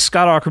 listeners,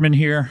 Scott Aukerman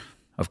here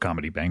of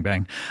Comedy Bang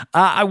Bang.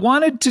 I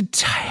wanted to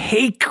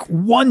take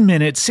 1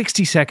 minute,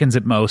 60 seconds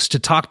at most, to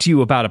talk to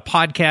you about a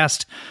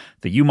podcast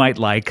that you might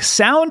like,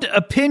 Sound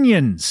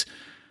Opinions.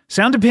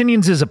 Sound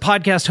Opinions is a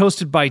podcast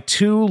hosted by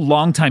two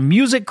longtime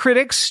music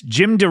critics,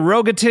 Jim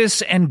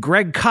DeRogatis and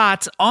Greg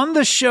Kot. On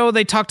the show,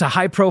 they talk to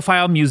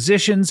high-profile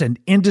musicians and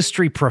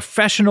industry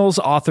professionals,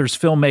 authors,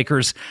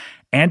 filmmakers,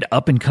 and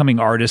up-and-coming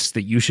artists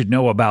that you should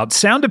know about.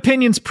 Sound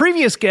Opinions'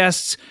 previous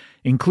guests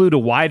include a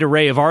wide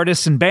array of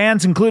artists and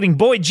bands, including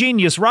Boy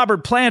Genius,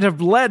 Robert Plant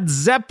of Led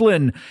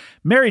Zeppelin,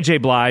 Mary J.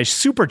 Blige,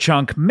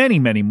 Superchunk, many,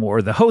 many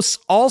more. The hosts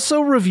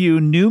also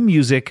review new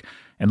music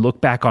and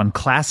look back on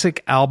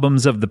classic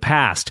albums of the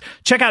past.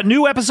 Check out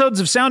new episodes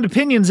of Sound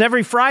Opinions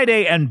every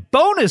Friday and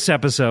bonus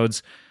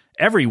episodes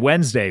every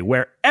Wednesday,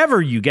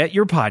 wherever you get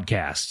your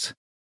podcasts.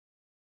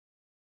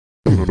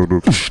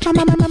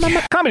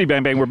 Comedy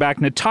Bang Bang, we're back.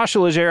 Natasha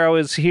Leggero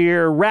is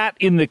here. Rat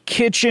in the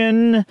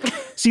kitchen.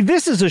 See,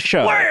 this is a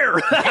show. Where?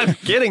 I'm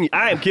kidding.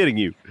 I am kidding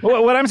you.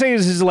 What I'm saying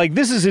is like,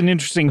 this is an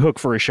interesting hook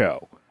for a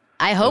show.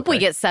 I hope we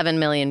get 7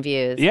 million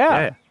views.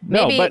 Yeah.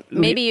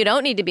 Maybe you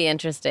don't need to be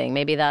interesting.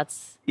 Maybe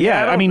that's...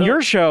 Yeah, I mean,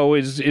 your show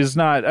is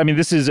not... I mean,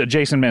 this is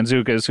Adjacent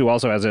Mantzoukas, who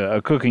also has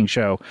a cooking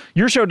show.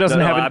 Your show doesn't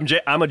have...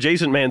 I'm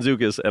Adjacent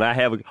Mantzoukas, and I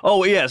have...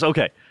 Oh, yes,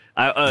 okay.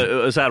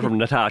 Aside from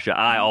Natasha,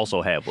 I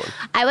also have one.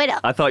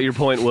 I thought your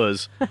point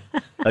was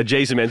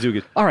Adjacent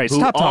Mantzoukas. All right,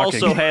 stop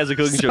talking. Also has a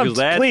cooking show.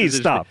 Please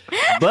stop.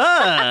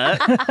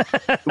 But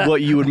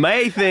what you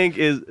may think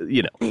is,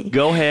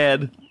 go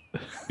ahead.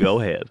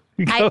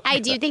 I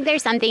do think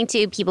there's something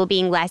to people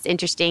being less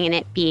interesting and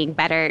it being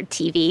better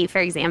TV. For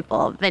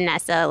example,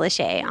 Vanessa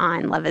Lachey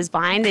on Love is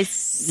Blind is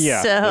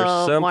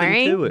so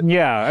boring. To it.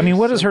 Yeah, I mean,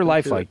 what is her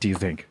life like, do you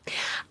think?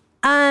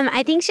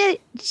 I think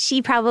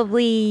she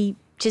probably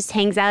just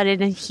hangs out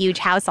in a huge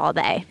house all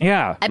day.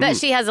 Yeah. I bet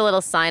she has a little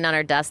sign on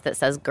her desk that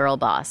says girl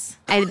boss.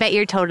 I bet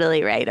you're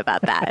totally right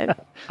about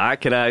that.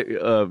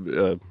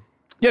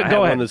 Yeah,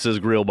 go ahead. One that says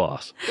Grill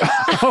Boss.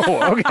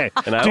 Oh, okay.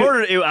 And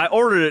I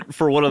ordered it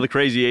for one of the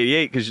Crazy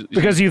 88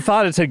 because you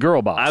thought it said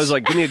Girl Boss. I was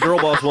like, give me a Girl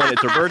Boss one.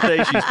 It's her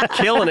birthday. She's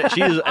killing it.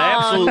 She is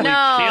absolutely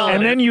killing it.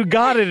 And then you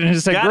got it and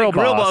it said Grill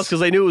Boss because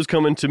they knew it was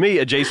coming to me,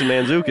 Adjacent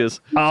Mantzoukas.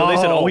 So they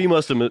said, he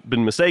must have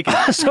been mistaken.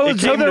 so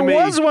there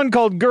was one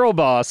called Girl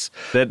Boss,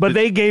 but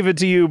they gave it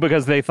to you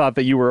because they thought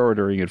that you were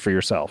ordering it for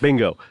yourself.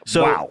 Bingo.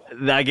 So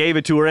I gave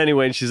it to her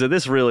anyway, and she said,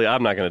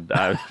 I'm not going to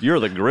die. You're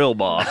the Grill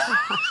Boss.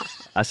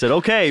 I said,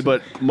 okay,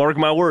 but mark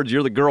my words,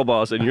 you're the girl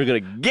boss, and you're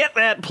going to get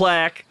that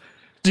plaque.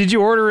 Did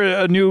you order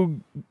a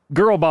new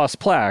girl boss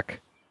plaque?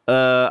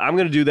 I'm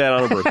going to do that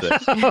on her birthday.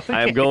 Okay.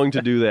 I am going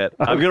to do that.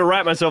 I'm going to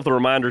write myself the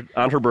reminder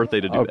on her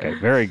birthday to do that. Okay,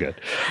 very good.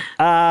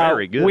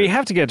 Very good. We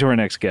have to get to our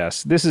next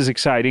guest. This is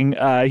exciting.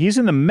 He's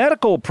in the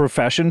medical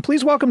profession.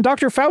 Please welcome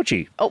Dr.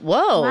 Fauci. Oh,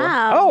 whoa.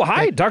 Wow. Oh,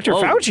 hi, Dr.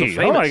 Fauci.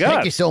 Oh, my God.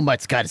 Thank you so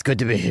much, Scott. It's good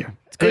to be here.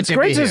 It's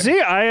great to see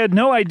you. I had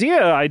no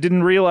idea. I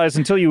didn't realize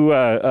until you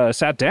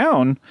sat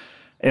down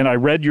and I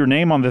read your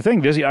name on the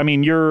thing. I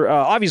mean, you're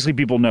obviously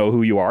people know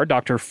who you are,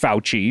 Dr.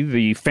 Fauci,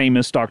 the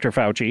famous Dr.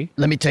 Fauci.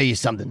 Let me tell you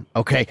something,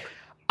 okay?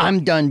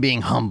 I'm done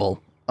being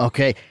humble,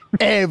 okay?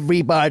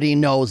 Everybody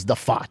knows the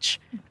Fauci.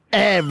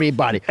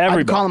 Everybody.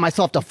 I'm calling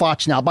myself the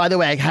Fauci now. By the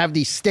way, I have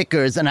these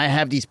stickers and I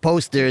have these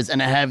posters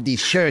and I have these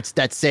shirts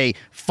that say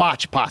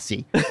Fauci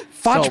Posse.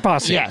 Fauci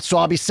Posse? Yeah, so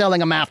I'll be selling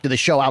them after the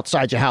show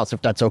outside your house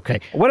if that's okay.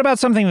 What about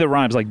something that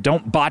rhymes, like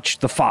don't botch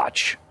the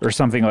Fauci or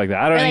something like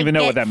that? I don't even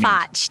know what that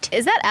means.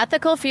 Is that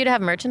ethical for you to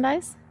have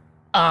merchandise?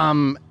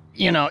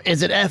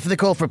 Is it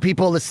ethical for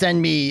people to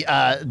send me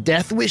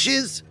death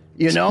wishes?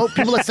 You know,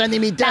 people are sending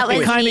me death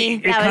wishes.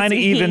 It kind of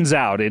evens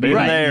out. Right.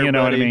 There, you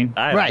know buddy.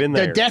 what I mean? Right.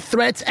 They're death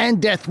threats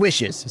and death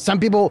wishes. Some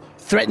people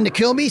threaten to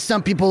kill me.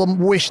 Some people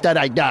wish that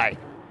I die.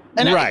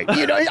 And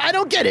I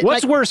don't get it.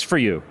 What's worse for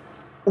you?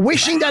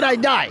 Wishing that I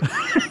die.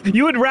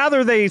 You would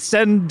rather they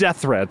send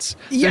death threats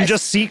than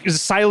just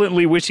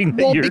silently wishing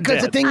that you're dead. Well,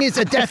 because the thing is,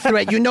 a death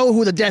threat, you know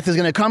who the death is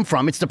going to come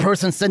from. It's the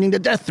person sending the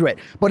death threat.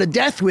 But a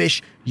death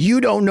wish,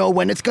 you don't know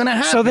when it's going to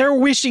happen. So they're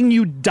wishing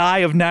you die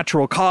of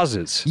natural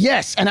causes.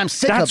 Yes, and I'm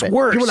sick of it. That's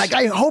worse. People are like,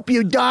 I hope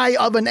you die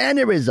of an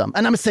aneurysm. And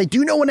I'm going to say, do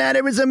you know what an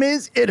aneurysm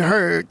is? It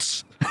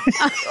hurts.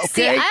 Okay?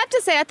 See, I have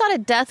to say, I thought a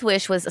death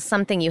wish was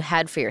something you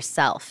had for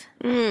yourself.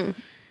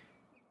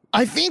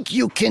 I think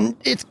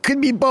it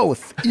could be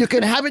both. You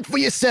can have it for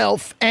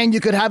yourself and you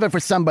could have it for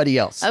somebody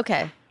else.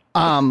 Okay.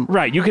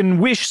 Right. You can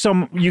wish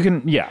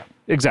yeah,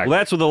 exactly. Well,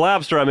 that's with the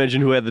lobster I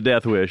mentioned who had the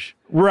death wish.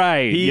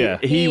 Right.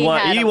 He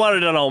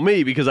wanted it on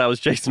me because I was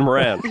chasing him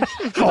around.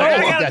 I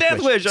got a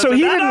death wish. So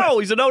he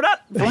said, no,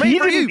 not for me,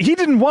 for you. He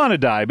didn't want to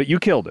die, but you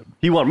killed him.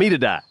 He wanted me to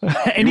die.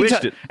 And he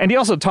wished it. And he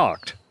also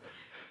talked.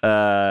 Did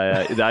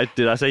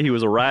I say he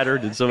was a writer?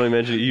 Did somebody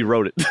mention it? He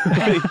wrote it.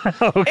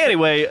 Okay.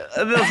 Anyway,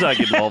 let's not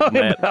get involved in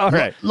that. All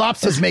right.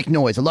 Lobsters make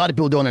noise. A lot of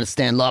people don't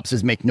understand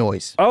lobsters make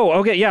noise. Oh,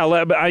 okay.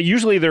 Yeah.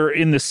 Usually they're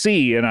in the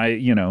sea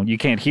and you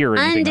can't hear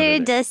anything.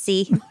 Under the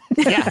sea.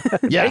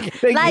 Yeah.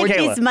 Life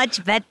is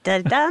much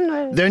better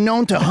done. They're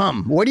known to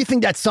hum. Where do you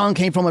think that song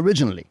came from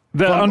originally?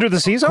 The Under the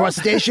Sea song?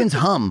 Crustaceans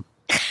hum.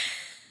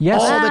 Yes.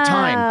 All the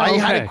time. I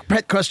had a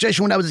pet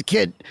crustacean when I was a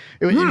kid.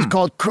 It was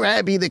called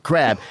Krabby the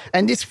Crab.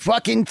 And this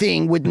fucking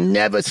thing would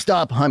never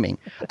stop humming.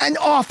 And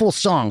awful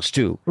songs,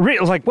 too.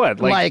 Like what?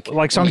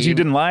 Like songs you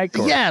didn't like?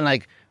 Or? Yeah,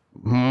 like...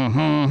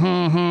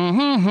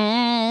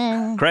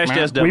 Crash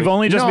Test Dummy. We've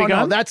only just begun?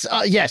 No, that's...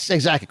 yes,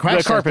 exactly.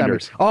 Crash the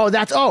Carpenters. Test Dummy. Oh,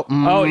 that's...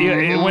 Oh, yeah.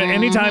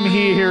 Anytime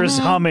he hears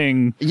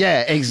humming...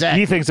 Yeah, exactly.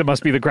 He thinks it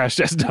must be the Crash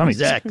Test Dummy.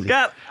 Exactly.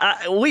 Scott,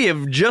 we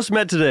have just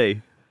met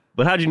today.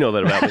 But how'd you know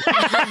that about me?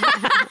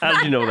 How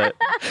did you know that?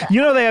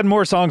 You know they had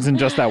more songs than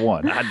just that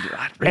one.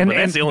 And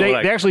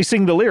they actually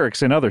sing the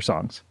lyrics in other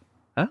songs.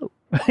 Oh.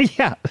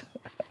 Yeah.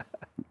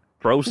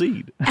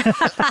 Proceed.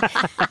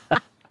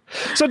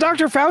 So,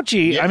 Dr.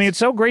 Fauci, yes. I mean, it's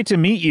so great to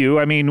meet you.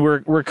 I mean,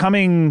 we're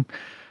coming...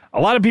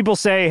 A lot of people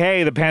say,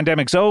 hey, the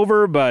pandemic's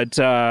over, but,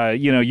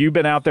 you've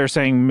been out there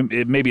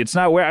saying maybe it's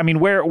not.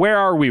 Where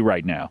are we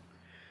right now?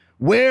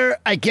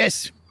 I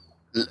guess...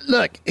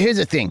 Look, here's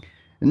the thing.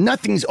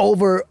 Nothing's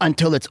over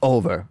until it's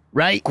over,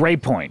 right?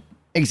 Great point.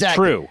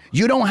 Exactly. True.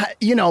 You don't,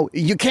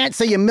 you can't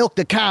say you milked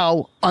the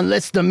cow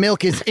unless the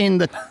milk is in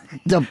the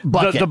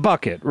bucket. The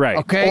bucket, right?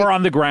 Okay. Or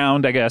on the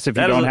ground, I guess, if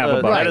you don't have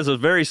a bucket. That is a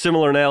very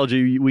similar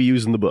analogy we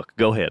use in the book.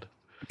 Go ahead.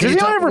 Does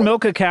anyone ever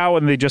milk a cow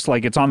and they just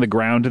it's on the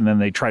ground and then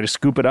they try to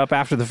scoop it up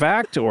after the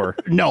fact, or?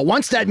 No,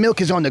 once that milk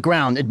is on the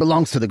ground, it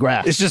belongs to the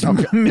grass. It's just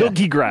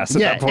milky grass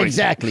at that point. Yeah,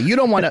 exactly. You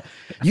don't want to,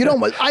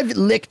 I've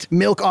licked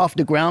milk off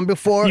the ground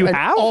before. You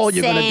have? All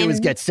you're going to do is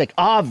get sick.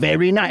 Oh,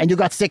 very nice. And you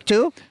got sick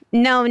too?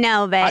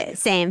 No, but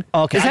same.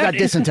 Okay, I got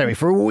dysentery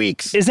for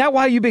weeks. Is that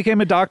why you became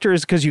a doctor?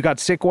 Is because you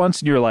got sick once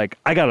and you're like,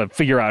 I got to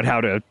figure out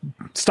how to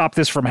stop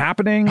this from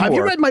happening? Have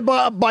you read my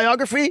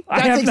biography?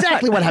 That's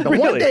exactly what happened.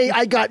 Really? One day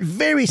I got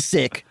very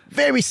sick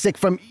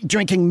from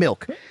drinking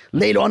milk.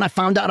 Later on, I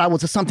found out I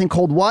was something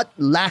called what?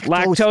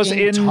 Lactose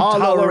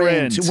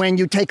intolerant. When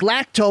you take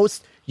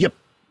lactose, you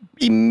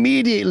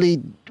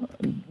immediately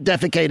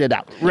defecate it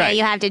out. Right.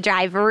 Yeah, you have to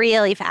drive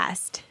really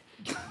fast.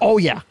 Oh,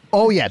 yeah.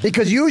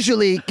 Because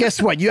usually,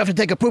 guess what? You have to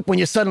take a poop when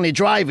you're suddenly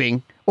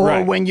driving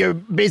or when you're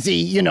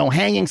busy,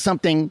 hanging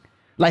something,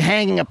 like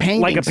hanging a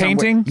painting. Like a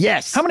painting? Somewhere.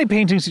 Yes. How many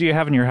paintings do you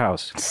have in your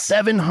house?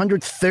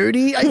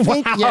 730, I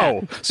think. Wow.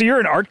 Yeah. So you're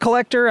an art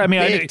collector? I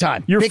mean, Big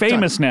time. You're Big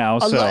famous time. now.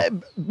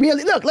 So.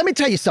 Really? Look, let me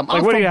tell you something. Like,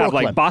 I'm what from do you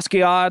Brooklyn. have? Like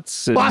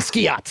Basquiat's?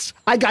 Basquiat's.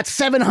 I got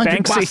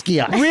 700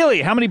 Basquiat's.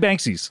 Really? How many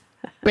Banksies?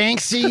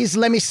 Banksies,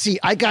 let me see.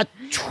 I got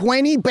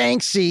 20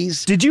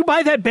 Banksies. Did you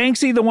buy that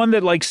Banksy, the one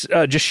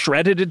that just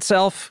shredded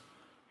itself?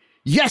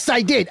 Yes,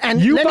 I did.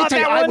 And you let me bought tell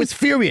you, that one? I was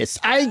furious.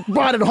 I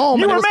brought it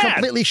home and it was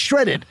completely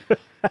shredded.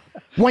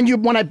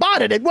 When I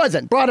bought it, it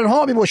wasn't. Brought it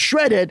home, it was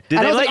shredded. Did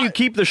they let you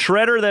keep the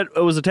shredder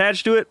that was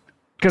attached to it?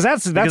 Because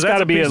that's got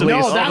to be at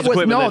least.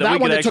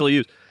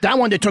 That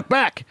one they took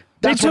back.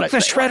 They took the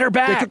shredder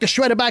back. They took the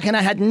shredder back, and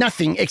I had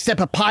nothing except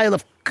a pile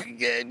of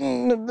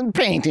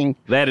painting.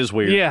 That is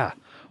weird. Yeah.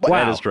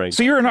 Wow. That is strange.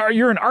 So you're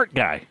an art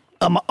guy.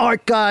 I'm an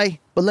art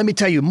guy, but let me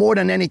tell you, more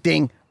than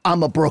anything,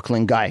 I'm a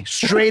Brooklyn guy.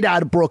 Straight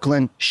out of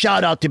Brooklyn.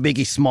 Shout out to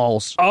Biggie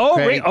Smalls. Oh,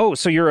 okay?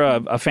 So you're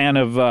a fan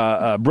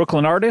of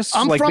Brooklyn artists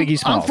Biggie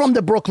Smalls? I'm from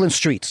the Brooklyn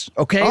streets,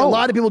 okay? A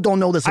lot of people don't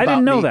know this about me. I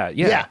didn't know that,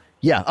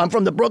 Yeah, I'm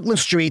from the Brooklyn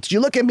streets. You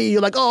look at me,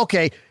 you're like, oh,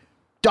 okay,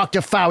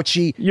 Dr.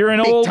 Fauci. You're an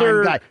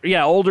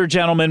older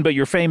gentleman, but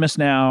you're famous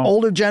now.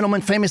 Older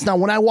gentleman, famous now.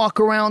 When I walk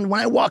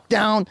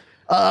down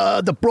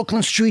the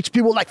Brooklyn streets,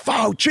 people are like,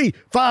 Fauci,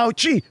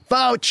 Fauci,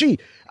 Fauci.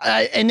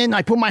 And then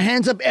I put my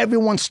hands up,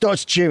 everyone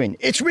starts cheering.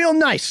 It's real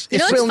nice. You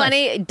know what's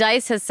funny?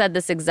 Dice has said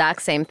this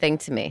exact same thing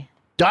to me.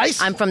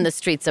 Dice? I'm from the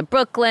streets of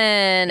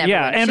Brooklyn.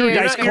 Andrew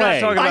Dice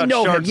Clay. I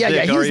know him.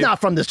 Yeah, he's not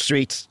from the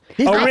streets.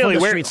 He's not from the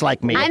streets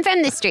like me. I'm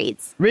from the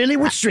streets. Really?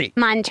 Which street?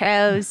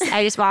 Montrose.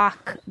 I just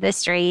walk the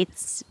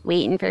streets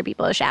waiting for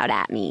people to shout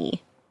at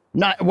me.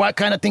 What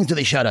kind of things do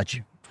they shout at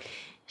you?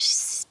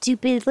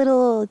 Stupid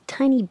little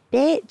tiny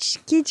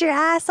bitch. Get your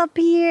ass up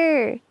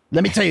here.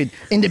 Let me tell you,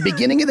 in the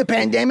beginning of the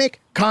pandemic,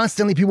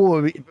 constantly people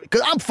were,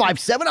 because I'm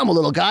 5'7", I'm a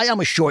little guy,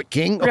 I'm a short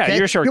king. Okay? Yeah,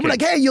 you're a short king. People were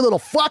like, hey, you little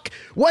fuck,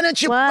 why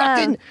don't you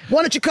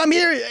come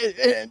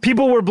here?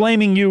 People were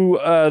blaming you,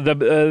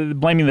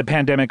 blaming the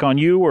pandemic on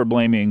you, or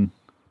blaming?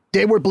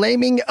 They were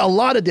blaming a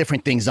lot of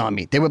different things on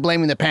me. They were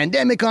blaming the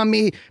pandemic on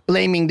me,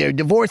 blaming their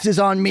divorces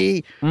on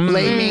me,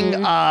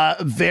 blaming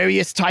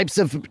various types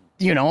of,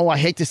 I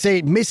hate to say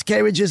it,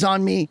 miscarriages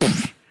on me.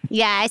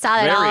 Yeah, I saw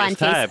that all on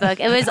Facebook.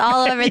 It was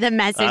all over the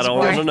message board. I don't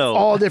want to know.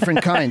 All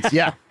different kinds,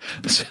 yeah.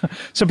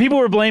 So people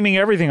were blaming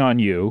everything on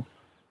you,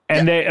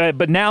 and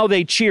but now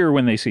they cheer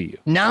when they see you.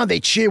 Now they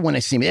cheer when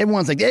they see me.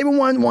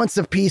 Everyone wants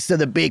a piece of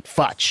the big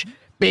fudge.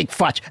 Big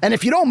Fudge. And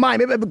if you don't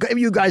mind, if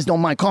you guys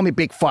don't mind, call me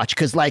Big Fudge,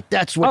 because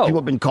that's what people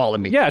have been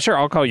calling me. Yeah, sure,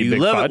 I'll call you Big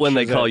Fudge. You love it when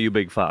they call you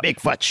Big Fudge. Big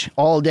Fudge.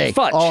 All day.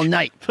 Fudge. All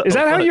night. Is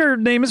that how your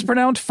name is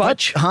pronounced?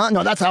 Fudge? Huh?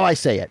 No, that's how I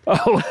say it.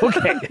 Oh,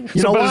 okay.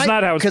 You know why? It's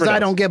not how it's pronounced. Because I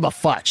don't give a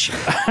fudge.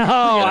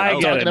 I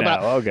get it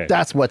now. Okay.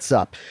 That's what's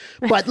up.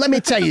 But let me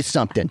tell you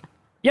something.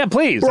 Yeah,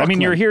 please.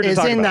 Brooklyn you're here to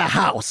talk about it. is in the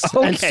house,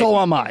 and so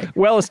am I.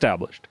 Well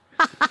established.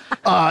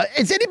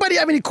 Does anybody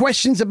have any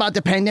questions about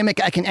the pandemic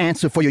I can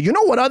answer for you? You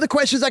know what other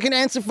questions I can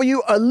answer for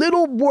you? A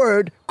little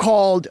word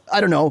called,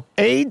 I don't know,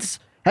 AIDS.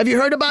 Have you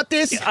heard about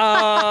this?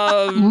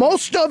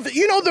 Most of,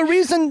 the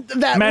reason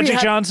that Magic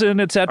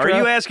Johnson, etc. Are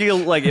you asking,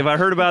 if I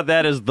heard about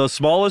that as the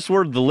smallest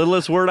word, the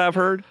littlest word I've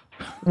heard?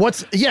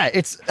 Is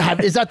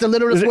that the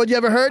littlest word you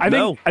ever heard? I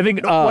think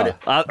is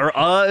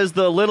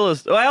the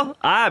littlest. Well,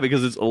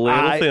 because it's a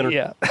little thinner.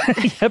 Yeah.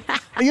 Yep.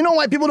 You know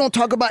why people don't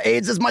talk about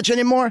AIDS as much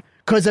anymore?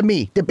 Because of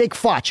me, the Big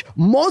Fudge.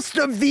 Most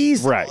of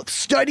these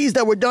studies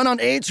that were done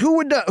on AIDS,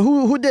 who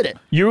did it?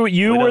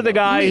 You were the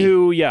guy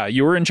who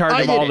you were in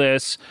charge of all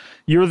this.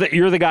 You're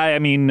the guy,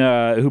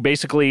 who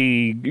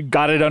basically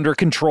got it under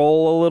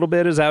control a little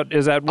bit. Is that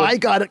what? I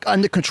got it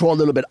under control a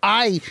little bit.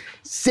 I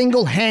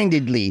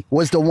single-handedly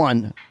was the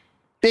one,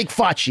 Big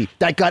Fauci,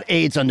 that got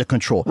AIDS under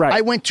control. Right.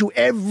 I went to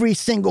every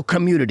single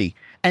community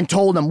and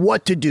told them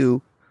what to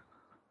do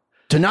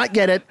to not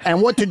get it,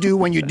 and what to do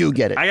when you do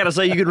get it. I got to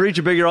say, you can reach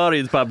a bigger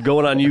audience by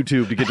going on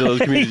YouTube to get to those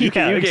communities. You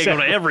can't go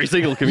to every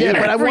single community.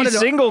 Yeah, but every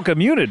single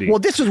community. Well,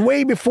 this was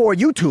way before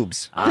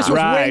YouTube's. This was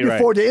way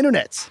before the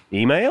internet's.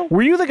 Email?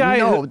 Were you the guy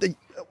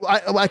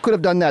I could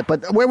have done that,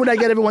 but where would I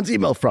get everyone's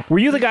email from? Were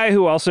you the guy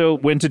who also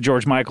went to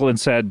George Michael and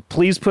said,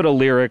 please put a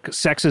lyric,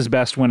 sex is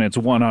best when it's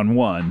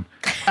one-on-one?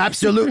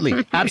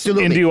 Absolutely.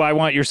 Absolutely. And do I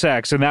want your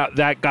sex? And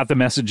that got the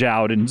message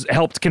out and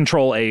helped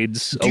control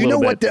AIDS a little bit. Do you know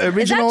what the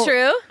original... Is that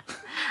true?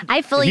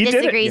 I fully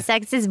disagree.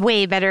 Sex is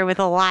way better with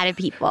a lot of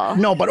people.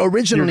 No, but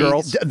originally,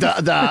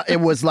 it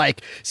was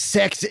like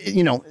sex.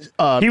 He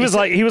was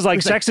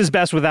like sex is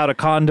best without a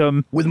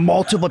condom with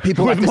multiple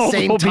people at the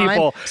same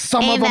time.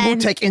 Some of them will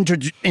take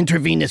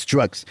intravenous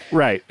drugs.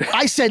 Right.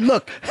 I said,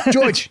 look,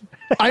 George.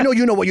 I know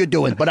you know what you're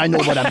doing, but I know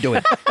what I'm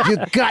doing. You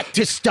got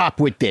to stop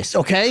with this,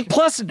 okay?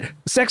 Plus,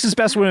 sex is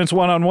best when it's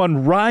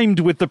one-on-one rhymed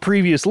with the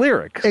previous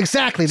lyric.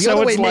 Exactly. The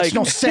other way makes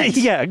no sense.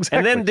 Yeah, exactly.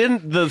 And then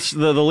didn't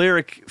the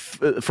lyric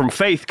from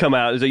Faith come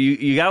out? So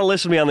you got to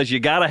listen to me on this. You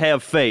got to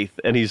have faith.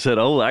 And he said,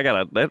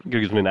 that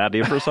gives me an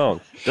idea for a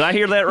song. Did I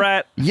hear that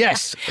right?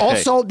 Yes. Okay.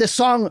 Also, the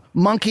song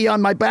Monkey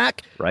on My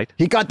Back. Right.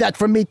 He got that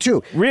from me,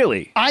 too.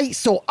 Really? I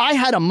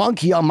had a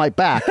monkey on my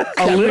back.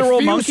 A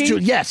literal monkey?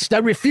 Yes,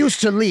 that refused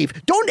to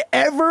leave. Don't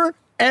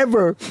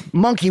ever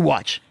monkey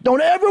watch. Don't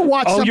ever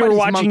watch somebody's monkey. Oh, you were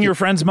watching your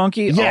friend's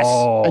monkey? Yes.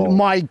 Oh. And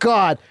my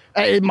God.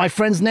 My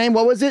friend's name,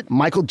 what was it?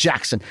 Michael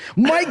Jackson.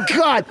 My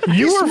God.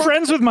 You were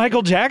friends with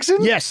Michael Jackson?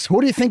 Yes.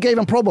 Who do you think gave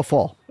him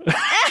propofol?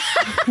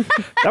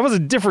 That was a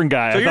different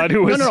guy. I thought it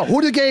was. No.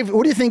 Who do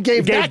you think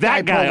gave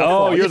that guy?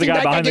 Oh, you're the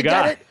guy behind the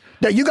guy.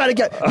 That you got to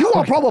get. You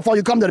want problem before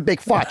you come to the big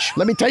fudge.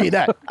 Let me tell you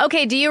that.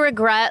 Okay, do you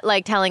regret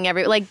telling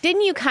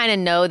didn't you kind of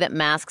know that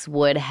masks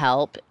would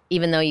help,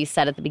 even though you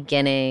said at the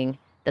beginning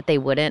that they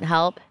wouldn't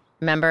help?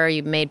 Remember,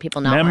 you made people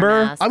not wear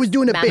masks. I was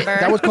doing a bit.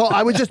 That was called.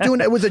 I was just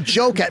doing. It was a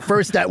joke at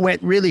first that went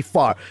really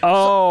far.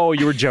 Oh,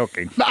 you were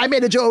joking. I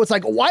made a joke. It was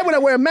like, why would I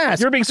wear a mask?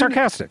 You're being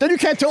sarcastic. Then you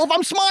can't tell if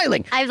I'm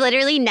smiling. I've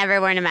literally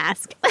never worn a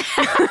mask.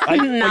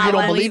 You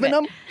don't believe in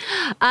them?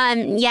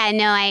 Yeah,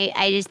 no.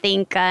 I just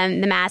think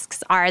the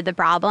masks are the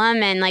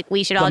problem, and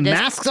we should all just. The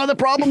masks are the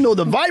problem. No,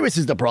 the virus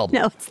is the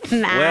problem. No, it's the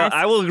mask. Well,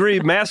 I will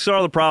agree. Masks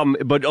are the problem,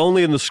 but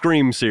only in the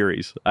Scream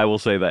series. I will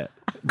say that.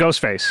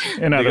 Ghostface,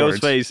 in other words.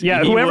 Ghostface,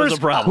 yeah,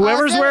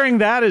 whoever's wearing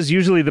that is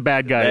usually the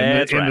bad guy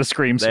in the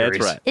Scream series.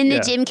 That's right. In the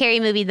Jim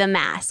Carrey movie, The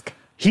Mask.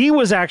 He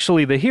was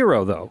actually the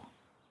hero, though.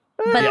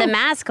 But the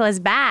mask was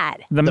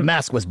bad. The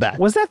mask was bad.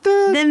 Was that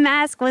The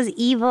mask was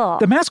evil.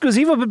 The mask was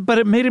evil, but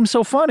it made him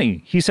so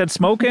funny. He said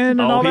smoking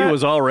and all that. He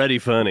was already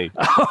funny.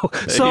 Oh,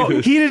 so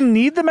he didn't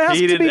need the mask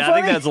to be funny? I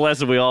think that's the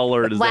lesson we all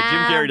learned, is that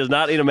Jim Carrey does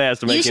not need a mask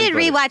to make him funny. You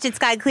should rewatch it,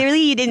 Scott.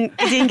 Clearly, it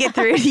didn't get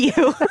through to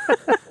you.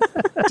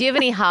 Do you have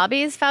any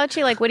hobbies,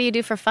 Fauci? What do you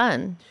do for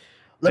fun?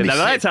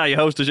 That's how you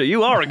host a show.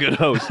 You are a good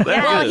host.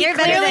 Well, you're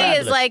clearly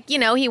is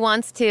he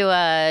wants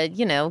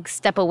to,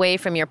 step away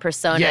from your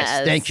persona.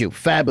 Yes, thank you.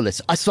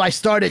 Fabulous. So I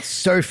started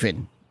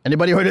surfing.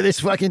 Anybody heard of this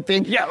fucking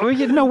thing? Yeah,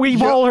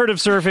 we've all heard of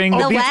surfing.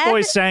 The Beach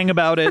Boys sang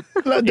about it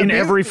in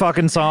every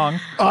fucking song.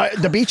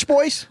 The Beach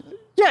Boys?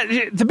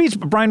 Yeah,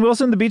 Brian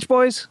Wilson, the Beach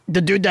Boys.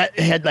 The dude that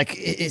had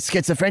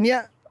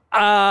schizophrenia?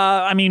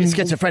 He's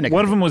schizophrenic.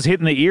 One of them was hit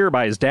in the ear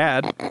by his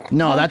dad.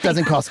 No, that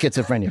doesn't cause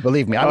schizophrenia.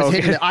 Believe me,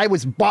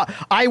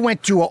 I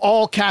went to an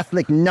all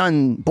Catholic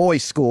nun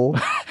boys school.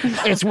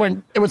 It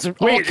was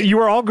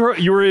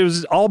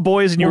all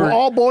boys, and you were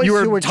all boys.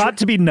 You were taught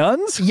to be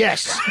nuns.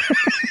 Yes,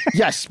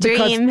 yes.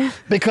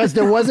 Because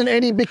there wasn't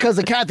any. Because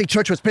the Catholic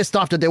Church was pissed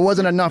off that there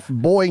wasn't enough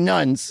boy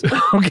nuns.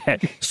 Okay,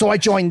 so I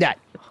joined that.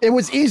 It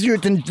was easier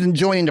than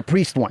joining the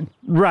priest one.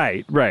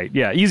 Right.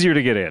 Yeah, easier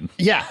to get in.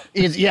 Yeah.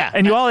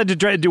 And you all had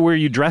to were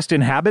you dressed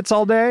in habits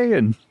all day?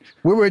 And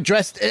we were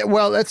dressed,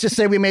 well, let's just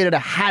say we made it a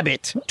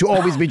habit to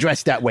always be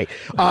dressed that way.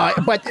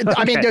 But,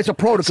 there's a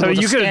protocol. So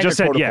you could have just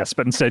said yes,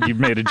 but instead you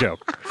made a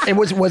joke.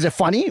 Was it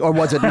funny or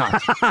was it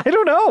not? I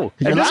don't know.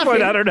 At this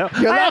point, I don't know.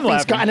 You're laughing,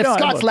 Scott. And if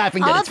Scott's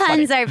laughing, then all it's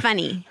funny. puns are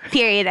funny.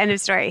 Period. End of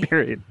story.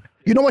 Period.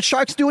 You know what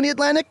sharks do in the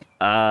Atlantic?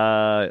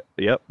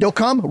 Yep. They'll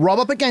come, rub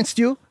up against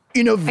you. Are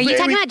you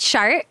talking about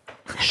shark?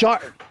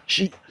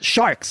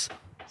 Sharks.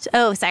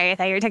 Oh, sorry. I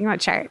thought you were talking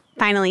about shark.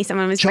 Finally,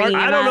 someone was bringing it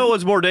up. I don't know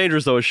what's more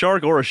dangerous, though, a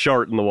shark or a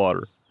shart in the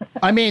water.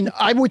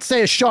 I would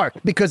say a shark,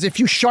 because if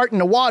you shart in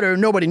the water,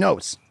 nobody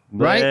knows,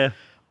 right? Yeah.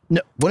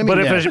 No, what do you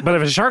mean? But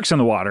if a shark's in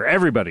the water,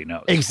 everybody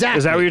knows. Exactly.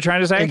 Is that what you're trying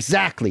to say?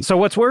 Exactly. So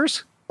what's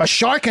worse? A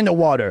shark in the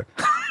water.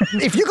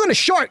 If you're going to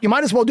shark, you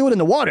might as well do it in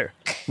the water,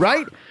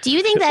 right? Do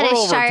you think that a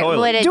shark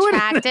would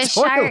attract a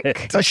shark?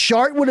 A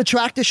shark would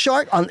attract a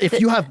shark if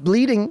you have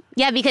bleeding?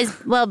 Yeah, because,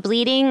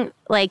 bleeding,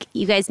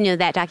 you guys know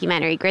that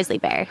documentary, Grizzly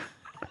Bear.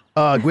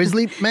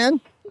 Grizzly Man?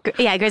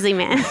 Yeah, Grizzly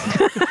Man.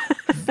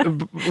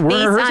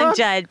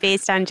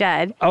 Based on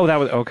Judd. Oh, that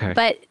was, okay.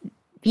 But,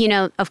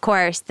 of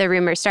course, the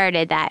rumor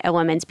started that a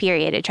woman's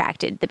period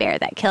attracted the bear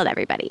that killed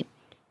everybody.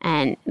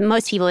 And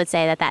most people would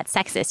say that that's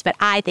sexist, but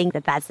I think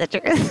that that's the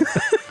truth.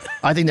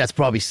 I think that's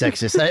probably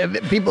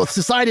sexist.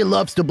 Society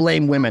loves to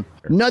blame women.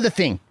 Another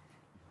thing.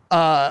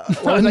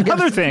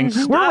 Another thing.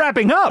 We're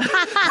wrapping up.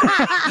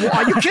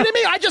 Are you kidding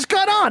me? I just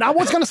got on. I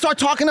was going to start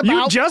talking about...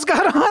 You just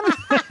got on?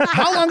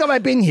 How long have I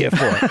been here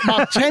for?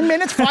 About 10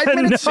 minutes? 5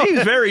 minutes? No.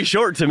 Seems very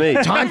short to me.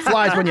 Time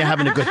flies when you're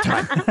having a good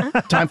time.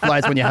 Time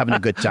flies when you're having a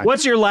good time.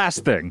 What's your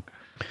last thing?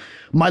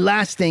 My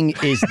last thing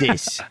is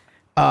this.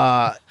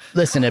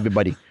 Listen,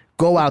 everybody.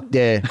 Go out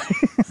there,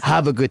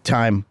 have a good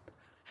time.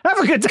 Have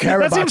a good time.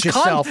 Care about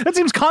yourself. That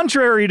seems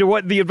contrary to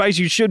what the advice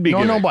you should be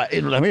giving. No, but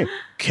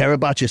care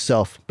about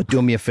yourself, but do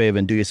me a favor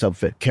and do yourself a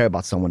favor. Care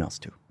about someone else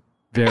too.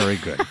 Very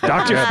good.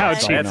 Dr.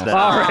 Fauci.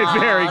 All right,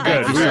 very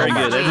good. Very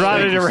good.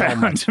 Brought it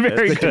around.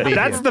 Very good.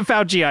 That's the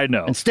Fauci I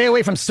know. And stay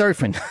away from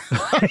surfing.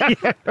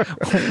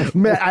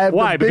 Man,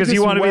 why? Because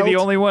you want to be the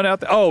only one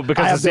out there? Oh,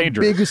 because it's dangerous. I have the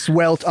biggest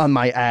welt on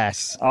my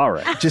ass. All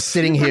right. Just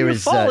sitting here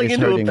is falling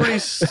into hurting. A pretty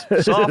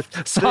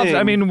soft thing.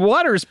 I mean,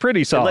 water's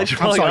pretty soft.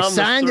 I'm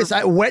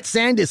sorry, wet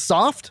sand is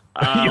soft?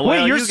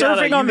 Wait, you're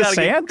surfing on the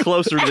sand? Get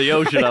closer to the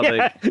ocean,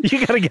 I think.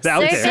 You got to get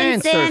out there.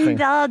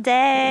 Sand all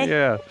day.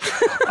 Yeah.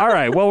 All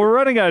right. Well, we're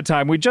running out of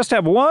time. We just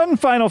have one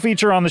final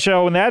feature on the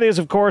show, and that is,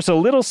 of course, a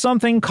little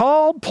something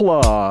called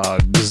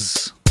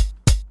plugs.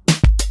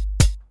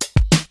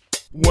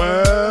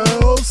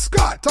 Well,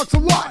 Scott talks a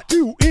lot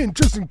to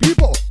interesting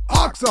people.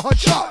 Ox a hot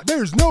shot,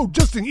 there's no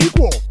justing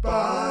equal.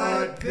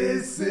 But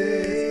this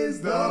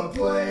is the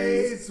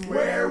place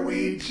where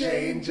we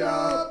change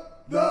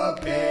up the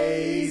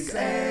pace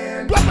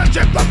and... Plug that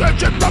shit, plug that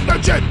shit, plug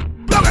that shit,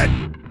 plug it!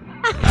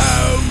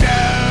 Oh,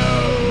 no!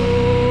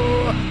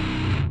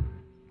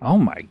 Oh,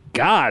 my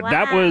God. Wow.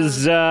 That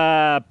was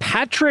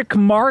Patrick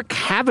Mark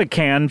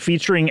Havocan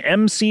featuring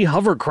MC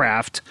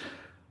Hovercraft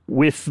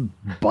with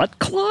Butt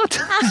Clot?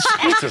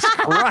 Jesus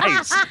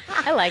Christ.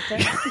 I liked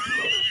it.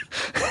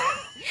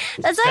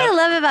 That's what I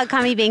love about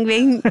Comedy Bang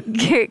Bang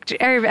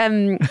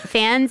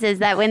fans is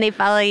that when they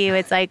follow you,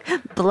 it's like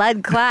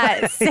blood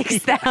clot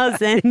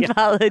 6,000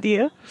 followed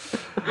you.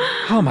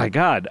 Oh, my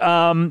God.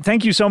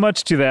 Thank you so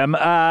much to them.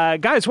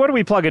 Guys, what are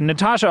we plugging?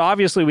 Natasha,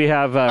 obviously we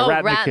have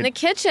Rat in the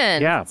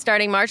Kitchen. Yeah.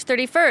 Starting March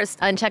 31st.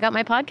 And check out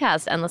my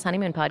podcast, Endless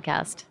Honeymoon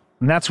Podcast.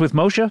 And that's with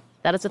Moshe?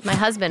 That is with my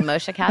husband,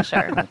 Moshe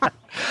Kasher.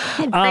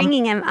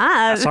 Bringing him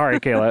up. Sorry,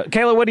 Kayla.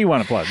 Kayla, what do you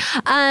want to plug?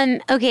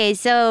 Okay,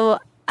 so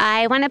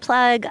I want to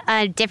plug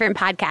a different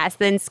podcast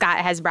than Scott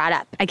has brought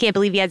up. I can't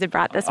believe he hasn't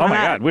brought this one up. Oh,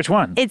 my God. Which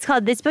one? It's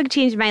called This Book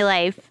Changed My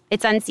Life.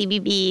 It's on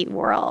CBB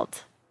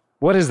World.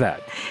 What is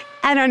that?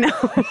 I don't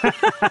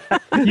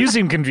know. You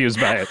seem confused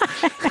by it.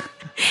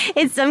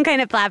 It's some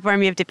kind of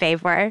platform you have to pay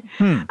for.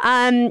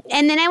 And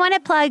then I want to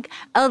plug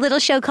a little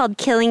show called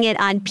Killing It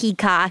on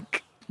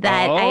Peacock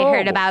that I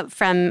heard about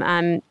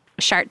from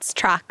Shart's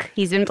Truck.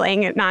 He's been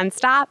playing it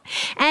nonstop.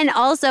 And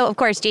also, of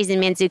course,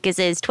 Jason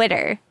Mantzoukas'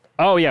 Twitter.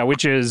 Oh, yeah,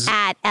 which is?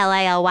 At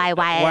LILYYLY.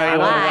 I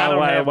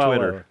don't have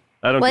Twitter.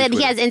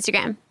 He has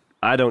Instagram.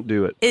 I don't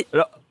do it.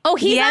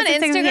 He's on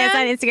Instagram? He has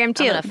on Instagram,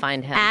 too. I'm going to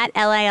find him. At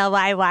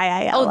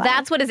LILYYLY. Oh,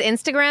 that's what his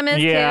Instagram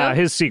is, Yeah, too?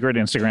 His secret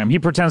Instagram. He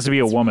pretends to be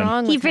a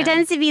woman. He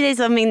pretends to be this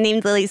woman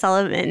named Lily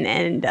Sullivan.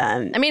 And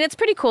I mean, it's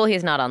pretty cool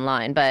he's not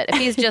online, but if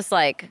he's just,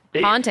 like,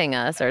 haunting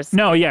us or...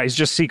 No, yeah, he's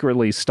just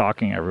secretly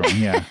stalking everyone,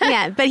 yeah.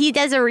 Yeah, but he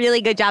does a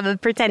really good job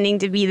of pretending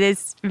to be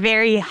this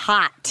very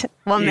hot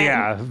woman.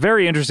 Yeah,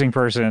 very interesting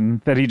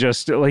person that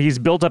he's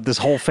built up this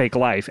whole fake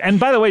life. And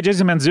by the way,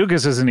 Jason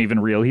Mantzoukas isn't even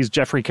real. He's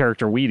Jeffrey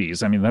character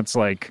Wheaties. I mean, that's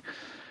like...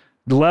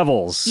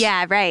 levels.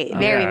 Yeah, right.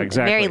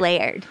 Very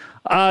layered.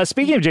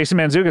 Speaking of Jason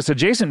Mantzoukas,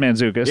 Adjacent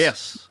Mantzoukas.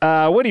 Yes.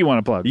 What do you want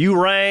to plug? You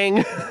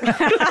rang.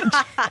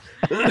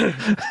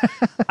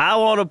 I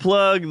want to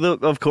plug,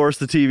 of course,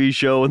 the TV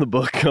show and the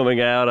book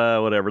coming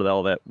out, whatever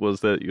all that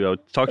was that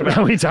talked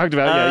about. We talked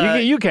about, yeah.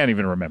 You can't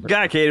even remember.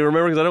 I can't even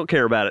remember because I don't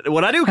care about it.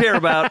 What I do care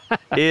about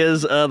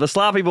is the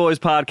Sloppy Boys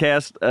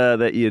podcast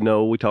that,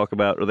 we talk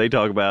about, or they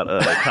talk about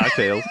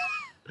cocktails.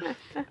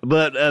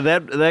 But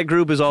that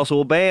group is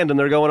also a band, and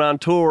they're going on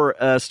tour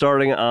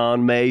starting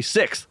on May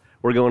 6th.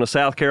 We're going to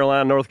South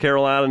Carolina, North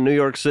Carolina, New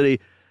York City,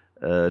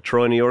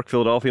 Troy, New York,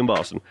 Philadelphia, and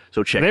Boston.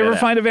 So check that out. They ever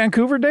find a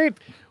Vancouver date?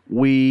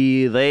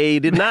 They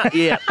did not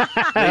yet.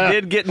 They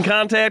did get in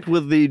contact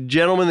with the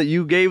gentleman that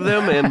you gave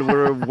them, and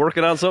we're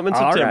working on something in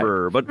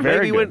September. Right. But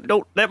maybe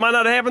that might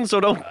not happen, so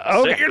don't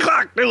set your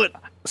clock. Do it.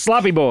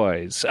 Sloppy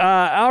Boys.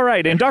 All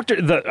right. And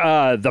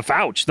the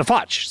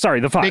Fauci.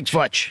 Sorry, the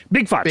Fauci.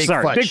 Big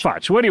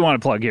Fauci. What do you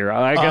want to plug here?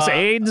 I guess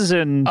AIDS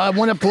and... I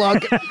want to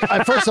plug...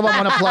 first of all,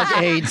 I want to plug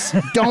AIDS.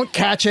 Don't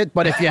catch it,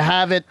 but if you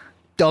have it,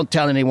 don't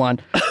tell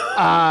anyone.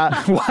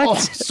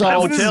 What?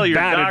 Don't tell your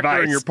doctor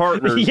advice. And your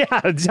partners. Yeah,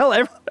 tell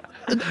everyone.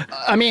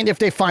 I mean, if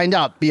they find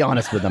out, be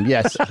honest with them.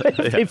 Yes.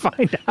 If they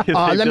find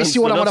out. Let me see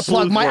what I want to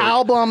plug. My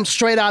album,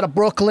 Straight Outta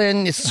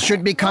Brooklyn, it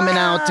should be coming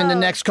out in the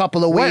next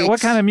couple of weeks.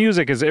 What kind of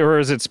music is it, or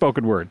is it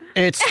spoken word?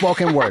 It's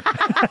spoken word.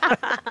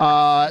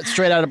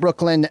 Straight Outta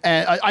Brooklyn.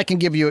 I can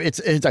give you,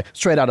 it's like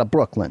Straight Outta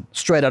Brooklyn.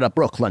 Straight Outta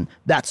Brooklyn.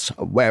 That's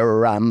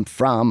where I'm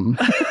from.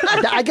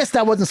 I guess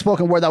that wasn't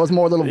spoken word. That was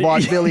more a little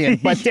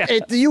vaudevillian. But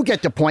you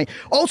get the point.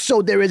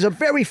 Also, there is a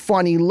very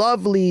funny,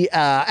 lovely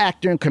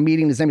actor and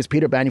comedian. His name is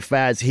Peter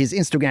Banifaz. His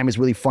Instagram is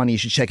really funny. You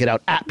should check it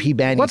out at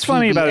PBani. What's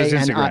funny about his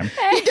Instagram?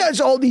 He does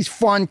all these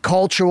fun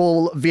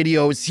cultural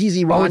videos. He's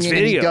Iranian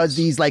and he does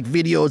these like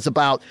videos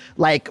about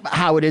like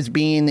how it is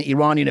being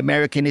Iranian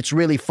American. It's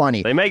really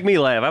funny. They make me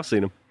laugh. I've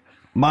seen them.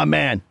 My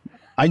man.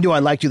 I knew I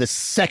liked you the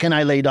second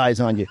I laid eyes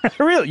on you.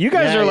 Really? You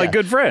guys are like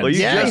good friends. Well,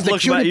 he's a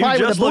cutie pie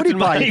with a booty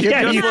pie. You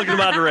just looked in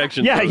my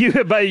direction.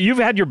 Yeah, but you've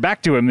had your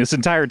back to him this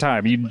entire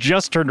time. You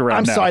just turned around.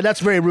 I'm sorry, that's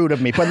very rude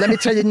of me. But let me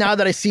tell you now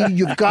that I see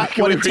you've got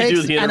what it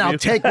takes, and I'll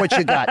take what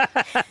you got.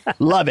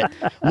 Love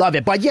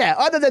it. But yeah,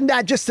 other than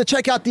that, just to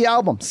check out the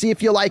album, see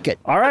if you like it.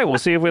 All right, we'll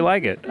see if we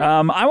like it.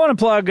 I want to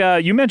plug,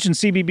 you mentioned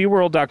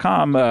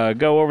cbbworld.com.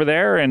 Go over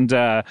there. And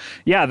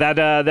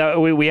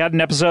we had an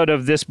episode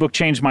of This Book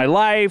Changed My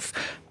Life.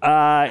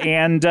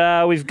 And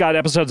we've got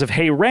episodes of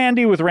Hey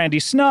Randy with Randy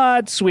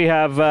Snuts. We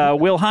have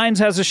Will Hines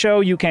has a show,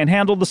 You Can't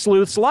Handle the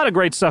Sleuths. A lot of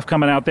great stuff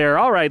coming out there.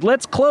 All right,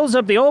 let's close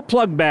up the old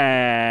plug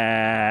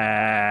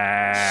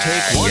bag.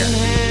 Take one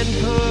hand,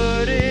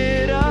 put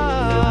it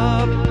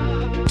up.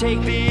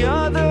 Take the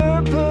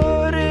other,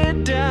 put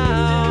it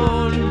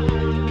down.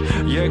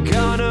 You're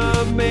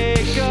gonna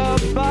make a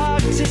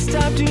box. It's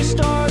time to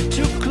start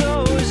to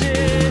close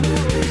it.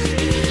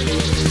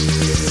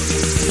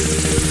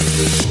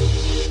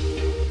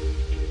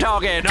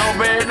 Talking,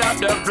 open up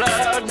the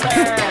plug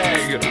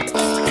bag.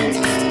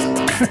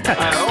 I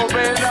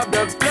open up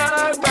the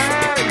plug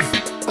bag.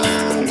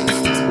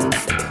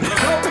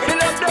 Open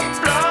up the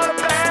plug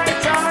bag,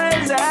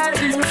 as hard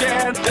as you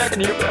can.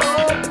 Then you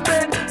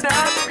open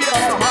up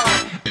your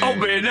heart.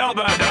 Open up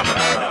the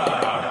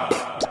plug.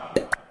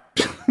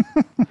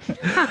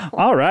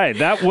 All right.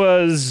 That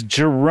was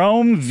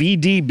Jerome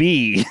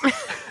VDB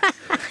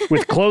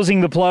with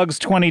Closing the Plugs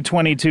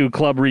 2022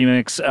 Club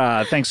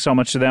Remix. Thanks so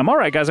much to them. All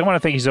right, guys, I want to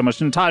thank you so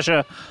much.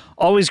 Natasha,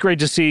 always great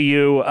to see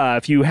you.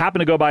 If you happen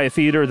to go by a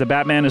theater, The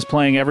Batman is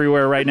playing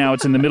everywhere right now.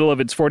 It's in the middle of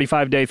its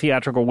 45-day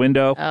theatrical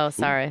window. Oh,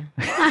 sorry.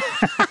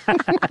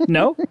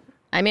 No?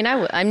 I mean,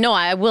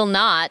 I will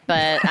not,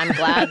 but I'm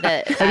glad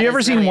that... Have you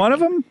ever seen one of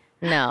them?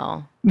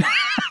 No.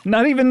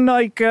 Not even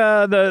like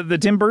the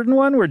Tim Burton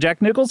one where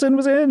Jack Nicholson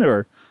was in,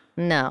 or?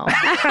 No.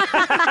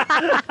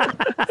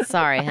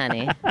 Sorry,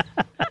 honey.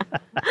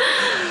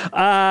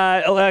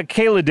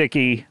 Kayla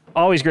Dickie,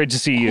 always great to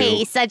see you.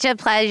 Hey, such a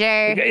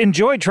pleasure.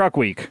 Enjoy Truck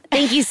Week.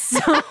 Thank you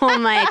so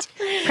much.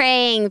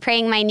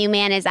 Praying my new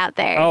man is out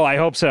there. Oh, I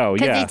hope so.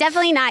 Because he's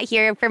definitely not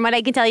here. From what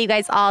I can tell, you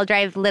guys all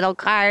drive little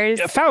cars.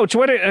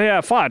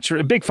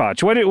 Fauci, Big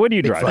Fauci, what do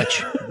you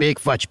drive? Big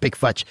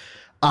Fudge.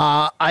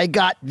 I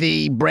got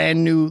the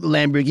brand new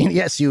Lamborghini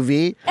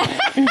SUV.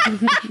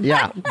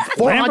 Yeah.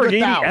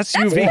 Lamborghini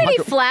SUV. That's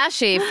pretty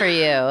flashy for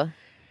you.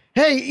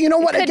 Hey, you know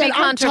what? It could Again, be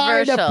I'm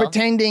tired of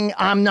pretending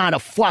I'm not a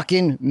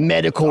fucking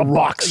medical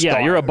rock star.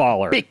 Yeah, you're a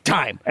baller. Big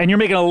time. And you're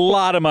making a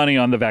lot of money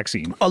on the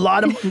vaccine. A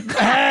lot of...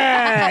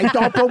 Hey,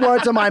 don't put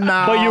words in my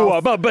mouth. But you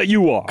are. But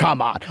you are.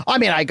 Come on. I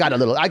mean, I got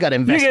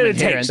investment you get a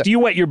here taste. You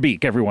wet your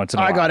beak every once in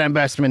a while. I got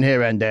investment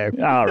here and there.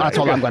 All right. That's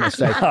all I'm going to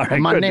say. All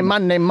right, money. Is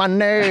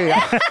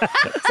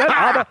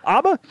that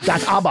Abba?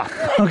 That's Abba.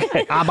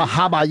 Okay. Abba,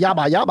 habba,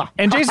 yabba, yabba.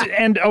 And Jason,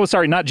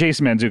 not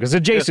Jason Mantzoukas,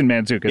 Adjacent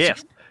Mantzoukas.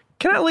 Yes.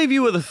 Can I leave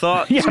you with a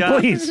thought, Yeah,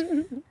 Scott? please.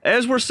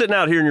 As we're sitting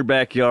out here in your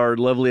backyard,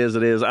 lovely as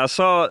it is, I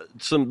saw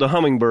the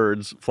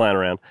hummingbirds flying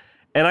around,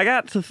 and I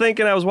got to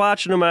thinking, I was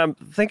watching them, and I'm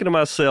thinking to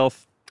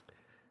myself,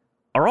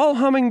 are all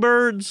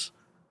hummingbirds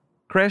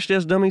Crash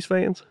Test Dummies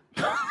fans?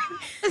 They're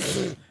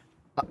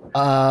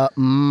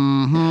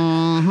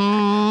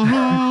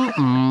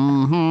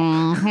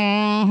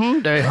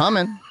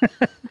humming.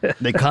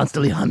 They're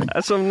constantly humming.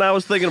 That's something I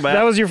was thinking about.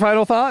 That was your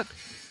final thought?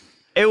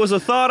 It was a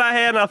thought I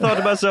had, and I thought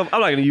to myself,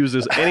 I'm not going to use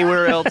this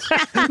anywhere else.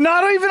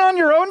 Not even on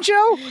your own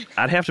show?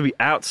 I'd have to be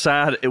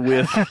outside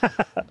with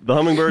the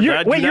hummingbirds.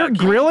 You're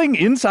grilling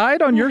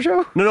inside on your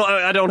show? No,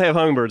 I don't have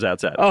hummingbirds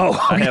outside. Oh,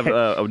 okay. I have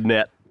a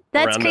net.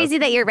 That's crazy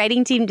that your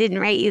writing team didn't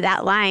write you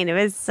that line. It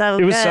was so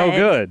good. It was so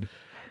good.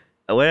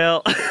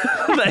 Well,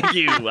 thank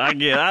you. I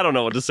don't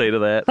know what to say to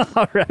that.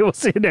 All right, we'll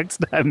see you next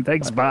time.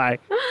 Thanks, bye.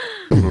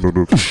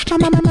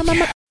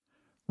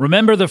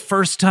 Remember the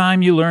first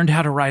time you learned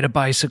how to ride a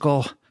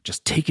bicycle?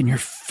 Just taking your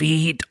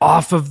feet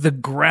off of the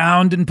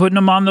ground and putting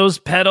them on those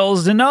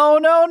pedals, and oh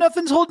no,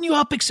 nothing's holding you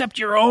up except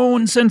your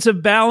own sense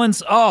of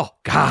balance. Oh,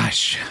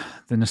 gosh,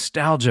 the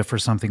nostalgia for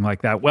something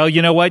like that. Well,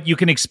 you know what? You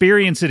can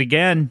experience it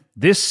again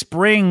this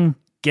spring.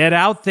 Get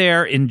out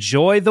there,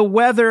 enjoy the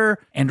weather,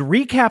 and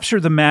recapture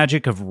the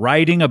magic of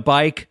riding a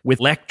bike with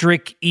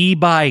electric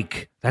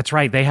e-bike. That's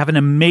right, they have an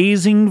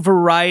amazing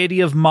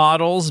variety of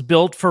models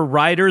built for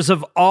riders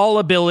of all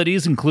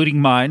abilities, including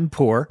mine,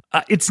 poor.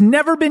 It's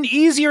never been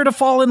easier to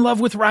fall in love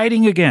with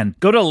riding again.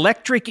 Go to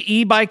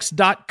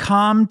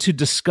electricebikes.com to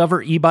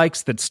discover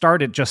e-bikes that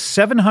start at just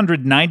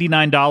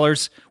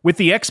 $799. With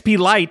the XP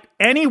Lite,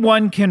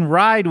 anyone can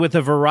ride with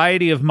a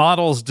variety of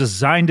models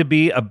designed to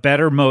be a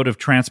better mode of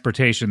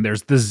transportation.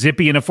 There's the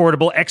zippy and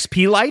affordable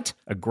XP Lite,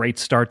 a great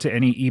start to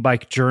any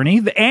e-bike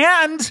journey.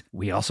 And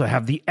we also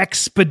have the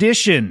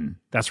Expedition.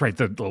 That's right,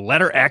 the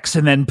letter X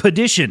and then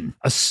Pedition,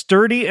 a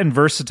sturdy and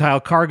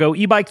versatile cargo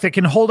e-bike that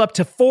can hold up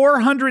to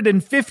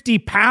 450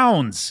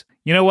 pounds.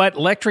 You know what?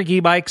 Electric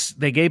e-bikes,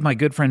 they gave my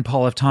good friend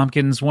Paul F.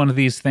 Tompkins one of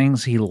these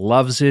things. He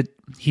loves it.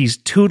 He's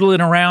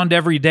tootling around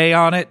every day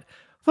on it.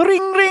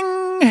 Ring, ring.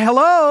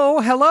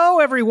 Hello,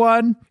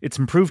 everyone. It's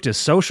improved his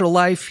social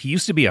life. He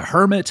used to be a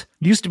hermit,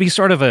 used to be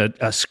sort of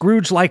a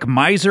Scrooge-like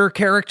miser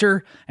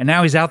character, and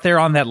now he's out there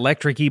on that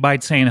electric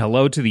e-bike saying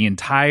hello to the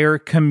entire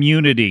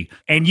community.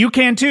 And you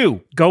can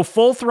too. Go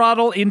full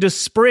throttle into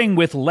spring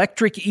with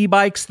electric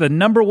e-bikes, the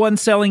 #1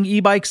 selling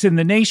e-bikes in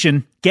the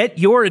nation. Get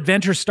your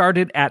adventure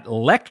started at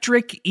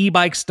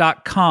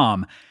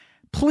electricebikes.com.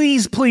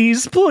 Please,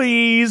 please,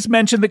 please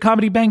mention the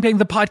Comedy Bang Bang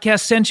the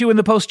podcast sent you in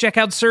the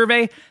post-checkout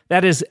survey.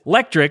 That is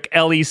electric,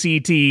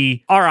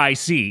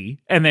 L-E-C-T-R-I-C,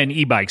 and then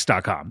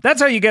ebikes.com.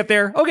 That's how you get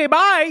there. Okay,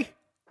 bye.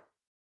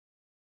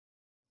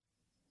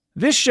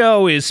 This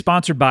show is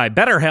sponsored by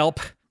BetterHelp.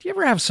 Do you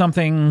ever have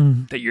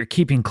something that you're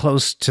keeping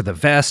close to the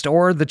vest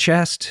or the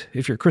chest?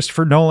 If you're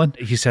Christopher Nolan,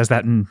 he says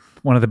that in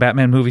one of the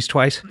Batman movies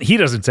twice. He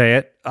doesn't say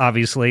it,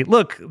 obviously.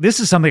 Look,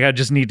 this is something I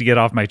just need to get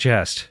off my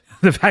chest.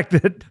 The fact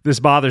that this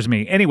bothers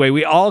me. Anyway,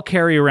 we all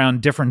carry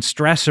around different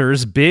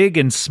stressors, big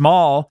and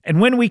small,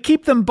 and when we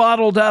keep them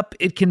bottled up,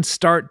 it can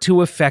start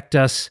to affect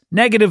us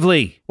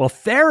negatively. Well,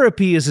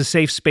 therapy is a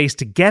safe space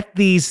to get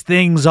these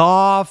things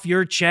off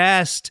your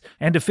chest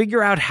and to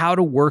figure out how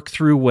to work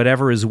through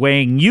whatever is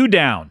weighing you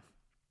down.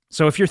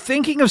 So if you're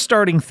thinking of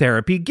starting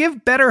therapy,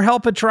 give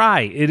BetterHelp a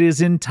try. It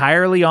is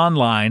entirely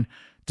online,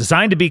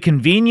 designed to be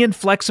convenient,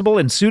 flexible,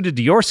 and suited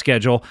to your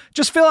schedule.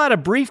 Just fill out a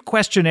brief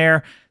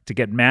questionnaire to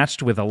get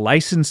matched with a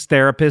licensed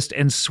therapist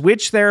and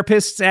switch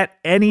therapists at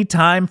any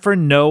time for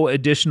no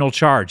additional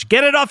charge.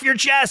 Get it off your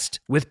chest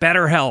with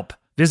BetterHelp.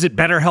 Visit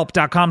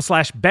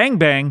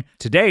BetterHelp.com/bangbang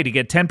today to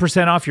get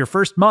 10% off your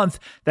first month.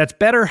 That's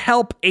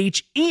BetterHelp,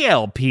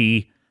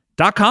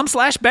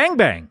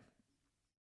 HELP.com/bangbang.